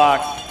 from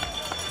Whitlock.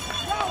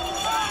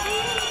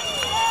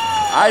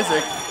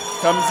 Isaac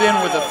comes in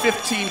with a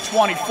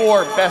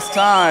 15.24 best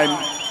time.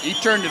 He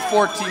turned at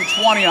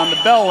 14.20 on the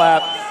bell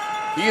lap.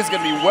 He is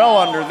going to be well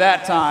under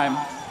that time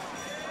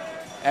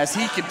as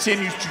he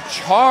continues to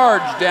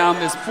charge down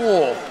this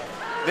pool.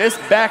 This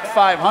back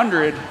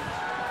 500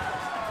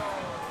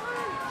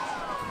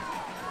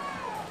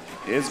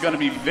 is going to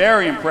be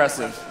very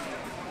impressive.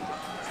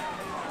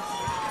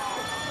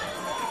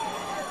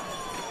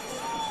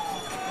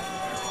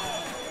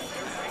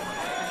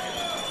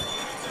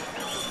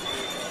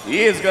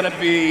 He is going to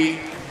be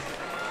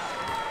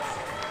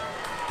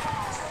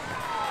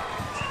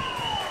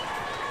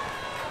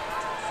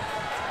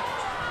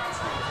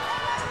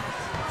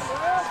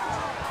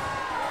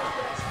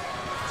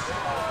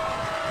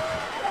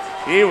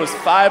he was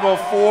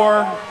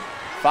 5:04,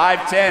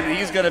 5:10.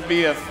 He's going to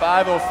be a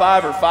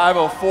 5:05 or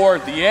 5:04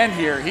 at the end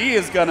here. He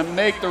is going to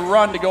make the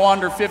run to go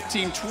under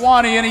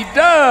 15:20, and he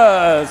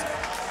does.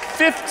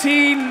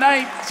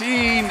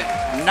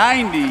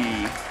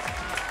 15:19.90.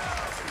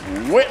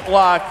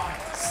 Whitlock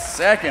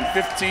second,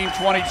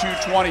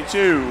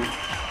 15:22.22.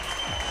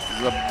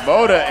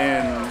 Zabota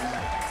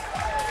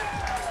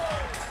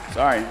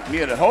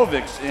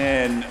Mijahovic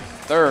in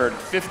third,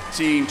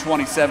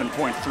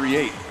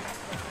 15:27.38.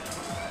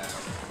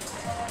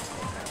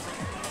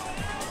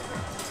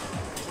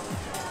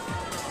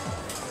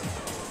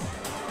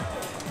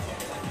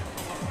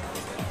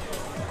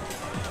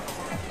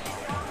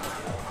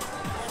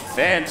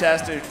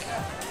 Fantastic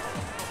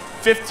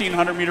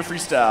 1,500 meter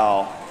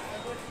freestyle.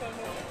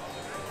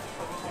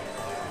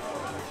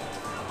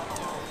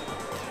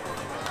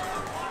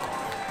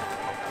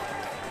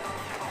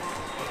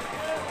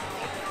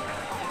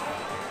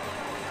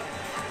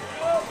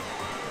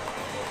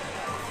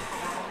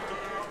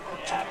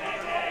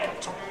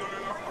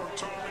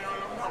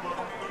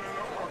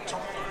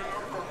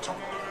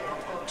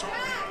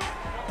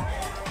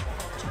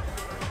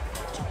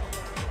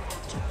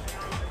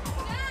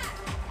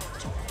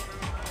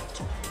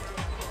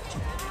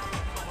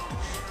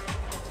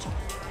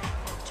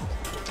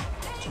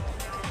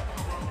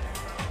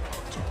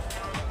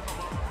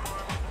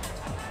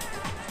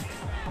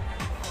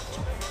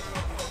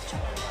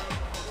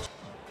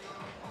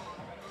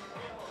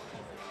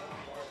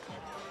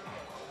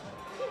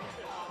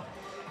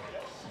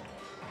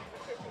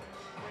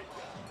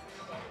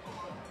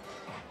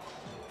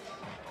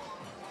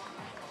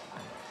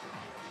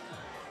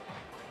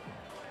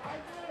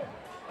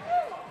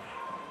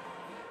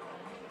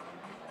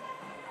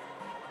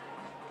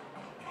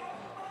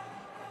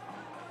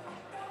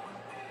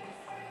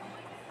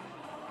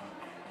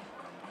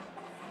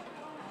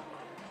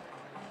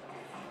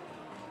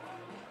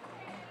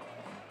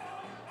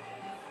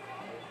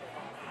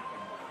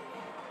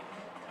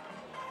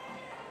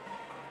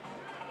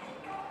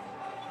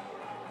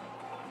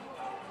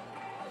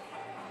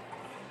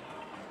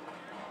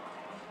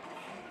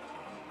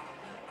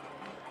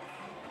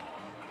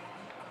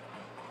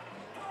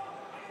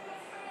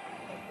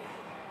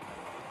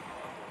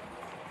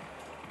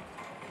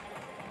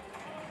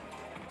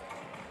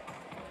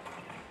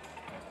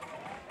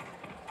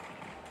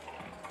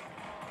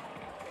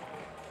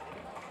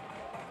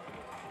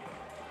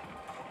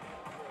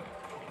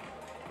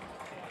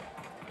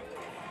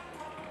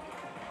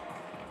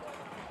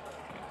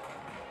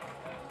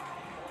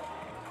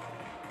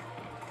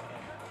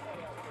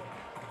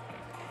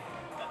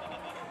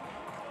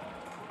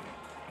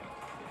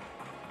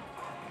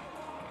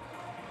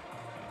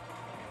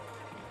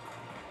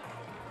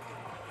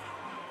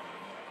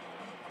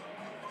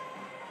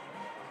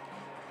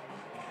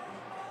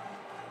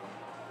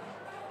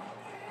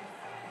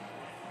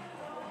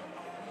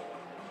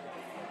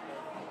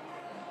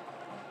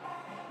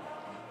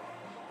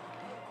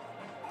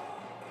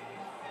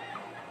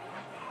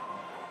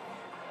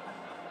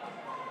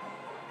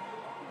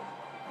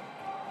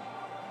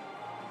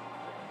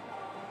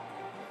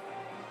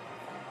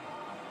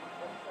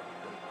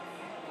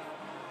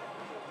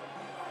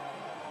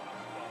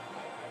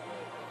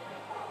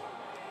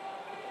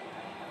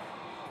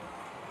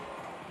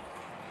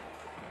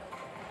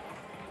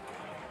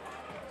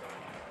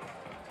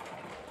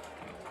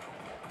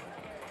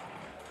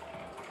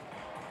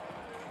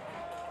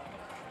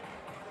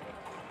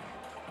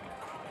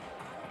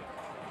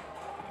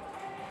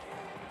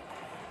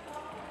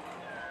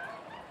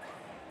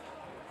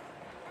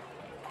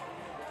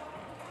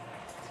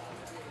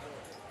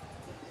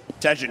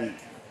 Attention,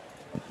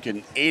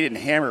 can Aiden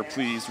Hammer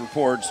please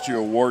report to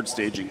award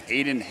staging?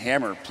 Aiden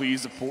Hammer,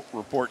 please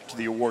report to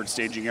the award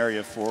staging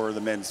area for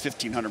the men's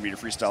 1500 meter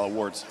freestyle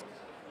awards.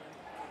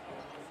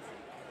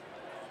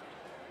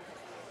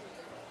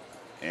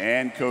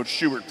 And Coach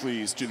Schubert,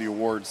 please, to the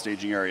award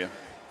staging area.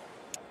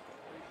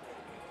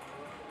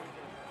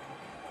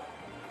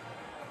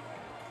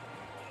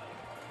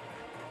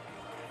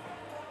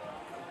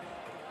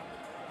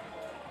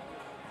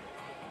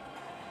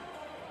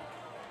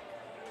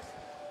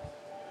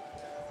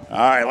 All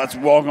right, let's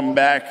welcome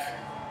back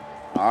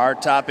our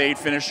top 8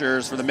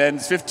 finishers for the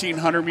men's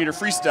 1500 meter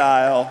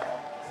freestyle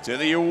to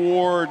the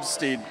award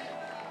stage.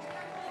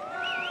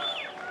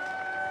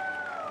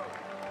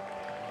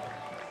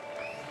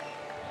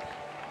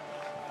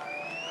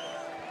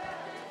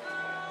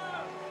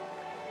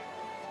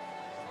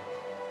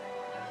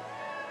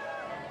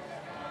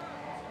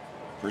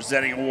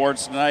 Presenting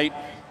awards tonight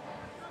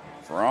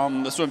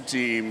from the swim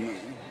team,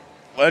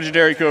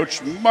 legendary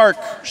coach Mark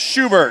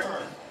Schubert.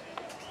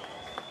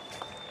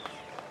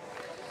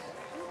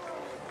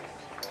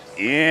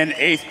 In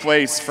 8th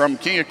place from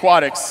King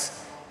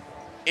Aquatics,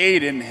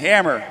 Aiden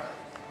Hammer.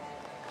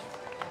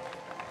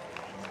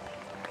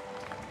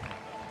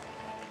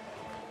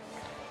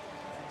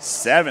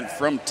 Seventh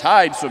from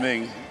Tide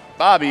Swimming,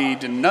 Bobby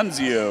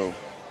D'Annunzio.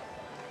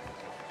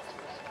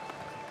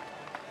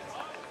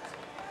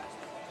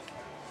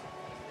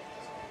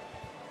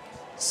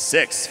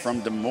 Sixth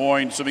from Des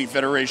Moines Swimming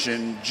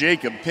Federation,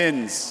 Jacob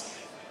Pins.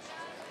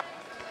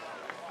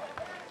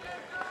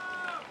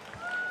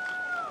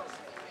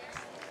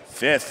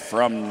 Fifth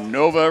from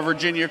Nova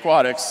Virginia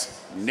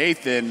Aquatics,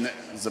 Nathan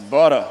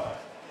Zabota.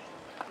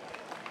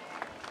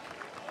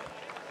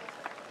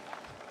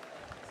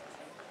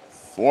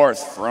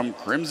 Fourth from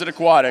Crimson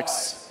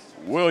Aquatics,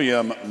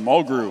 William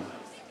Mulgrew.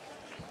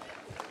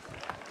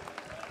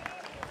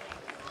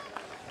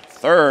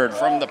 Third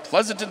from the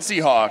Pleasanton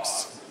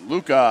Seahawks,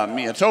 Luka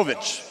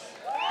Mijatovic.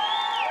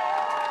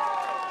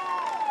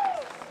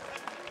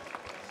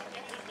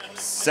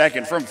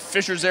 Second from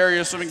Fishers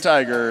Area Swimming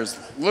Tigers,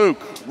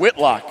 Luke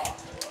Whitlock.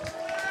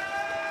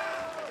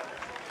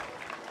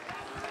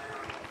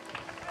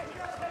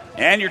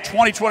 And your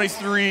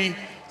 2023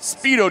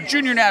 Speedo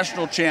Junior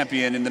National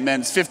Champion in the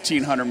men's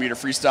 1500 meter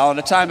freestyle in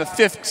a time of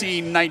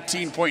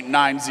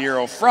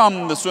 15:19.90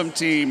 from the swim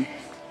team,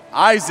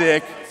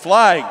 Isaac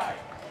Flag.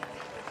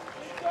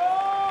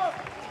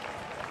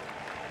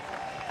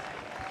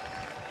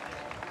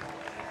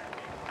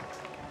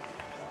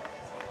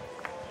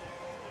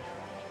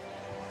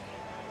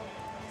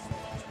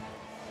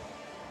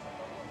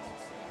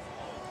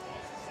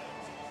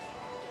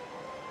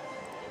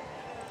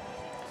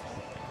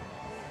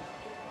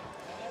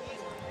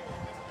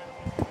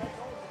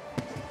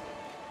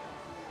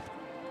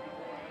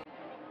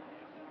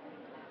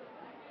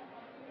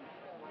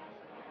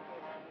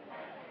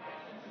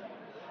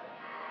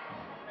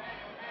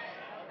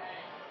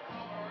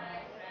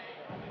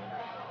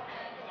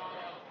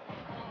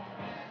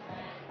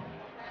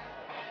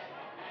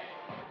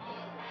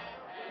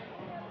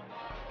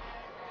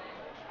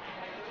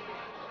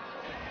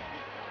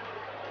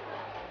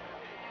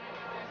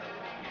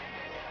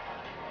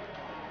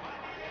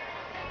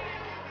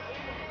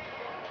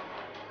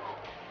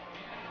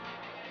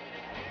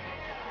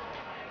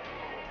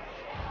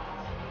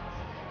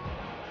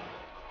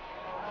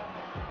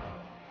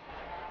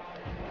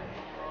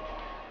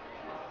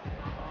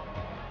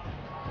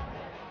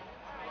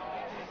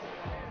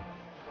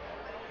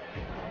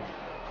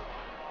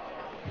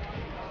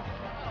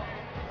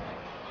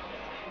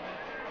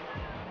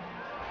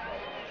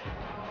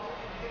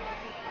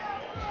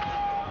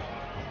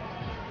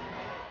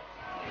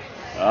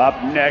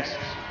 Up next,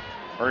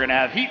 we're going to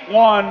have Heat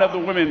 1 of the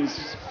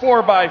women's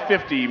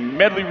 4x50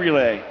 medley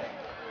relay.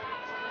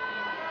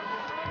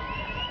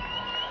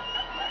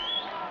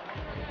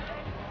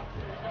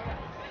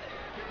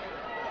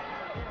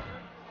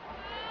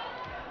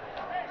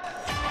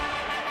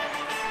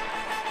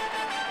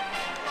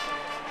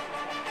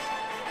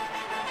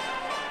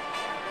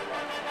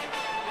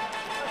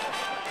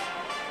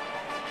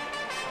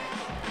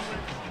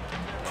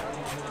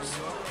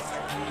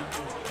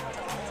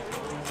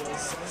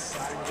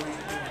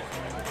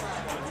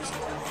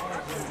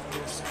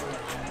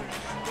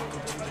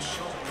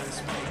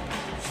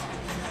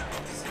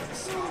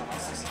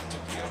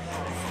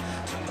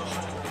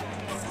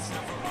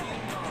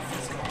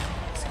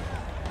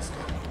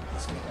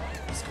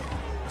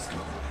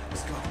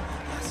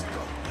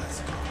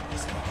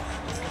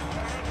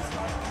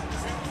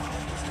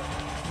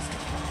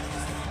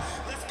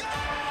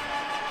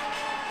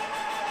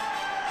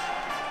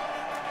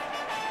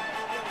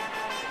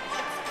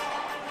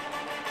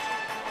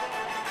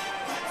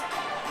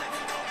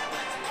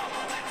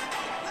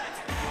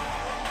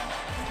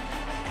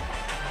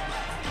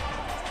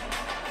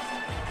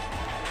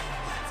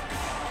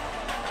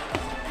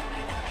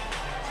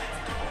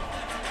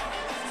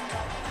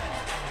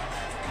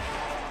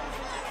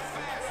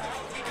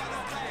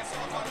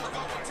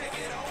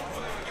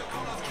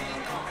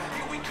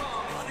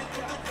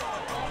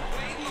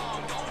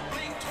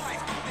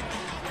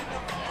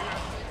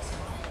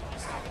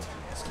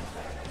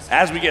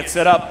 As we get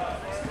set up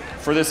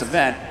for this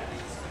event,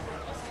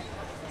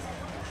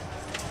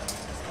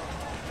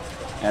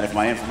 and if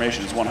my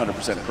information is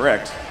 100%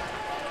 correct,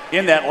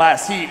 in that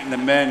last heat in the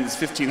men's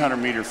 1500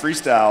 meter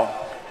freestyle,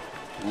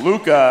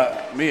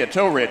 Luka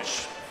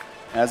Mijatovic,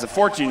 as a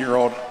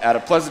 14-year-old out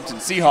of Pleasanton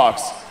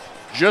Seahawks,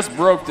 just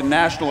broke the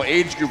national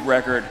age group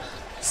record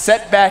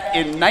set back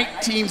in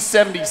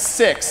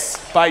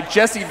 1976 by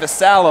Jesse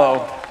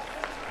Vassallo.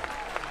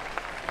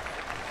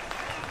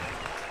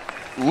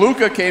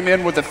 Luka came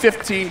in with a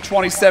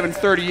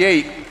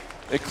 15:27:38,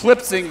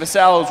 eclipsing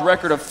Vassallo's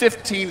record of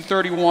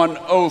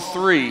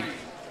 15:31:03,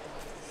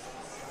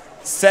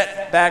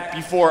 set back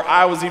before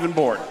I was even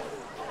born.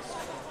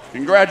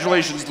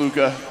 Congratulations,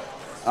 Luka,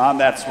 on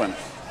that swim.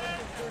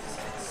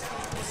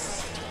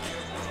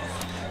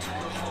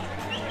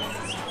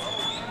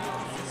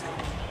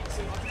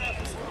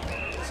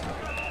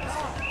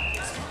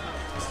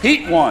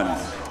 Heat 1.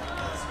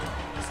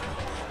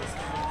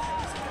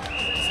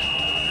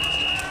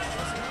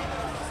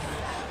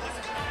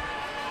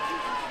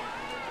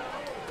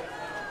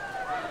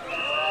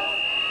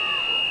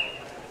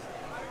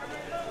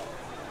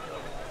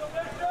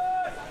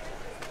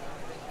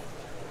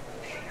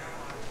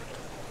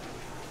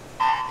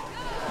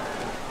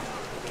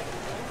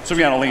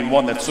 Swimming out of lane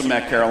 1, that's Swim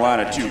at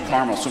Carolina. 2,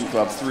 Carmel Swim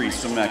Club. 3,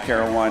 Swim at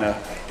Carolina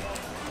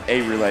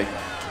A relay.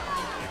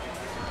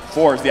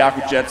 4 is the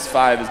Aqua Jets.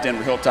 5 is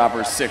Denver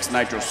Hilltoppers. 6,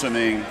 Nitro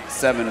Swimming.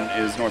 7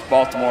 is North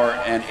Baltimore.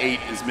 And 8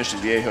 is Mission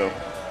Viejo.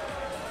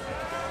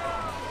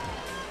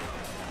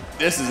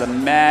 This is a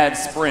mad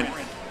sprint.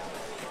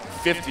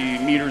 50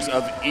 meters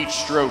of each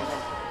stroke.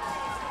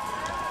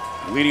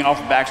 Leading off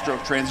the backstroke,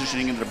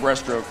 transitioning into the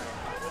breaststroke.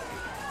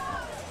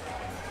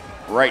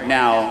 Right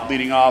now,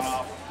 leading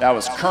off, that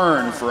was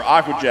Kern for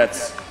Aqua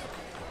Jets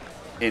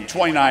in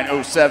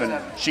 29:07.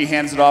 She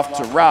hands it off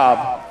to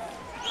Rob.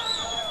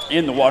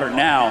 In the water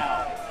now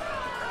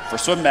for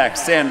Swimback,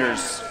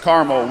 Sanders,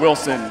 Carmel,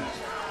 Wilson.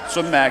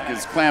 Swimback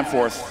is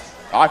Clamforth.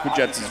 Aqua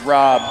Jets is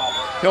Rob.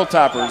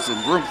 Hilltoppers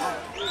and Ruth.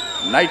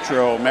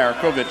 Nitro,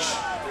 Marikovic.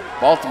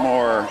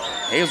 Baltimore,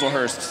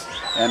 Hazelhurst.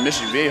 And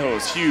Mission Viejo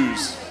is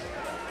Hughes.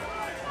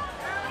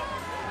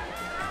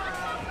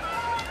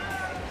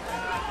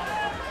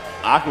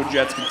 Aqua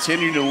Jets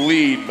continue to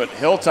lead, but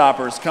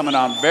Hilltoppers coming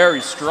on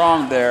very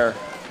strong there.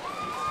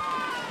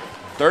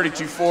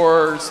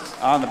 32.4s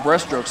on the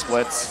breaststroke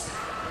splits.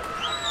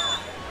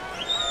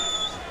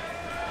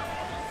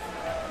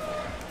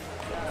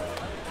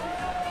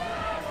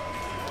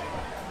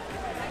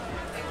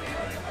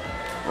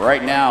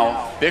 Right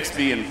now,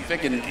 Bixby and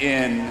Ficken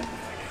in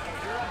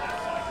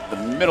the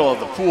middle of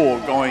the pool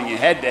going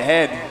head to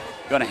head.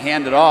 Gonna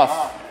hand it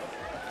off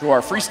to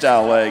our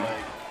freestyle leg.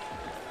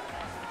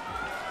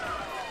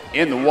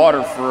 In the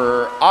water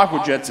for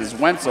Aqua Jets is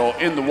Wenzel.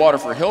 In the water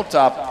for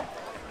Hilltop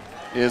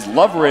is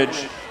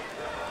Loveridge.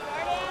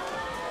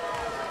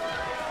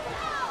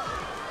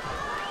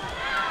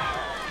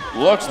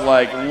 Looks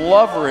like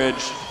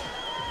Loveridge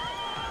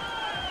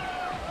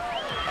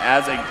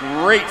has a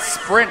great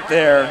sprint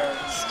there.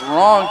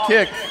 Strong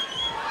kick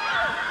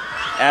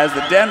as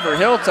the Denver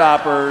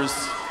Hilltoppers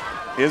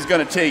is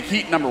going to take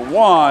heat number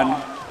 1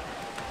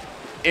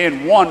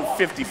 in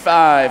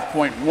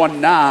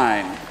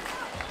 1:55.19.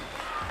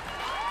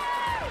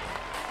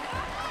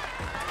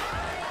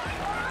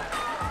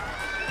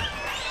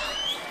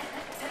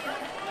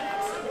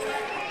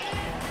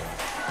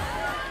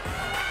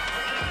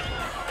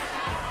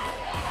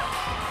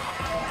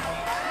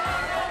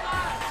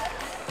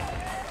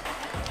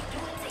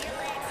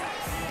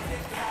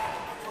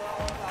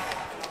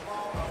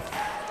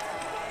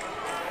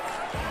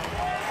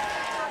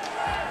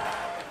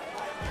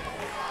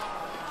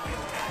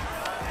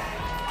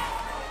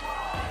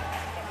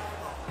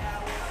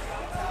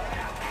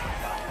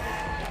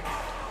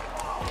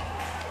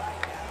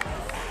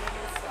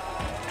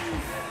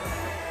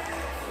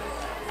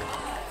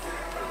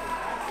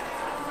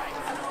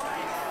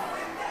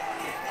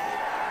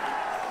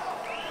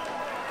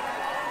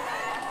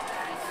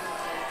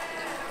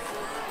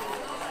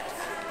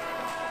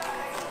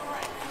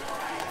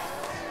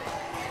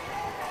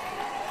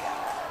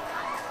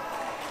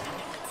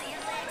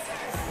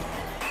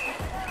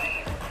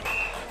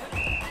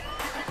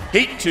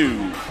 Heat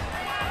 2.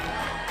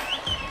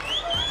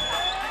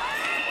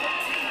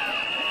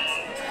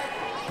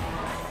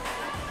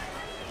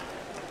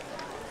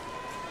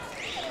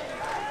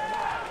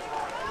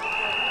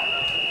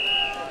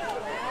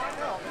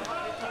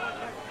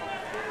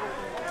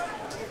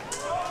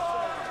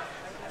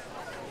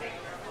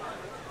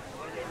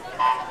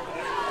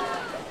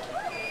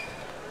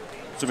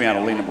 Swimming out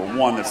of lane number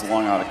 1, that's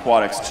Long Island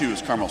Aquatics. 2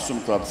 is Carmel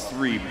Swim Club.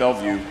 3,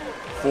 Bellevue.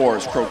 4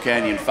 is Crow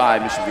Canyon.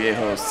 5, Mission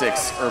Viejo.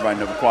 6, Irvine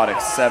Nova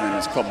Aquatics. 7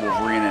 is Club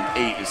Wolverine. And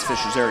 8 is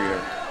Fisher's Area.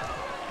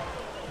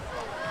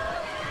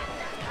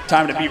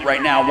 Time to beat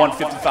right now,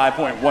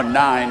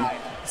 1:55.19,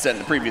 set in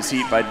the previous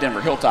heat by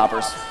Denver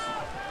Hilltoppers.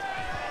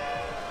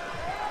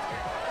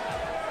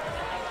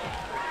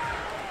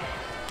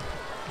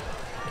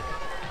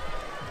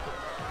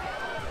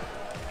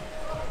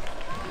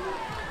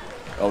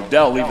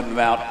 Odell leaving them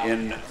out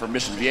in for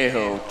Mission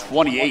Viejo,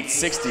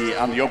 28-60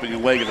 on the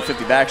opening leg of the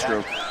 50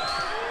 backstroke.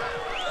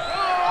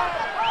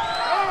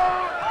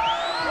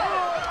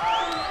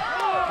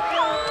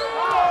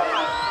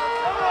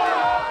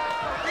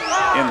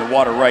 In the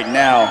water right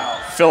now,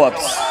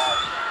 Phillips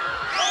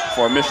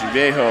for Mission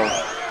Viejo.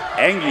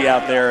 Engie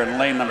out there in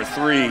lane number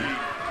 3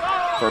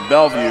 for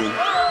Bellevue.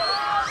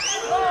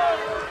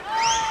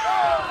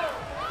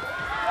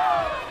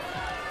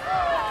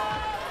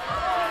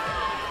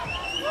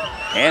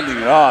 Handing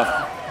it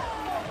off.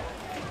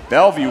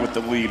 Bellevue with the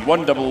lead,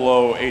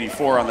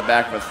 10084 on the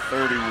back of a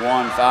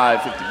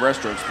 31.5 50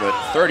 breaststroke split,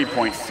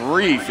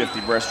 30.3 50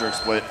 breaststroke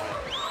split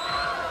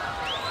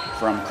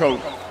from Crow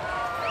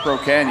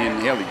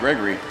Canyon, Haley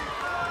Gregory.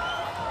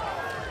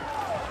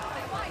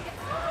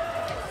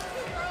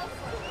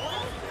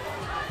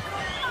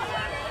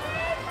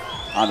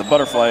 On the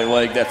butterfly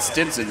leg, that's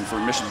Stinson for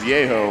Mission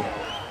Viejo,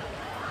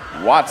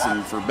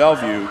 Watson for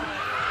Bellevue.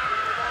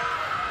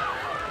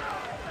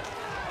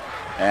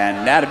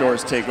 And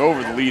Natadors take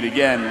over the lead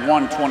again,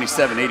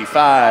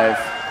 127.85.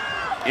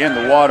 In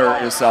the water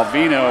is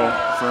Salvino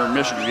for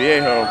Mission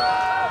Viejo.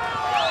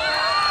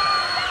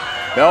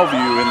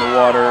 Bellevue in the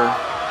water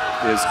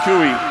is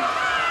Cooey.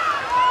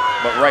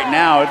 But right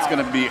now it's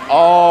gonna be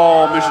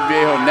all Mission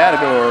Viejo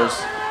Natadors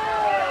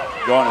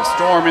going to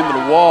storm into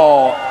the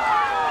wall,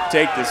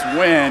 take this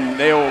win.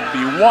 They will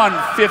be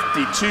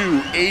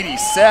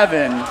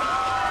 152.87.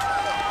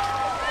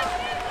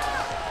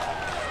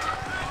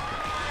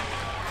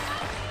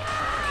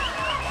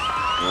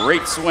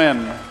 Great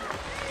swim,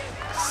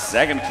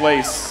 second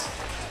place.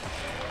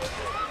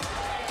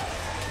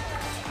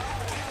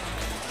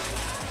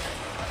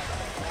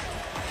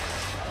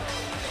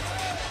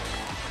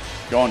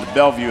 Going to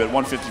Bellevue at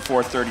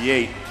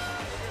 154.38.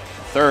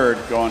 Third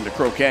going to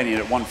Crow Canyon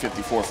at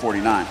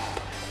 154.49.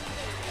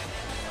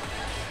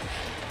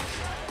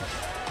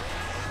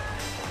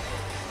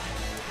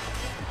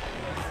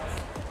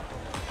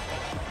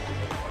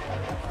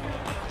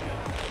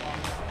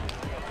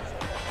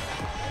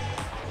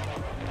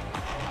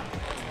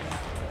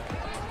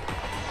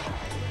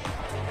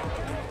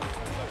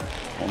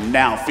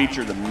 Now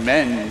feature the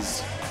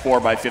men's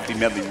 4x50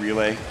 medley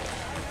relay.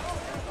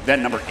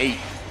 Event number 8.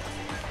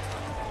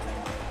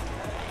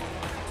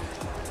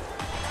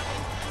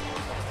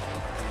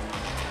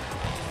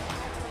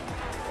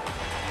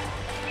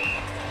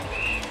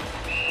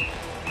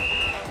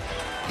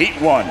 Heat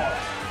 1.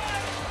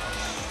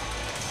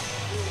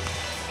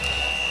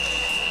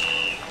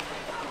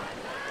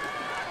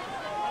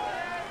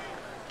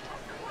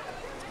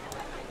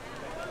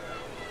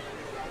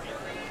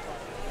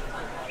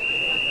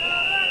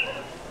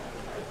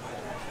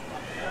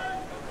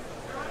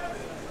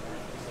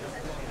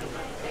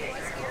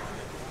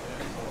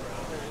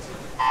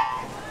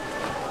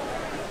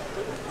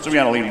 So we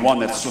got a lead 1,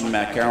 that's swimming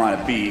at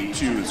Carolina B.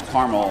 2 is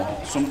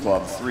Carmel Swim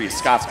Club. 3 is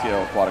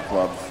Scottsdale Aquatic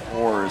Club.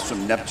 4 is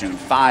Swim Neptune.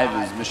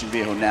 5 is Mission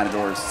Viejo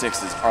Natadors.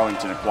 6 is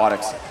Arlington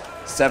Aquatics.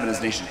 7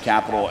 is Nation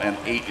Capital. And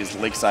 8 is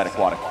Lakeside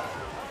Aquatic.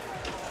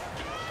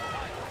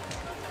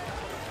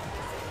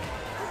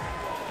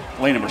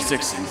 Lane number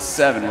 6 and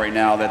 7 right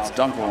now, that's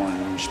Dunkel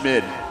and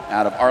Schmid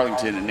out of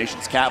Arlington and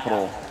Nation's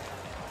Capital,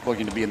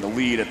 looking to be in the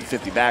lead at the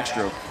 50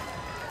 backstroke.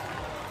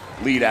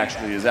 Lead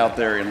actually is out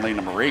there in lane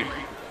number 8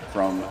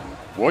 from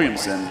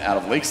Williamson out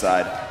of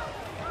Lakeside.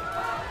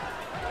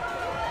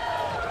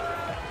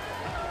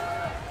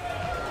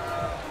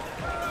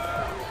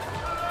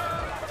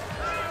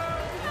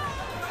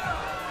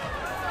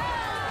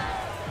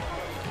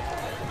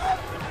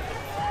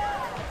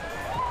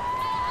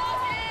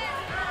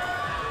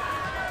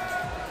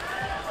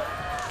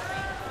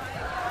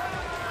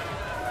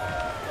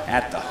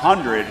 At the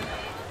 100,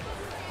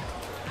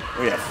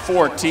 we have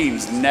 4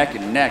 teams neck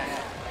and neck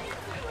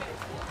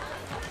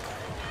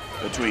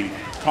between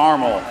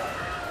Carmel,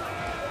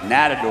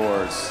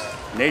 Natadors,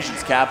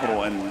 Nation's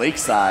Capital, and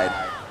Lakeside.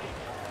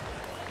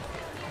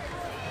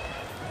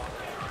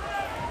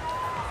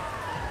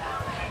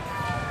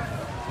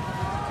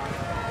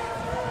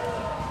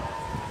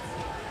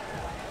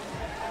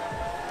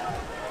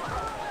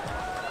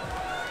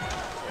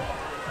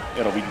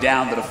 It'll be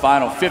down to the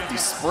final 50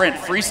 sprint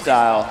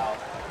freestyle.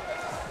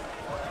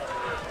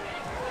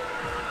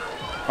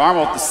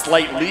 Carmel with the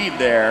slight lead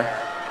there.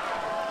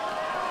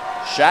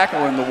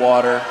 Shackle in the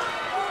water.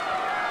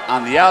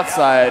 On the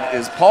outside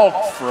is Polk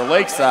for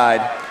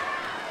Lakeside.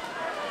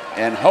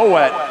 And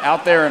Hoet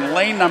out there in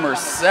lane number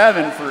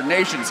 7 for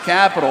Nation's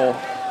Capital.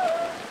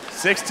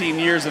 16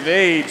 years of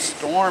age,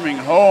 storming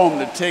home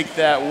to take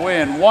that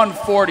win.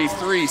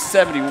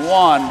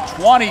 143.71,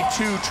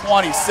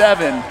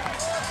 22.27,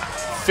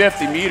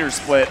 50-meter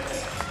split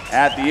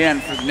at the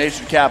end for the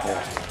Nation Capital.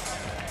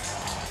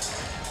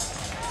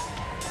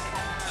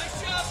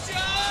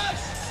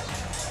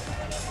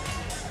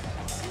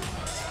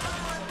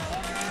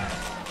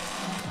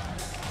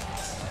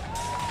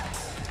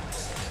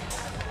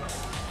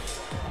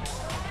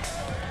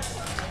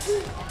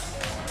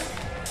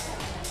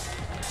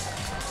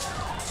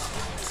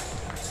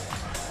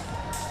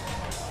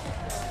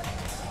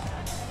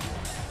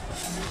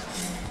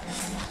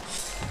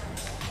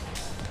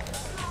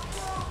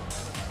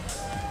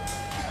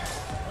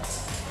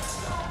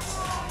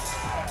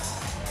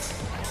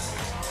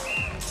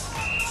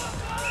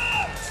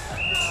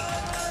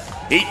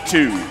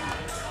 8-2.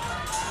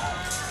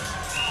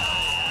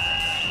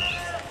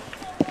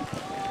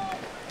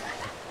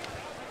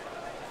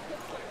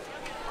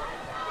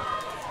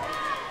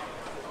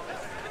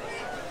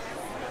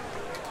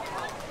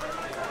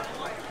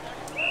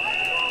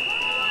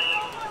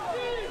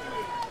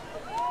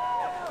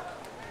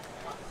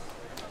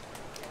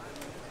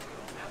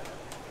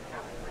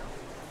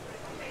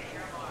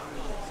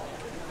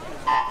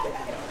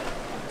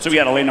 So we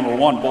got a lane number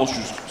 1,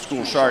 Bolster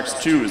School Sharks.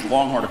 2 is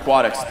Longhorn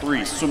Aquatics.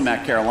 3, Swim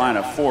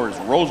Carolina. 4 is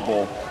Rose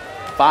Bowl.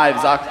 5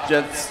 is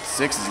Aquajets.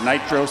 6 is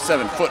Nitro.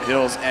 7,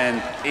 Foothills.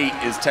 And 8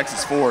 is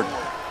Texas Ford.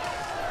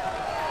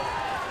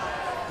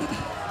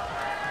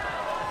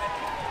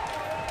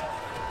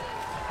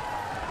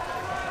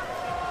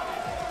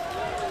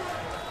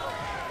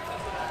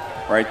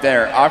 Right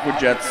there,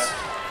 Aquajets.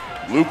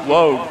 Luke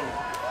Logue.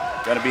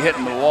 Got to be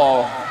hitting the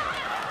wall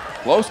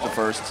close to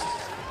first.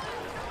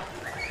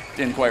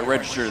 Didn't quite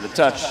register the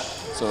touch,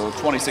 so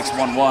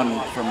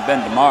 26-1-1 from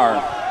Ben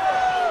DeMar.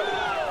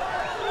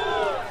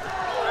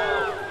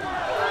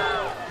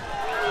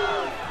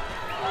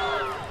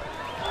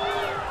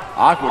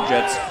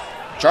 Aquajets,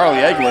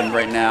 Charlie Eglin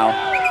right now.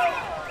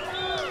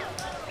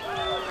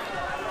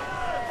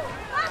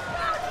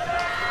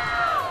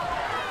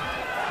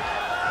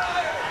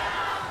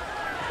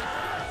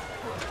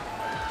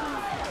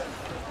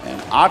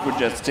 And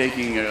Aquajets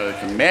taking a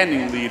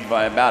commanding lead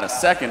by about a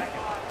second.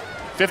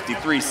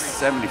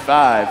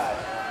 53-75.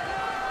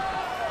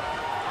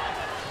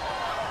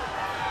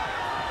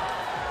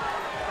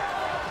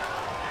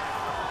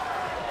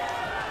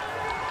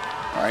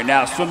 All right,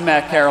 now Swim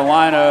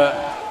Carolina,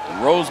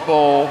 Rose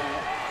Bowl,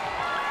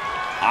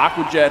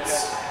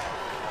 Aquajets,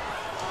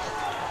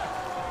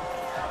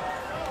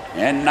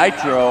 and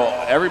Nitro.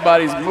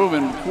 Everybody's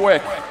moving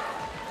quick.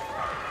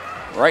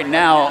 Right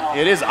now,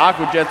 it is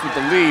Aquajets with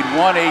the lead,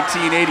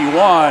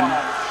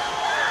 1:18.81.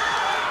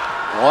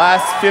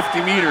 Last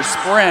 50-meter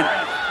sprint.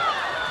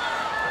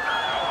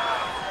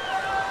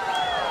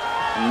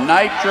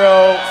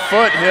 Nitro,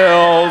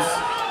 Foothills,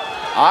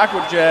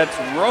 Aquajets,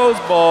 Rose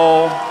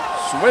Bowl,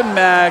 Swim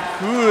Mac.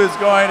 Who is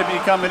going to be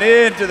coming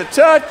into the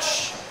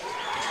touch?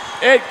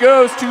 It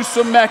goes to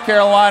Swim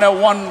Carolina,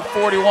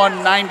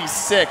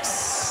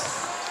 141.96.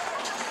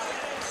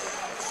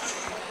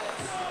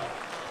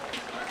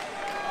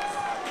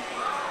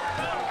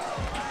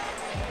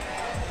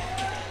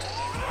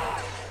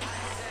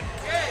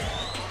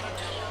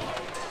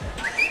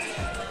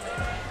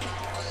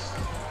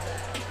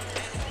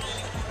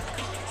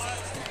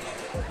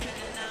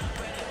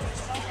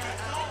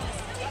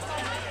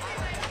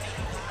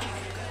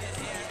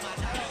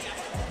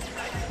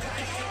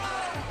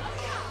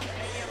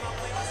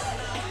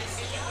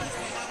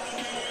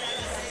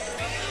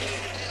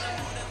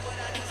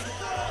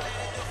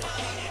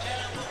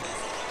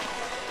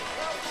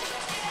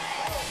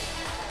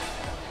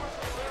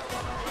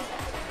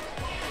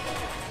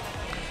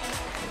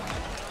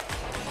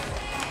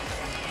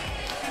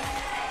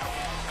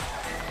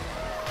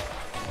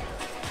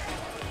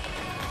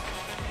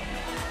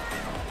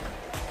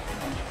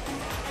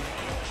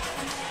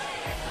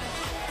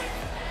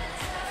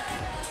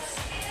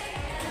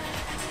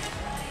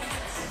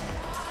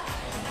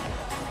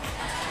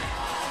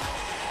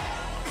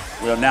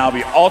 We'll now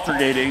be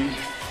alternating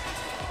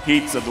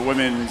heats of the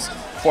women's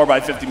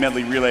 4x50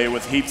 medley relay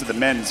with heats of the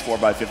men's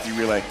 4x50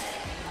 relay.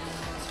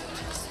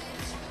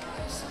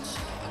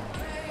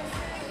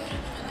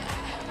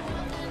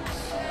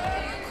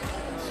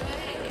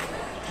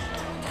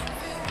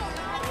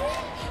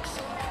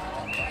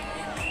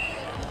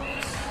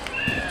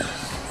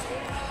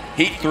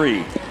 Heat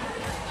 3.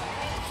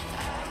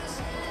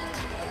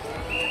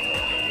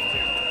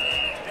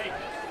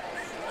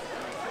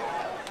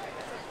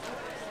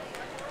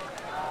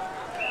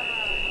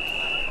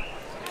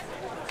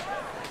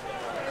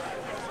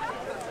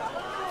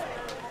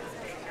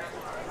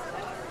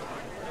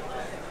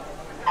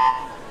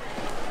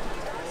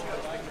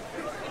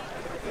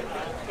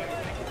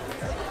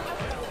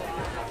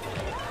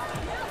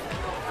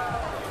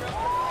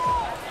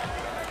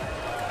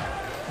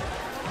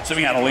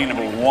 Sitting out of lane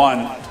number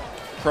 1,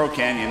 Crow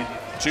Canyon.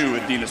 2,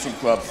 Adina Swim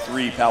Club.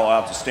 3, Palo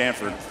Alto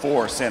Stanford.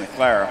 4, Santa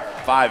Clara.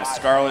 5 is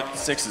Scarlet.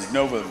 6 is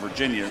Nova,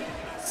 Virginia.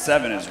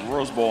 7 is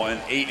Rose Bowl. And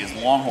 8 is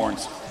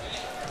Longhorns.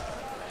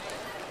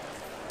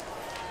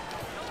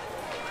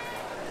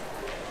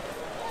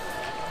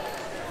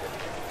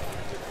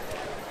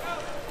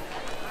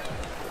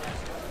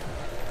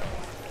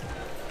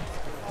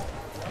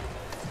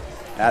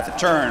 At the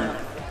turn,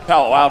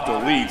 Palo Alto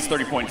leads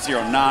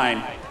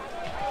 30.09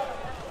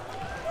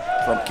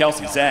 from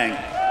Kelsey Zhang.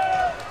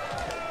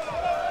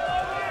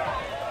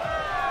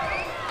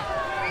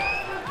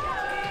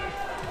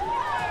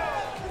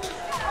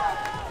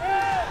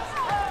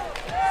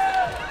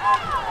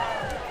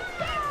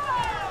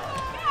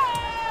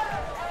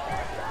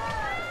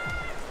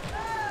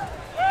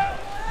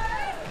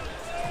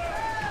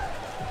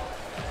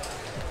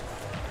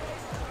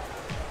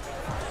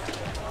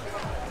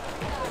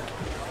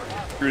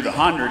 Through the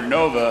 100,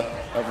 Nova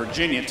of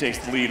Virginia takes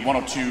the lead,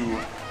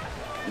 102.99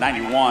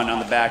 91 on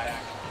the back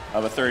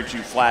of a 32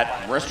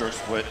 flat breaststroke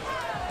split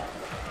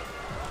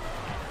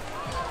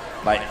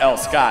by L.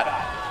 Scott.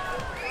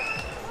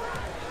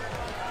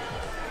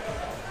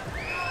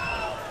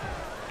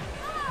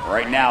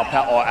 Right now,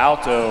 Palo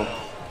Alto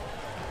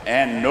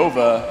and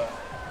Nova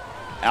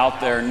out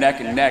there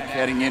neck and neck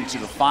heading into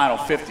the final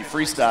 50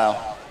 freestyle.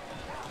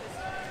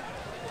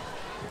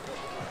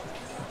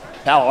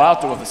 Palo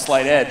Alto with a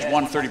slight edge,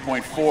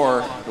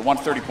 130.4 to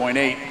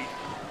 130.8,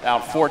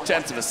 about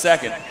 0.4 of a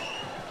second.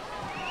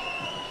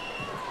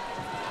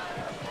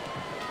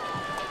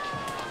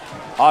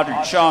 Audrey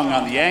Chung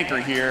on the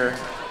anchor here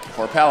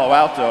for Palo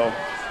Alto.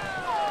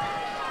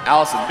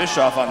 Allison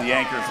Bischoff on the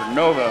anchor for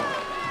Nova.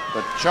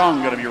 But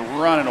Chung gonna be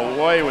running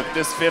away with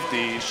this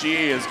 50.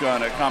 She is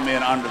gonna come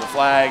in under the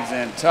flags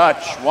and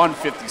touch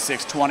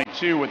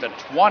 156.22 with a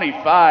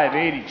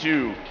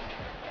 25.82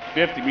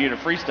 50-meter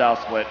freestyle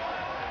split.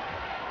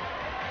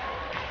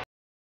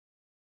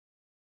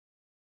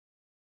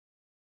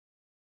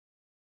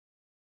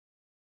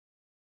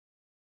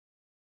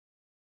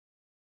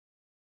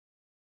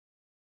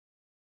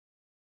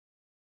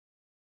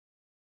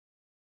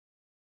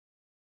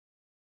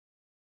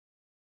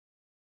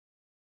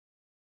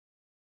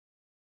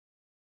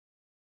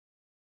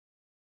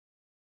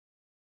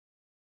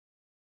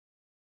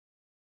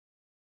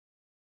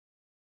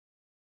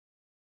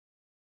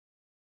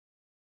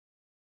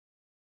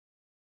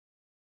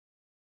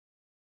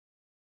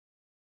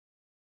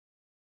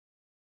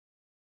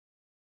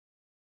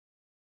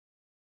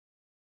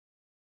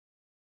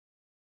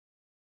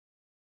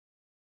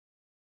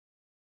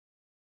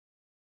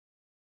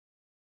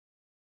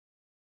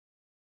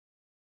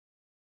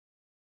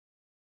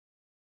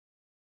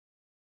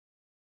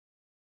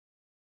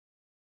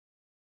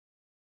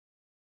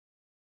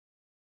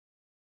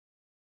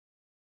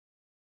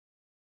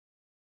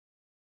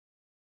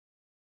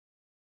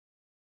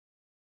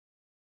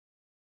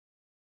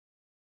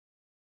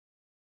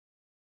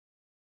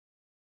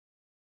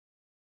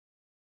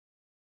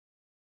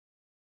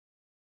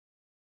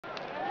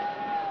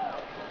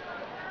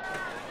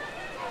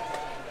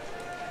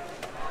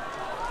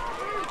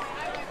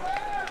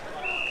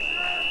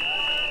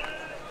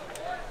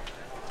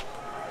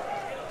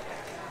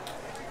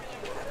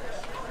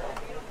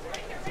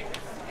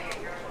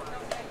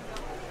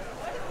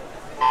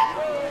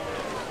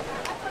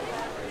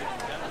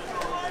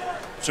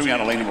 Swimming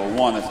out of lane number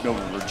 1, that's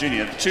Nova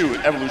Virginia. 2,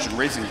 Evolution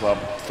Racing Club.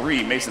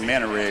 3, Mason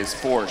Manor Rays.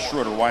 4,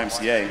 Schroeder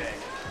YMCA.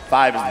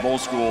 5 is Bowl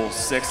School.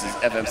 6 is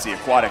FMC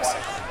Aquatics.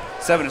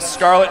 7 is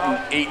Scarlet,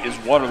 and 8 is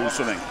Waterloo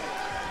Swimming.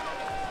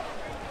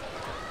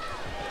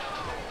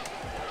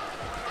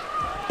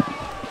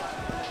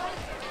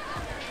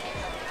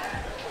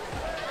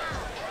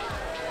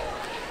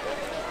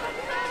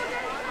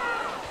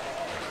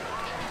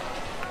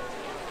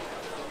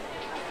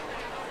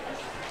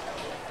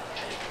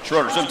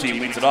 Schroeder Swim Team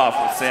leads it off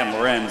with Sam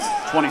Lorenz,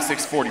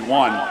 26.41.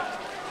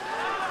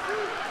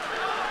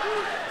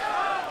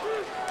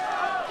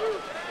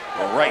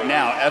 Well, right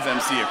now,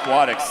 FMC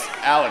Aquatics,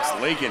 Alex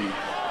Lakin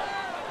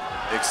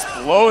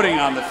exploding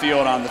on the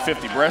field on the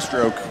 50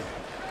 breaststroke.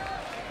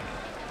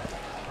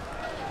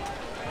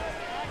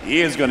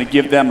 He is going to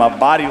give them a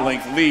body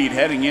length lead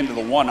heading into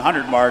the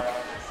 100 mark.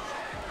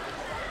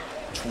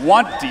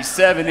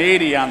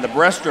 27.80 on the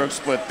breaststroke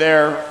split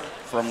there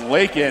from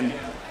Lakin.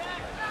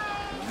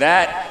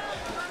 That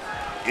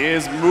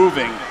is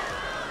moving.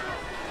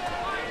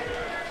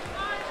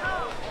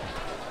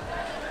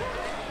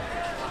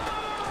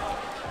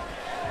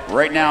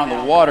 Right now in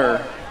the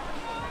water,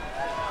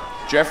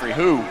 Jeffrey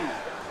Hu.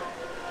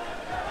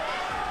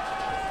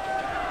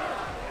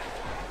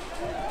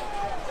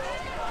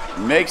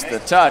 Makes the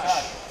touch,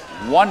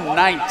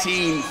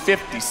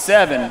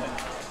 119.57,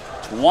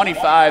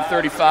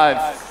 25.35,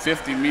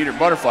 50-meter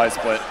butterfly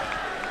split.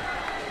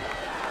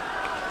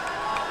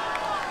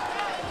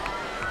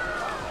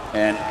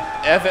 And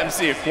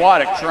FMC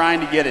Aquatic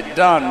trying to get it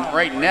done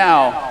right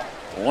now.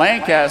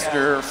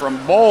 Lancaster from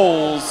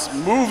Bowles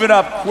moving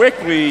up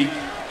quickly.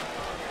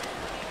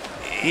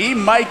 He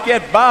might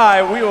get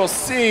by, we will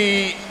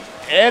see.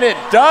 And it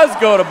does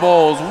go to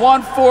Bowles,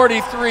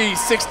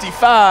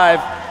 143.65,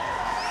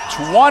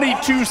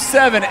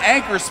 22.7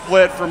 anchor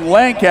split from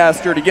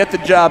Lancaster to get the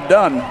job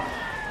done.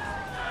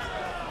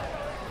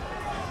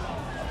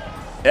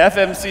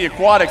 FMC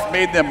Aquatics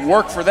made them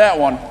work for that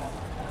one.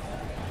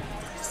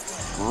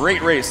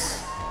 Great race.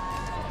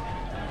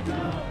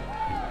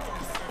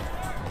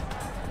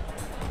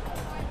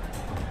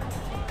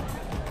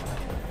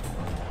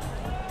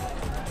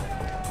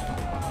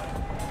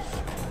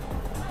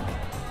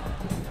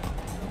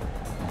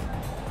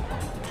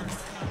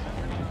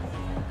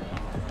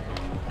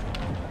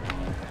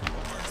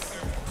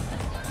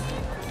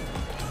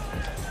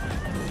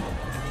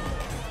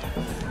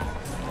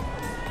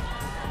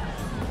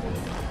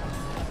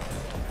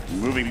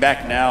 Moving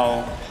back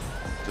now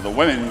to the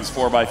women's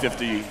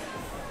 4x50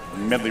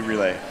 medley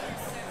relay.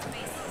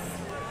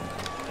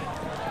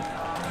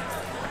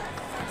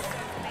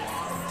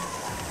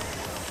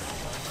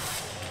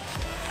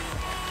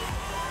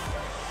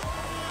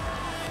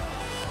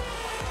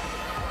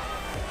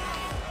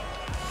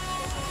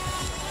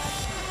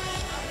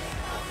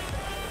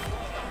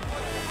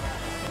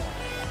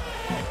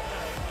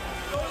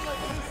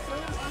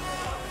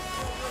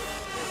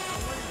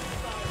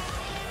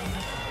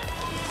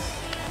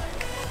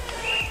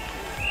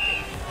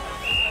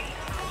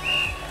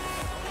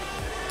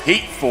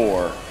 Heat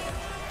 4.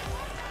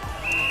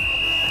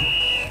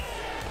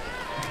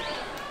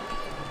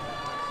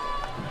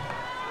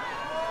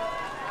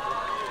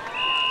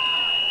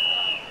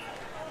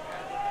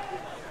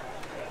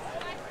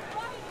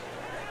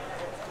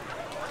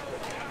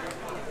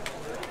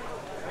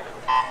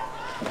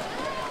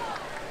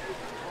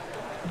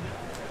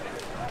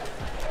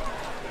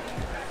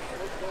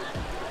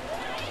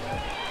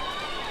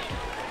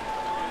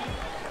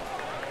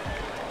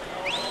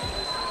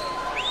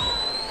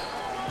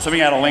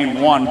 Swimming out of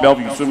lane 1,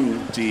 Bellevue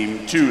Swimming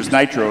Team. 2 is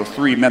Nitro.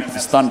 3,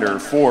 Memphis Thunder.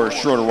 4,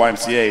 Schroeder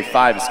YMCA.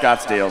 5 is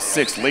Scottsdale.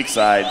 6,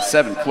 Lakeside.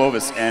 7,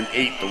 Clovis. And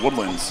 8, the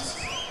Woodlands.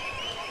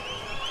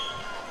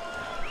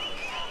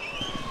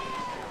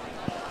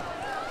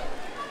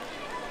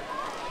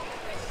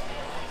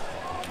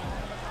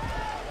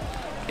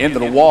 Into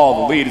the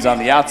wall, the lead is on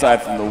the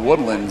outside from the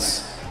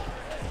Woodlands.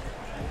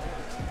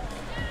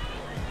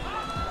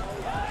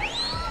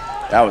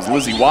 That was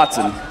Lizzie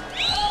Watson.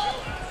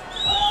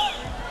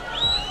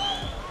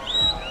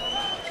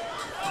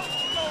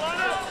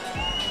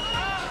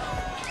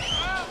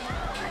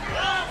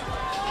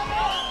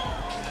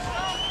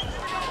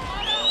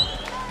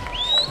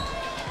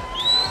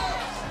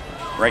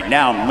 Right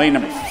now, lane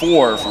number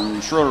 4 from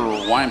Schroeder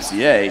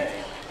YMCA.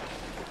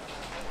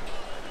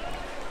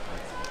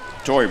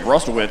 Tori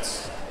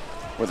Brustowitz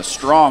with a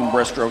strong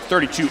breaststroke,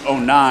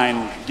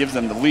 32.09, gives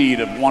them the lead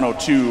of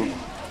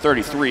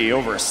 102.33,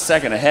 over a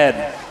second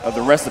ahead of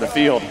the rest of the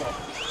field.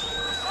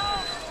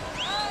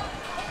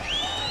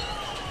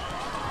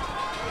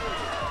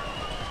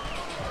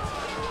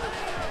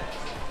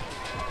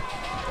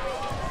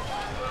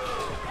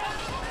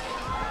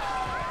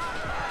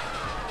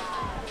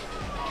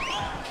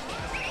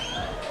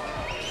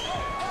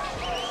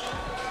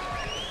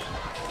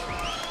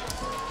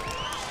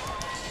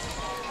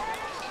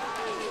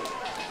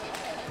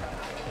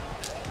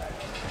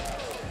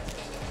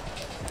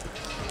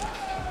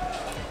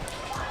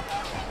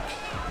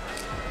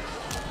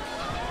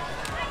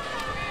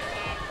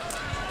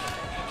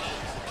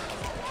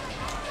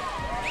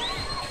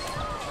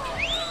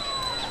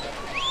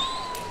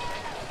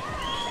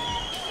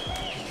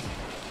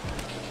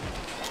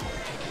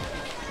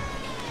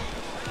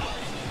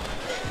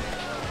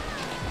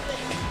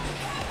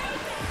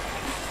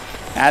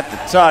 At the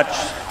touch,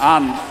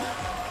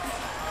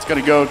 it's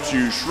going to go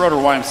to Schroeder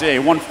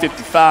YMCA,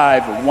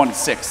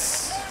 155.16.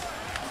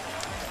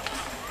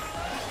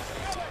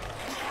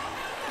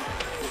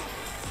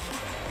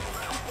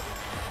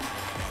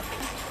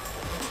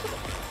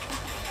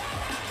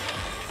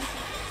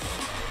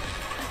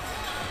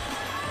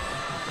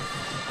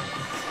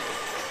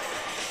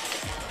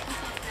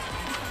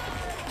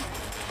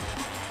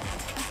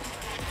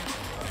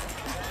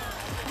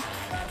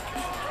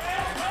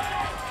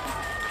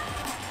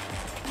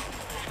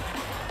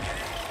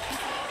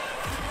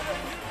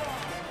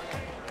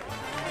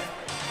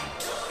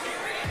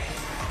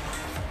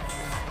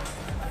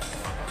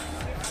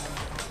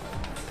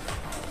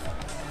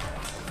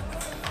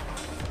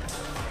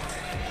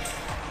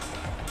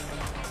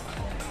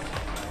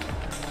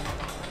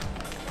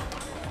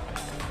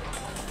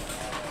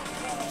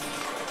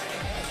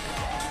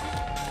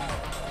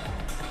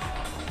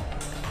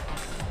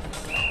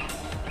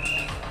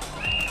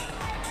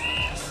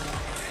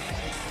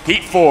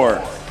 Heat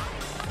 4.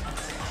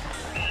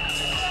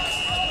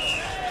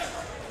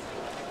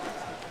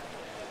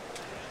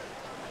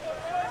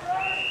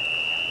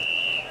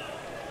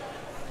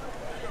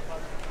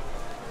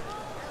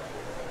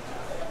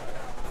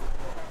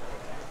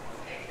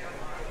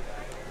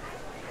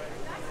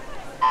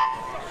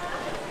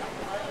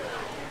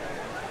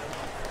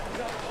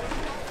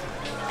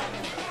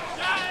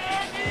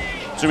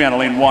 Swimming out of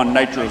lane 1,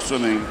 Nitro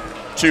Swimming.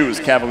 2 is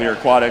Cavalier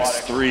Aquatics.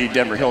 3,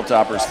 Denver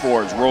Hilltoppers.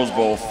 4 is Rose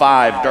Bowl.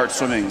 5, Dart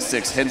Swimming.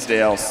 6,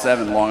 Hinsdale.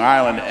 7, Long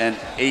Island. And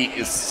 8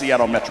 is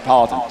Seattle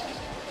Metropolitan.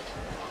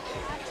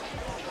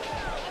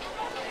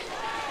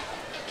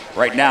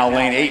 Right now,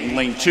 lane 8 and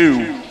lane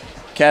 2,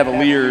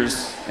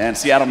 Cavaliers and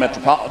Seattle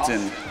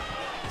Metropolitan.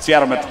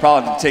 Seattle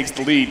Metropolitan takes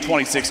the lead,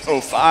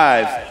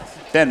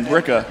 26.05. Ben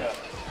Bricka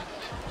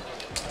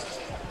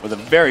with a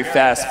very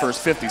fast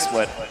first 50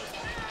 split.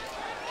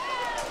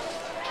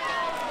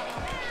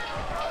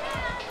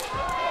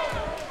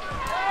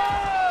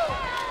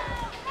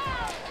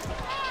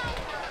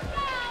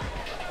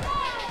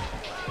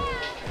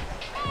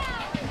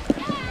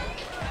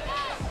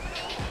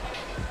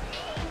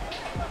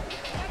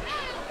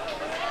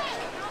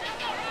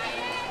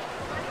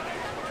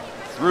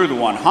 Through the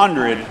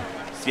 100,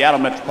 Seattle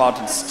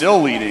Metropolitan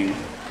still leading,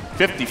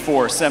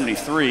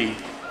 54.73,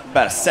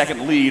 about a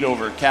second lead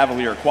over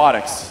Cavalier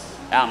Aquatics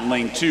out in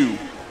lane 2.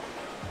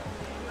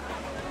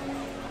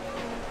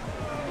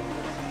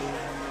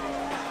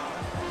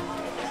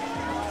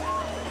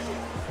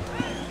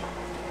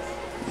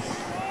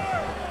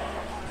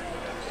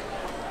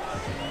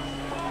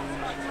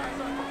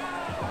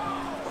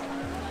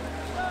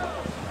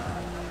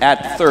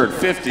 At the third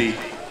 50,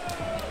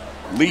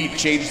 lead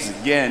changes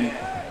again.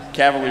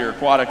 Cavalier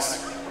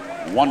Aquatics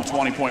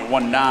 120.19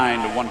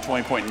 to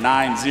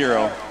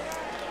 120.90.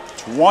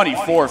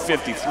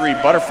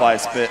 24.53 butterfly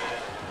split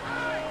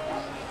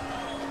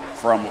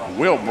from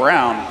Will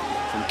Brown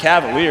from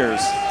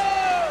Cavaliers.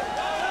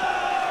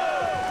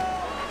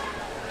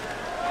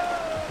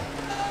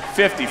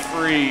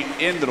 53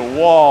 into the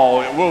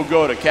wall. It will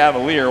go to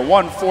Cavalier.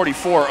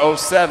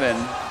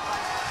 144.07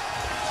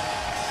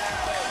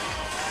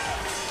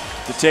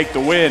 to take the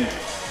win.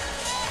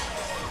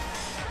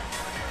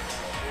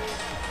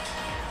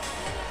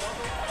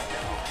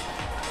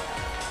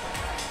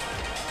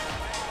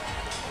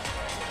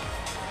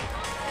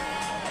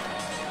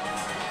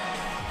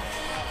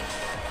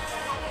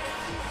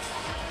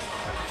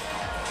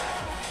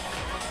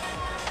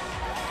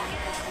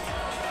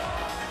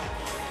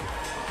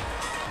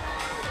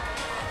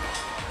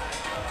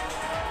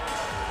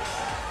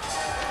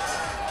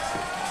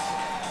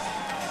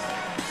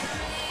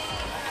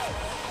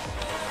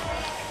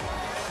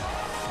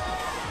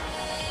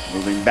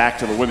 Moving back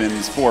to the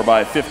women's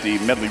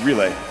 4x50 medley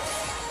relay.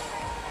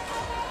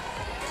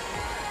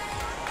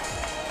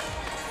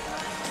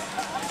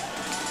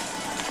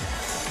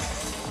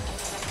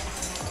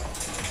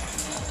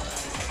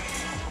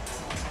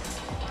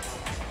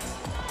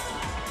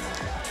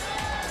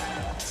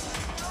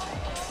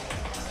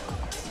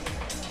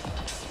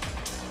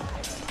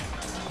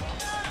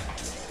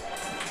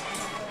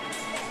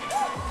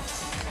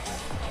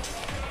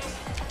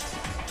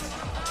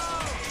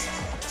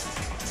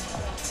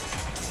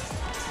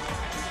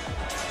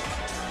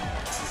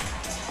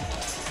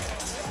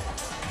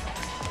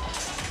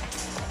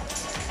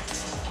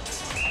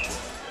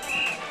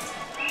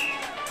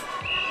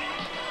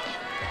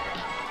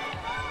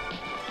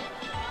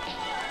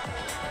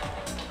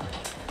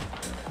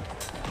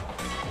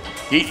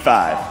 Heat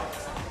 5.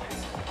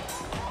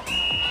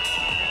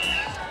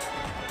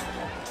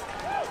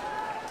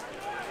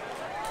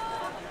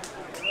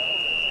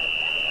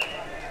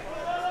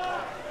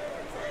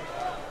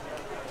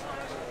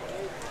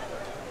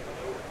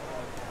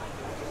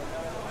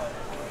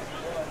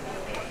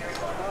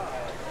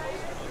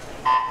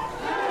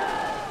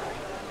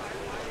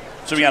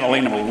 So we got a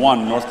lane number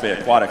 1, North Bay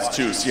Aquatics.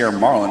 2, Sierra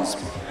Marlins.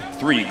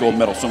 3, Gold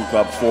Medal Swim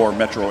Club. 4,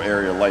 Metro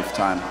Area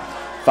Lifetime.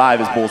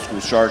 5 is Bull School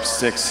Sharks.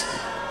 6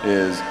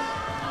 is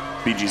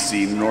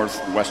BGC North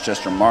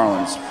Westchester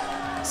Marlins.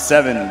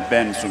 7,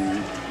 Ben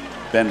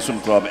Swim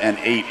Club, and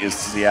 8 is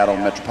Seattle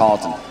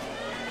Metropolitan.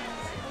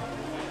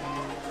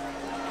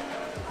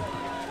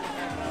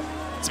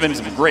 It's been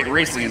some great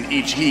racing in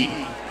each heat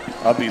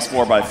of these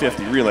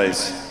 4x50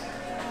 relays.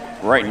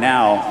 Right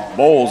now,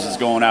 Bowles is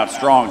going out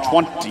strong,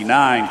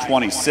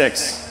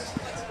 29-26.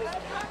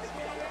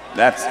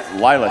 That's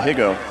Lila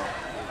Higo.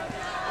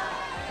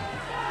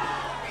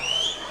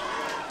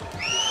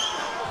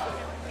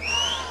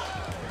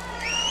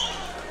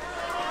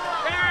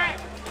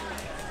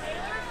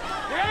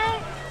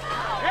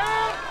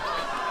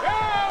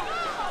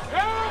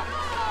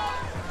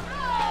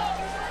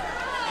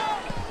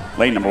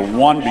 Lane number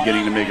 1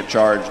 beginning to make a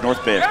charge,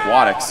 North Bay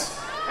Aquatics.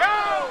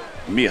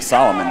 Mia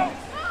Solomon.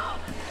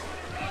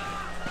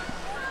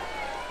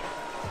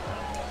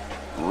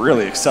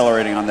 Really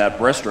accelerating on that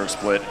breaststroke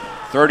split.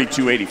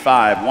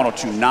 32.85,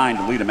 102.9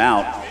 to lead him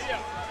out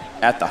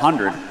at the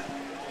 100.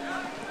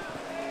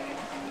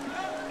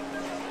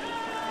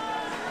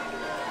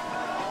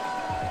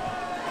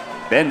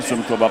 Ben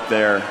Swim Club up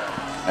there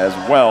as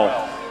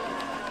well.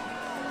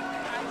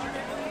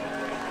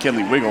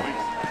 Kinley Wiggle.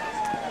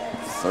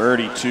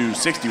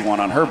 32.61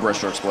 on her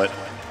breaststroke split.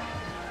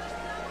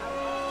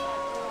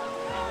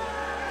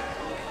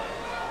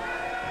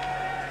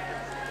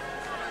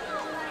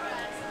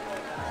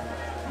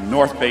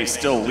 North Bay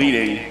still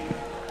leading,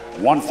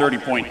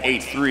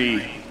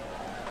 130.83.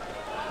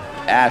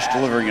 Ash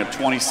delivering a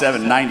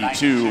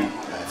 27.92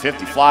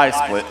 50 fly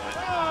split.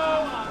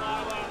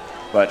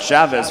 But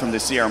Chavez from the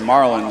Sierra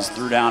Marlins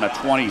threw down a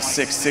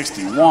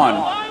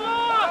 26.61.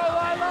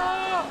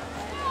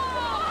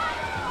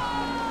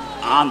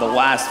 On the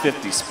last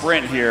 50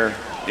 sprint here,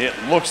 it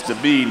looks to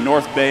be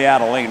North Bay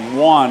out of lane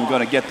 1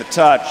 going to get the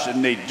touch,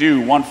 and they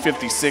do,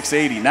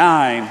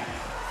 156.89.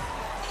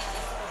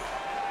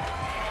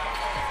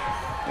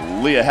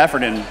 Leah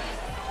Heffernan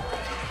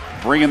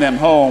bringing them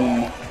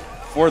home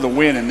for the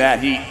win in that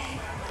heat.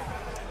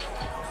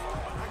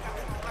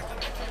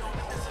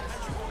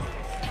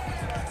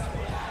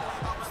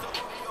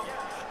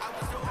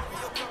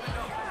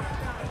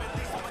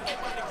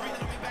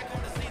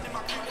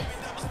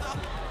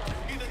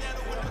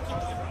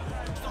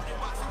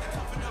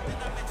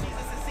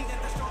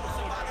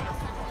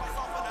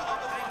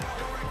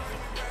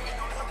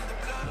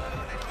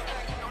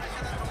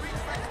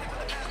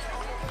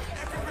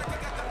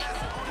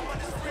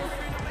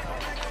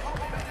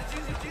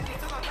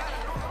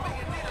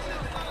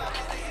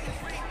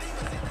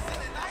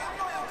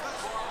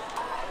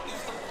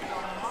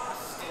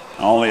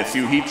 Only a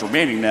few heats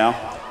remaining now.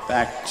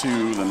 Back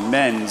to the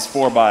men's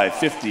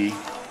 4x50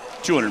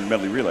 200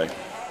 medley relay.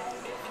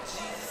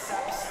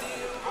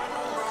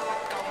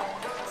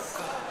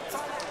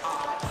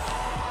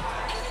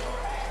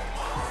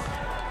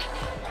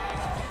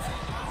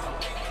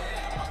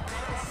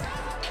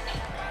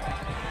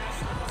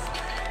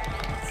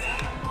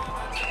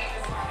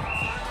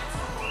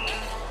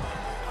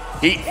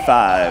 Heat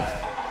 5.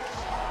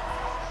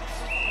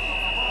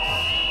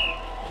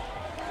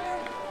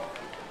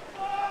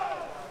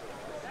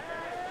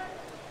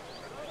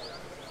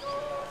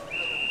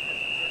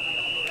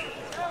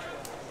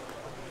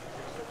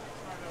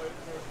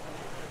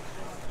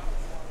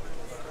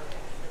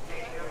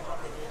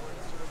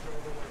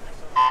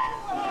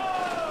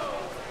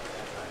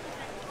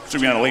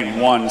 Swimming out of lane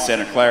 1,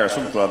 Santa Clara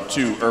Swim Club.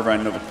 2,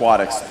 Irvine Nova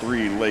Aquatics.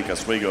 3, Lake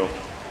Oswego.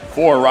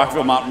 4,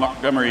 Rockville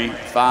Montgomery.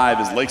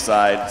 5 is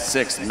Lakeside.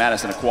 6,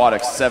 Madison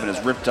Aquatics. 7 is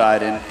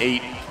Riptide. And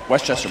 8,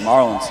 Westchester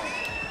Marlins.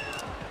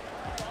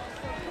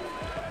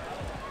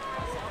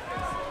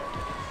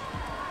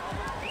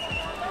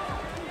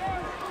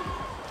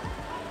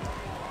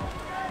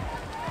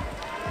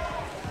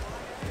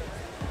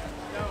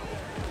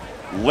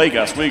 Lake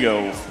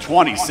Oswego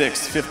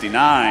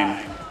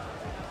 26-59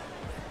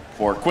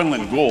 for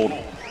Quinlan Gould,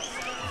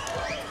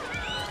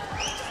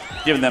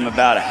 giving them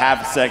about a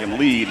half a second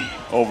lead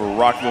over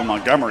Rockville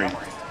Montgomery.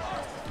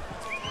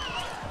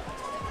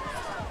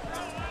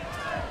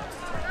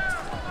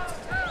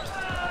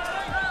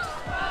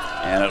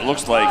 And it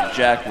looks like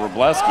Jack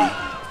Wroblewski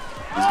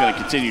is going to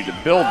continue to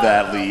build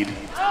that lead.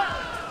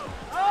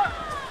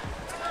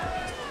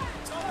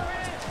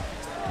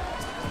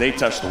 They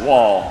touch the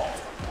wall.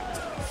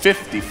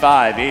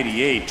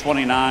 55-88,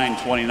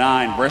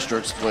 29-29,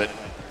 breaststroke split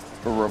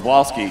for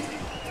Wroblewski.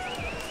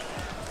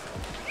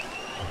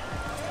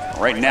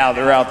 Right now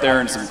they're out there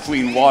in some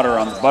clean water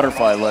on the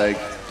butterfly leg,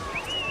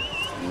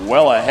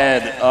 well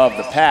ahead of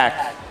the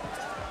pack.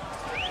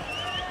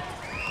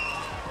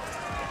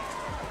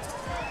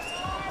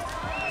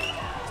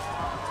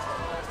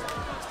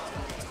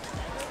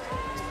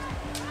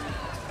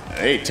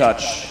 They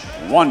touch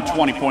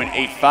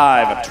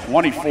 120.85, a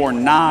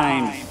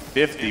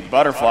 24.950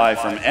 butterfly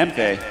from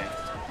Empe.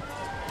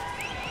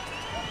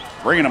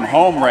 Bringing them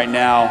home right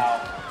now,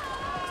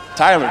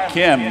 Tyler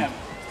Kim.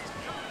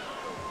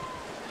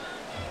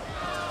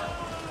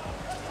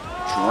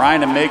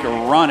 Trying to make a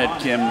run at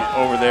Kim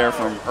over there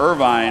from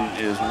Irvine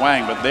is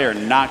Wang, but they are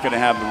not going to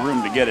have the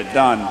room to get it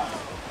done.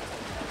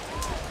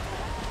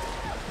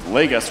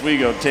 Lake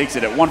Oswego takes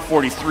it at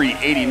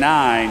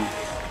 143.89.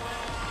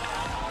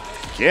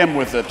 Kim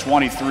with a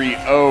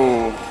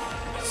 23-0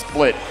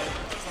 split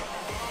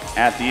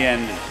at the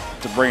end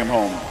to bring him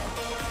home.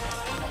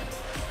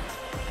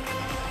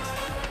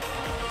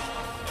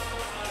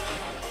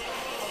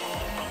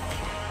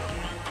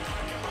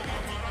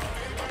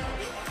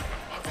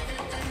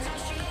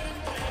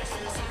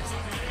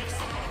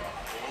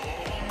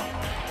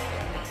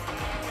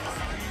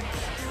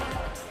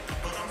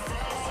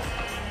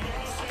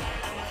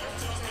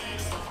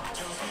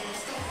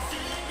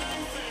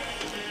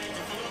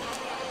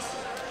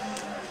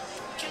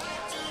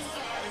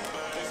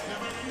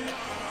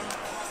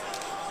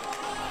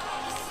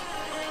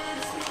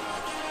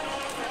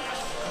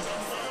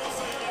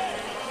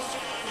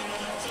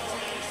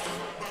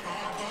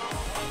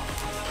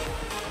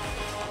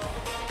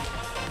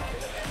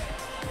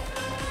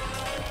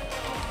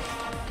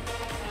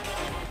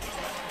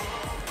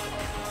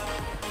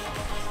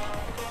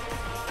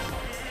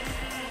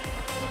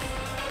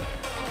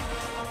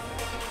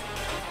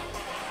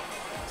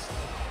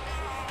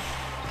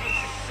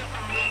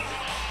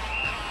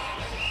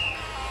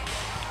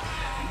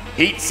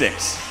 Heat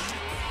 6.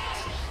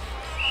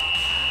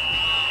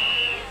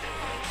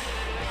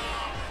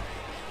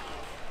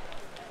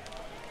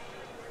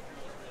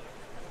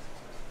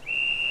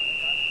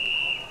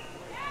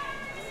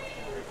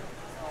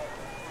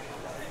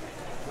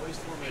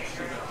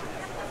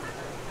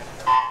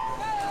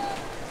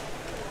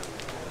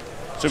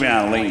 Swimming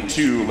out of lane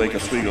 2, Lake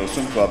Oswego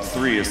Swim Club.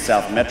 3 is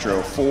South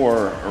Metro.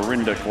 4,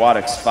 Orinda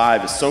Aquatics.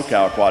 5 is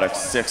SoCal Aquatics.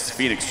 6,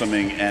 Phoenix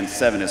Swimming. And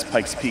 7 is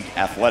Pikes Peak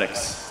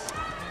Athletics.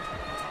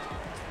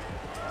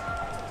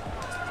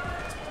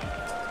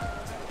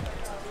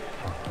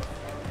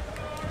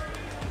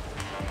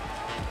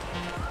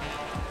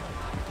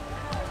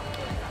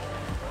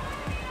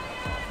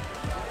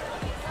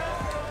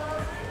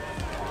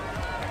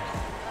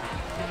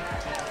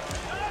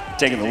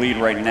 Taking the lead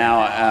right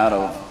now out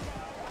of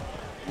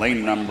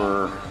lane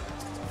number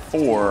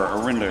 4,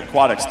 Orinda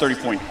Aquatics,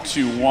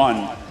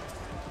 30.21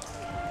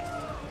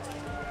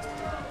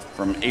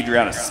 from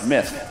Adriana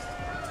Smith.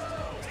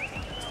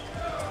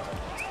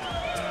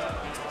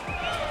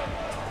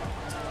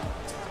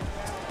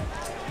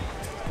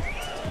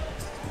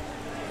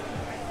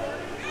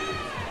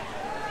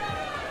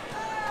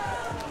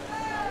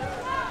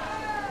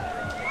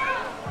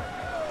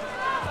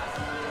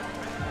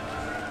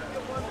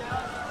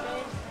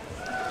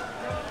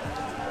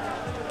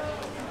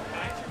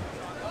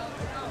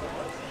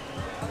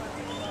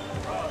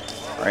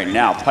 Right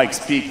now,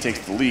 Pikes Peak takes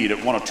the lead at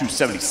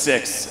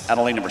 102.76 out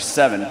of lane number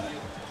 7.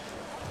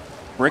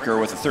 Bricker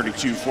with a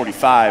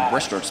 32.45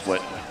 breaststroke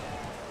split.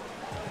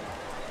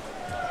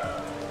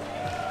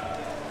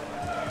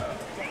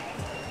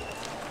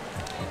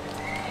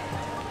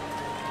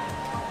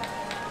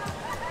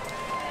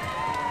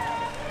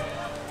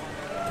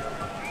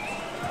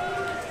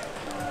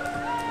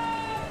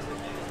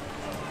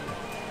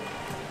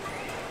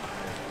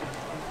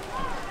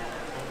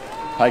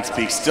 Pikes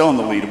Peak still in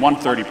the lead,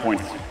 130.36,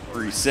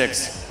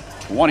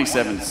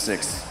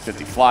 27.6,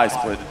 50 fly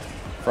split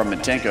from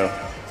Mitenko.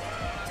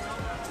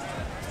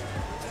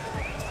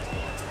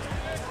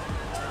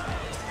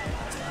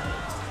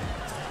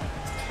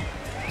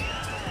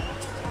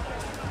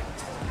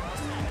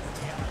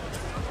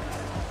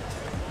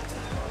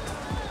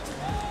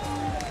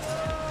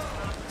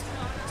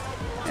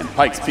 And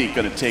Pikes Peak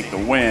gonna take the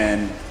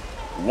win,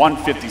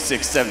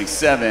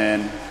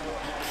 156.77.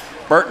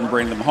 Burton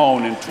bringing them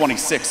home in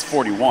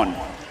 26.41.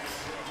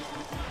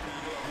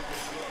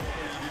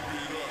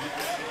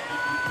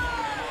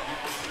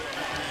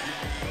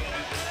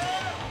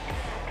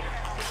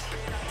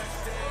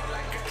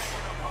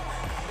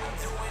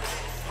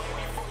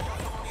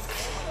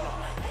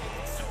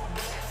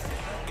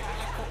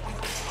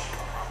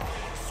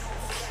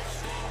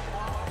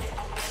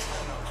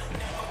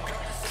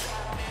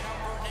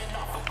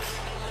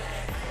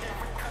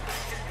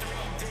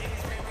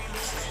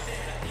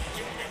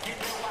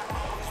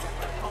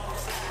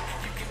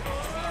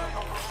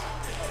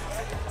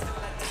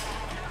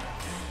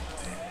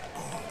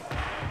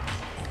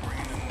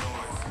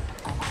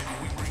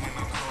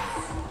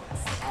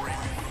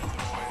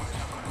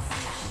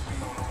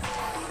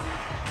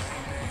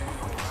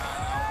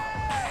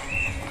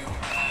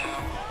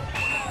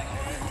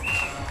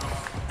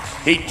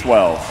 Heat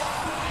 12.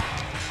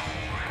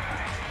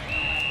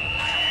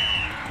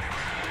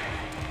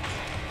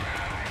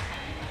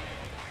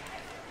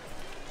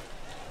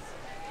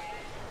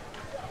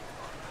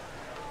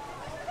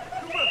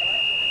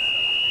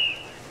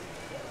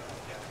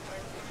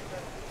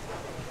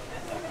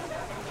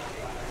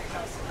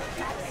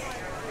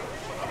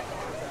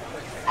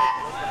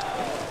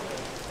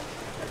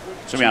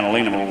 Swimming on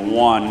lane number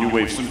 1, New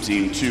Wave Swim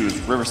Team. 2 is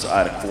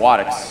Riverside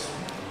Aquatics.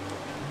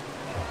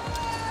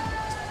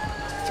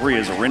 3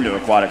 is Orindo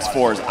Aquatics.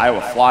 4 is Iowa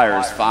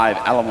Flyers. 5,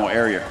 Alamo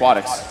Area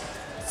Aquatics.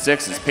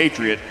 6 is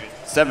Patriot.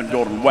 7,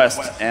 Golden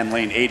West. And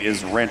lane 8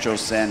 is Rancho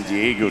San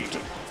Diego.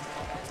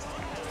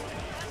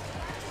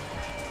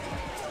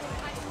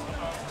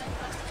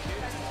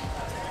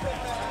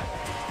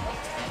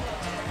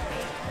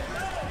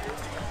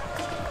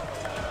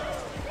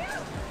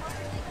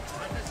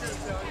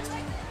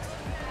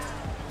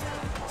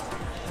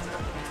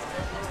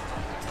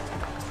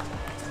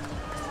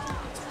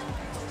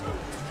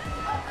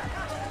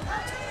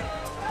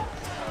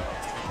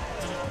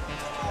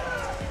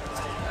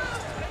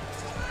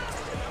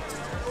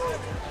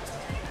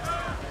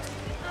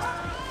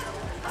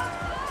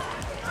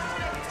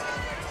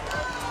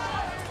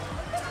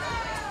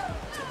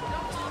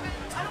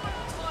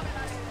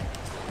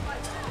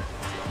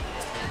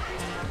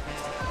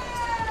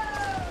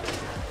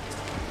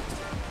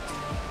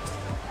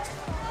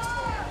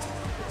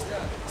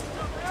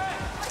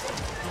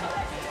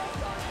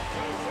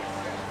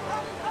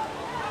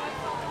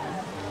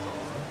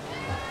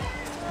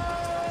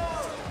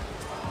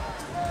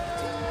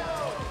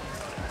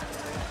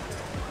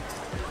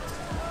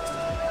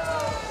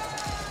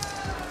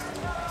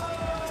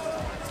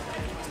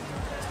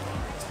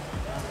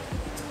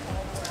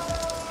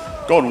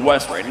 Golden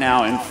West right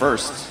now in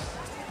first,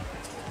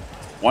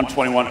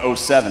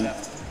 121.07.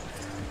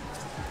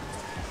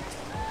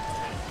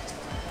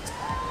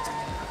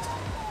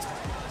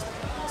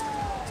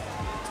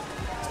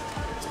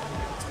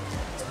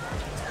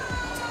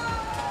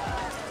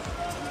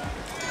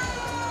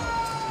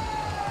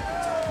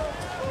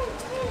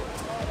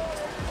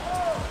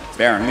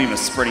 Baron Lima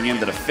sprinting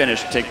into the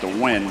finish to take the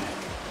win,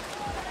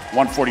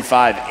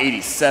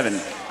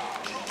 145.87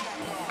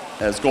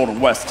 as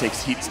Golden West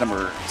takes heats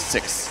number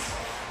 6.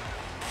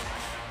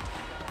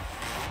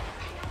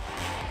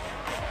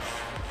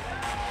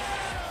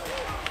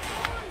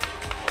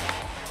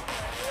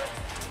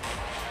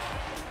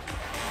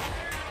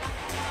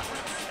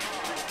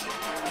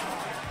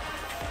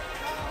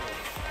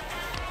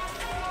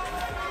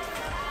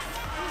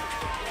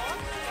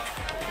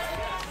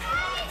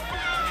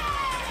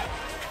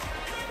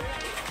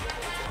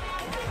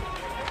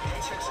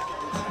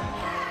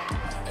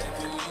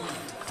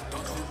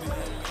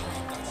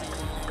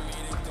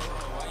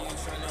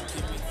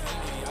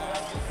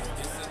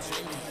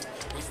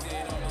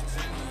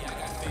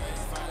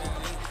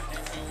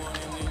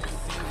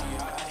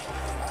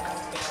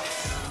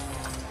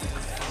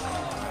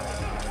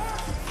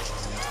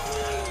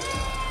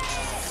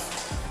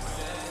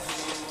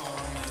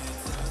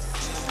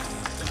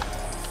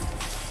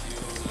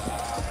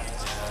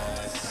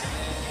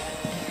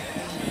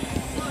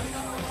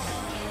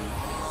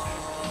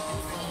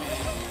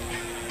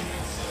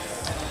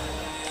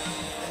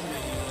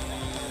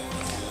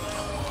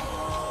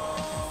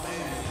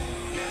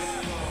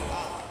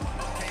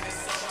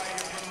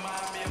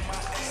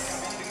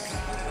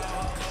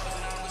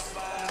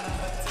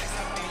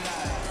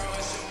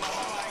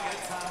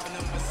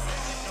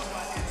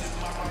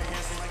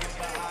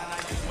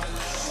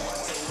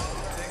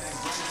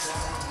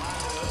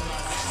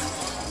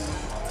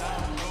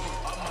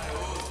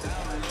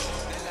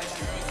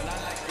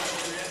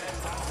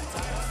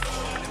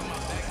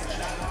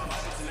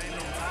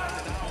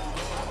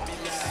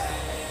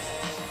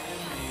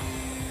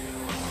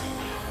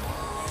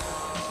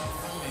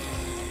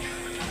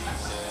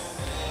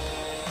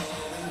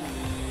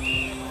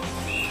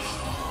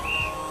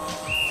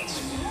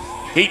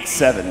 Heat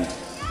 7.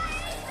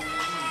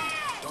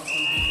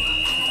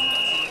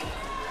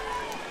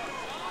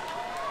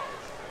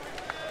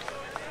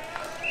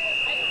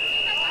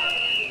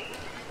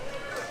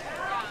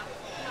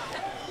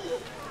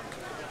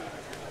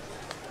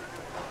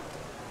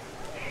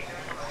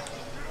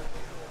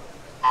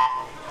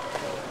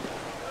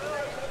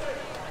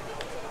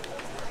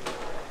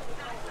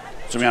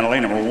 Swimming out of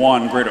lane number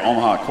 1, Greater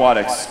Omaha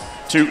Aquatics.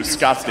 2,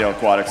 Scottsdale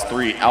Aquatics.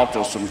 3,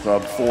 Alto Swim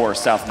Club. 4,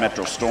 South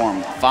Metro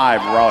Storm.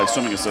 5, Raleigh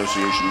Swimming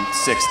Association.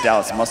 6,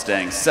 Dallas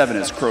Mustangs. 7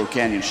 is Crow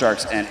Canyon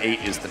Sharks. And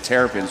 8 is the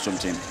Terrapin Swim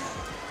Team.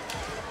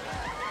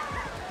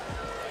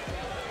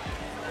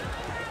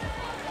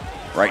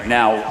 Right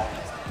now,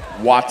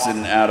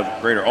 Watson out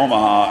of Greater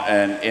Omaha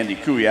and Andy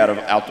Cooey out of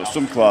Alto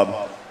Swim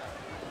Club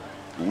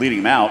leading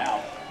them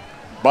out.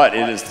 But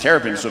it is the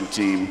Terrapin Swim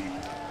Team.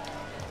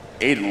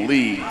 Aiden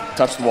Lee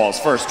touched the walls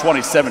first,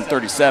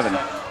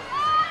 27-37.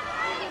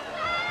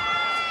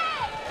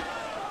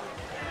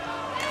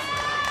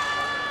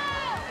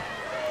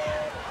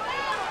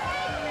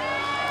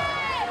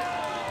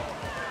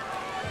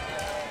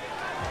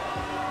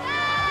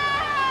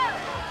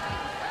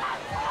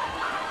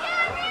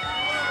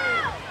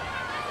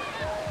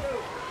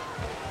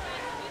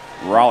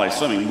 Raleigh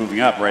Swimming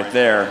moving up right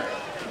there.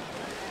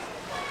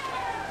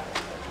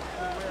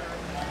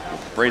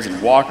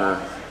 Brazen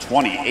Walker,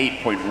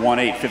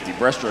 28.18, 50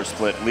 breaststroke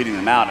split, leading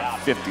them out at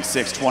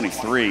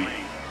 56-23.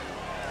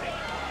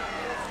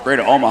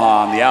 Greater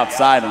Omaha on the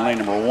outside in lane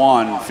number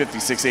 1,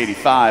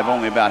 56.85,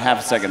 only about half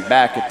a second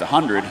back at the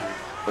 100,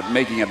 but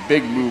making a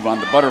big move on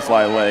the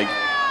butterfly leg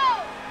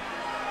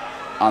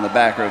on the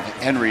back of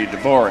Henry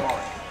Dvorak.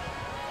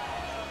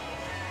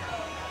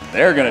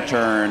 They're gonna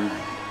turn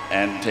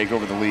and take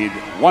over the lead,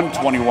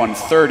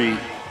 121.30.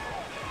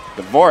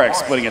 Dvorak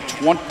splitting a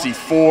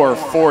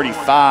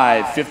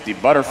 24.45, 50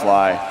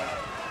 butterfly.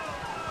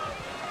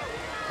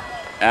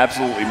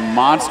 Absolutely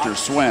monster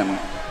swim.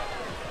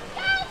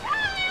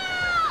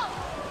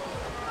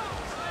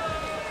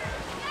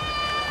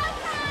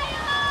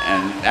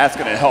 And that's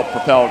gonna help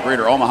propel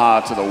Greater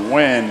Omaha to the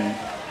win,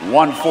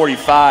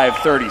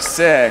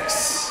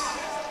 145.36.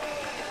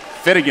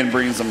 Finnegan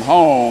brings them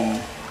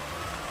home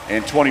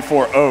in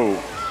 24.0.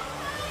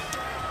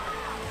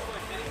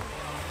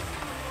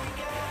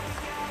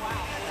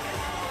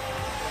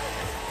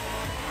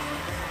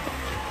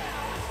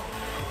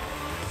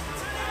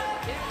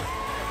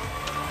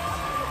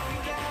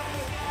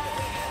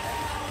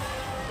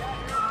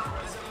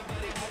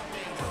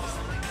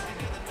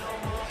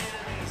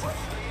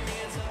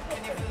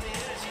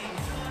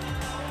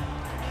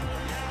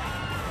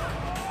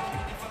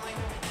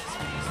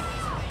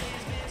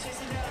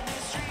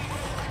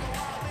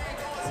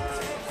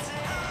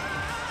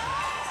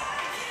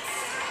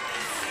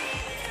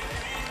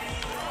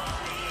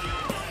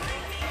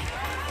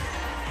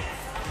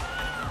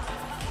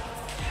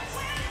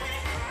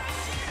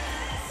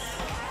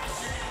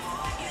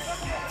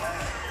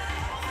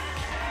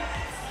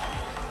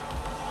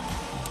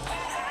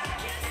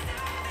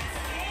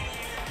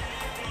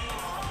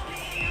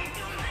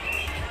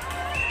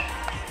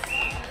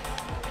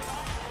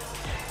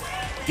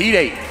 Heat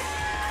 8.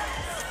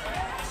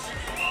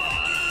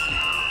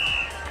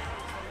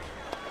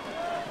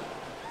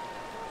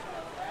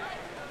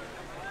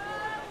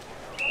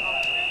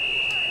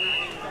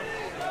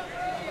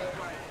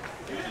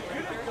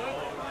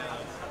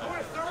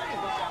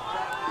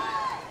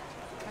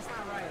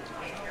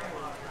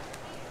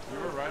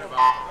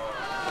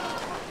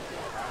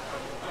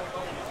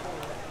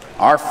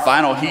 Our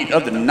final heat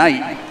of the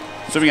night.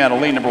 Swimming out of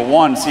lane number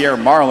 1, Sierra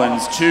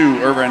Marlins. 2,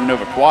 Irvine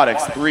Nova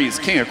Aquatics. 3 is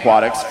King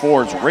Aquatics.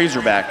 4 is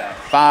Razorback.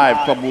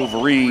 5, Club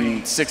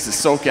Wolverine. 6 is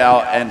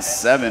SoCal. And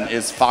 7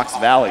 is Fox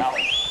Valley.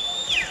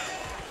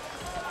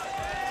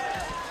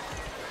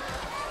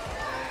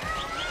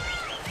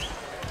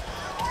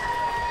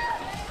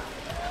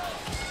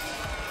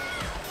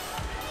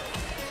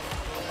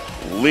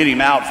 Leading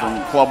him out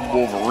from Club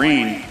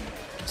Wolverine,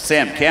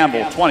 Sam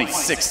Campbell,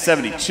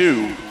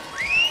 26.72.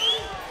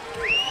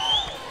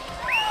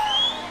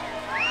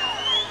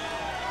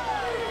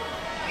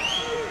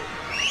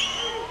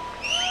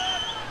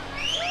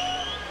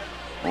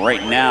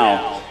 Right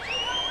now,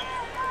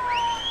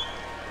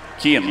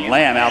 Kean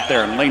Lamb out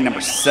there in lane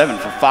number 7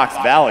 for Fox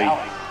Valley.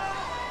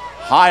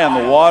 High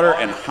on the water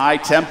and high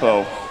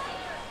tempo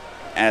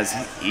as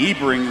he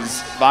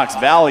brings Fox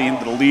Valley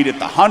into the lead at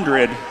the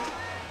 100.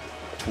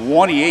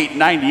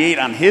 28.98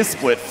 on his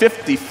split,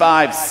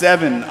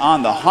 55.7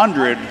 on the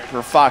 100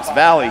 for Fox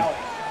Valley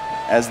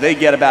as they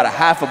get about a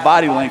half a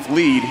body length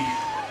lead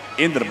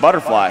into the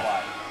butterfly.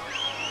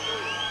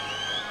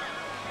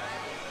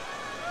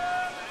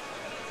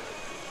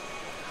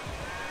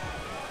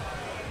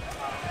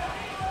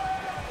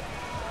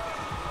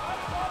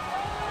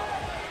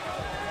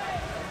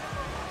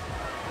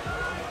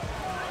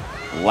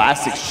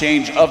 Last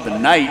exchange of the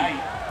night,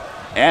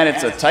 and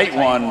it's a tight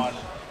one.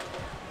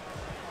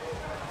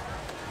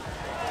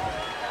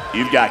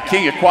 You've got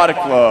King Aquatic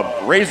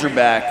Club,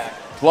 Razorback,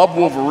 Club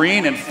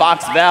Wolverine, and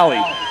Fox Valley.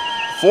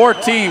 4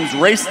 teams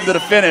racing to the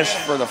finish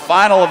for the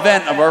final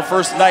event of our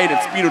first night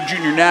at Speedo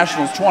Junior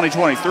Nationals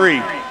 2023.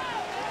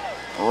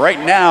 Right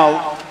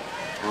now,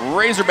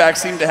 Razorbacks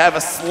seem to have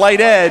a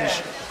slight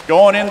edge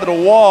going into the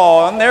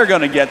wall, and they're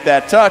going to get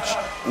that touch.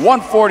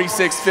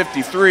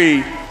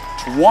 146.53,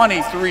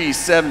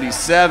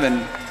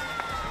 23.77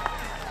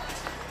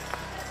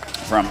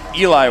 from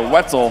Eli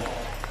Wetzel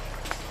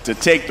to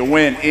take the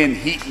win in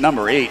heat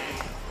number 8.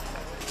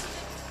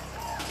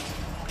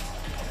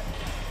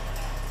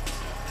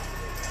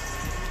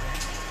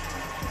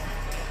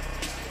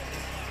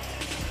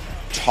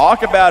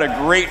 Talk about a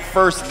great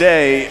first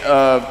day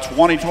of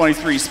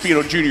 2023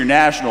 Speedo Junior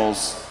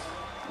Nationals.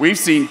 We've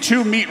seen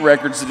 2 meet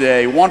records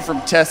today, one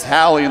from Tess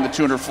Halley in the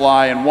 200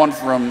 fly and one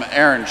from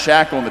Aaron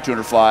Shackle in the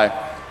 200 fly.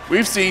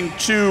 We've seen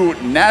 2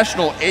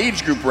 national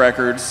age group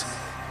records,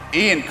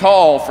 Ian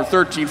Call for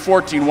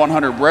 13-14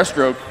 100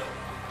 breaststroke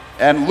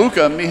and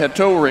Luka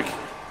Mihatovic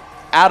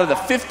out of the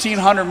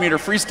 1500 meter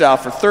freestyle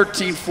for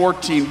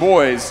 13-14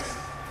 boys,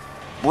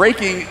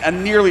 breaking a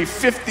nearly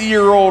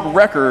 50-year-old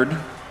record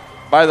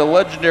by the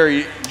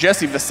legendary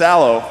Jesse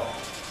Vasallo.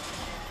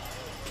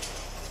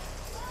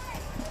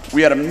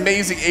 We had an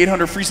amazing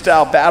 800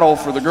 freestyle battle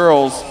for the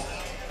girls.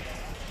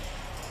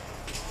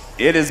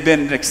 It has been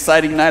an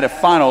exciting night of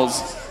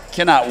finals.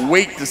 Cannot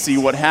wait to see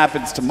what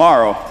happens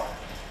tomorrow.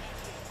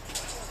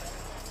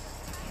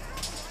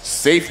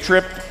 Safe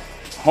trip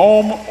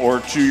home or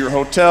to your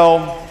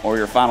hotel or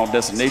your final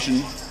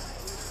destination.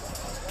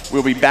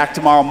 We'll be back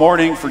tomorrow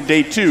morning for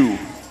day 2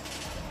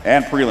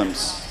 and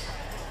prelims.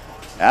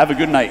 Have a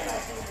good night.